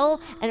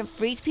battle? And it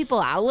freaks people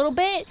out a little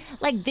bit?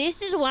 Like,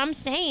 this is what I'm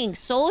saying.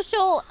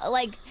 Social,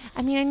 like,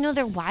 I mean, I know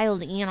they're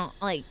wild, you know,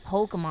 like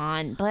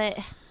Pokemon, but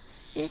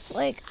just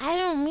like, I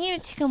don't mean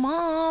to tick them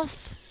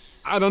off.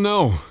 I don't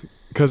know,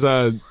 because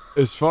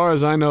as far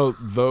as I know,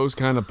 those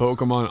kind of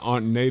Pokemon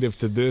aren't native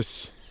to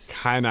this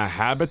kind of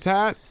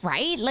habitat.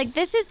 Right? Like,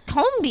 this is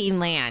Cone Bean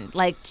land.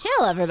 Like,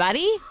 chill,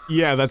 everybody.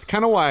 Yeah, that's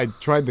kind of why I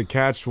tried to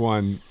catch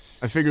one.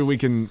 I figured we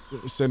can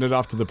send it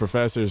off to the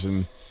professors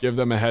and give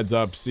them a heads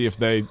up, see if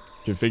they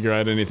can figure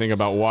out anything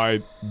about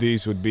why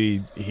these would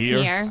be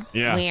here. Here?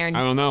 Yeah. Weird. I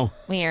don't know.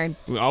 Weird.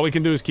 All we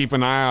can do is keep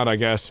an eye out, I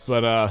guess.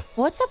 But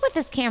What's up with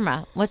this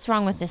camera? What's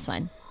wrong with this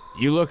one?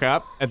 You look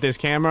up at this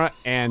camera,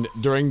 and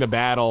during the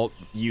battle,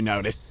 you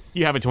noticed.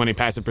 You have a 20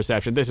 passive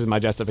perception. This is my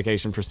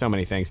justification for so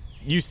many things.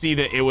 You see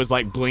that it was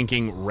like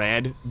blinking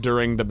red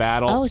during the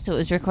battle, Oh, so it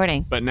was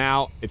recording. but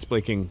now it's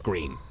blinking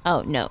green.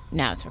 Oh, no.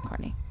 Now it's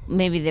recording.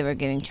 Maybe they were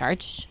getting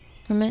charged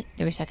from it.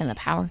 They were sucking the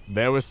power.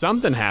 There was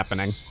something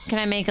happening. Can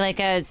I make like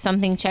a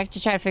something check to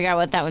try to figure out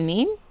what that would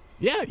mean?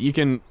 Yeah, you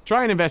can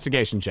try an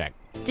investigation check.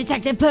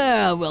 Detective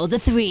Pearl rolled a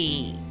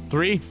 3.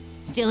 3,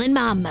 Still in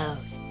mom mode.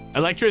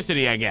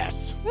 electricity, I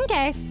guess.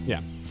 Okay. Yeah.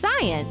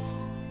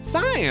 Science.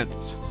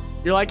 Science.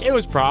 You're like, it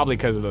was probably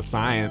because of the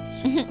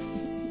science.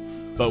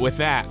 But with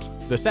that,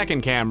 the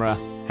second camera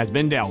has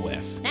been dealt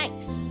with.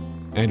 Nice.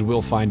 And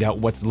we'll find out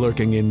what's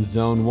lurking in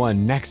Zone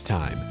 1 next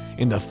time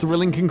in the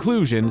thrilling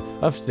conclusion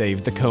of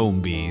Save the Comb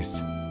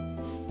Bees.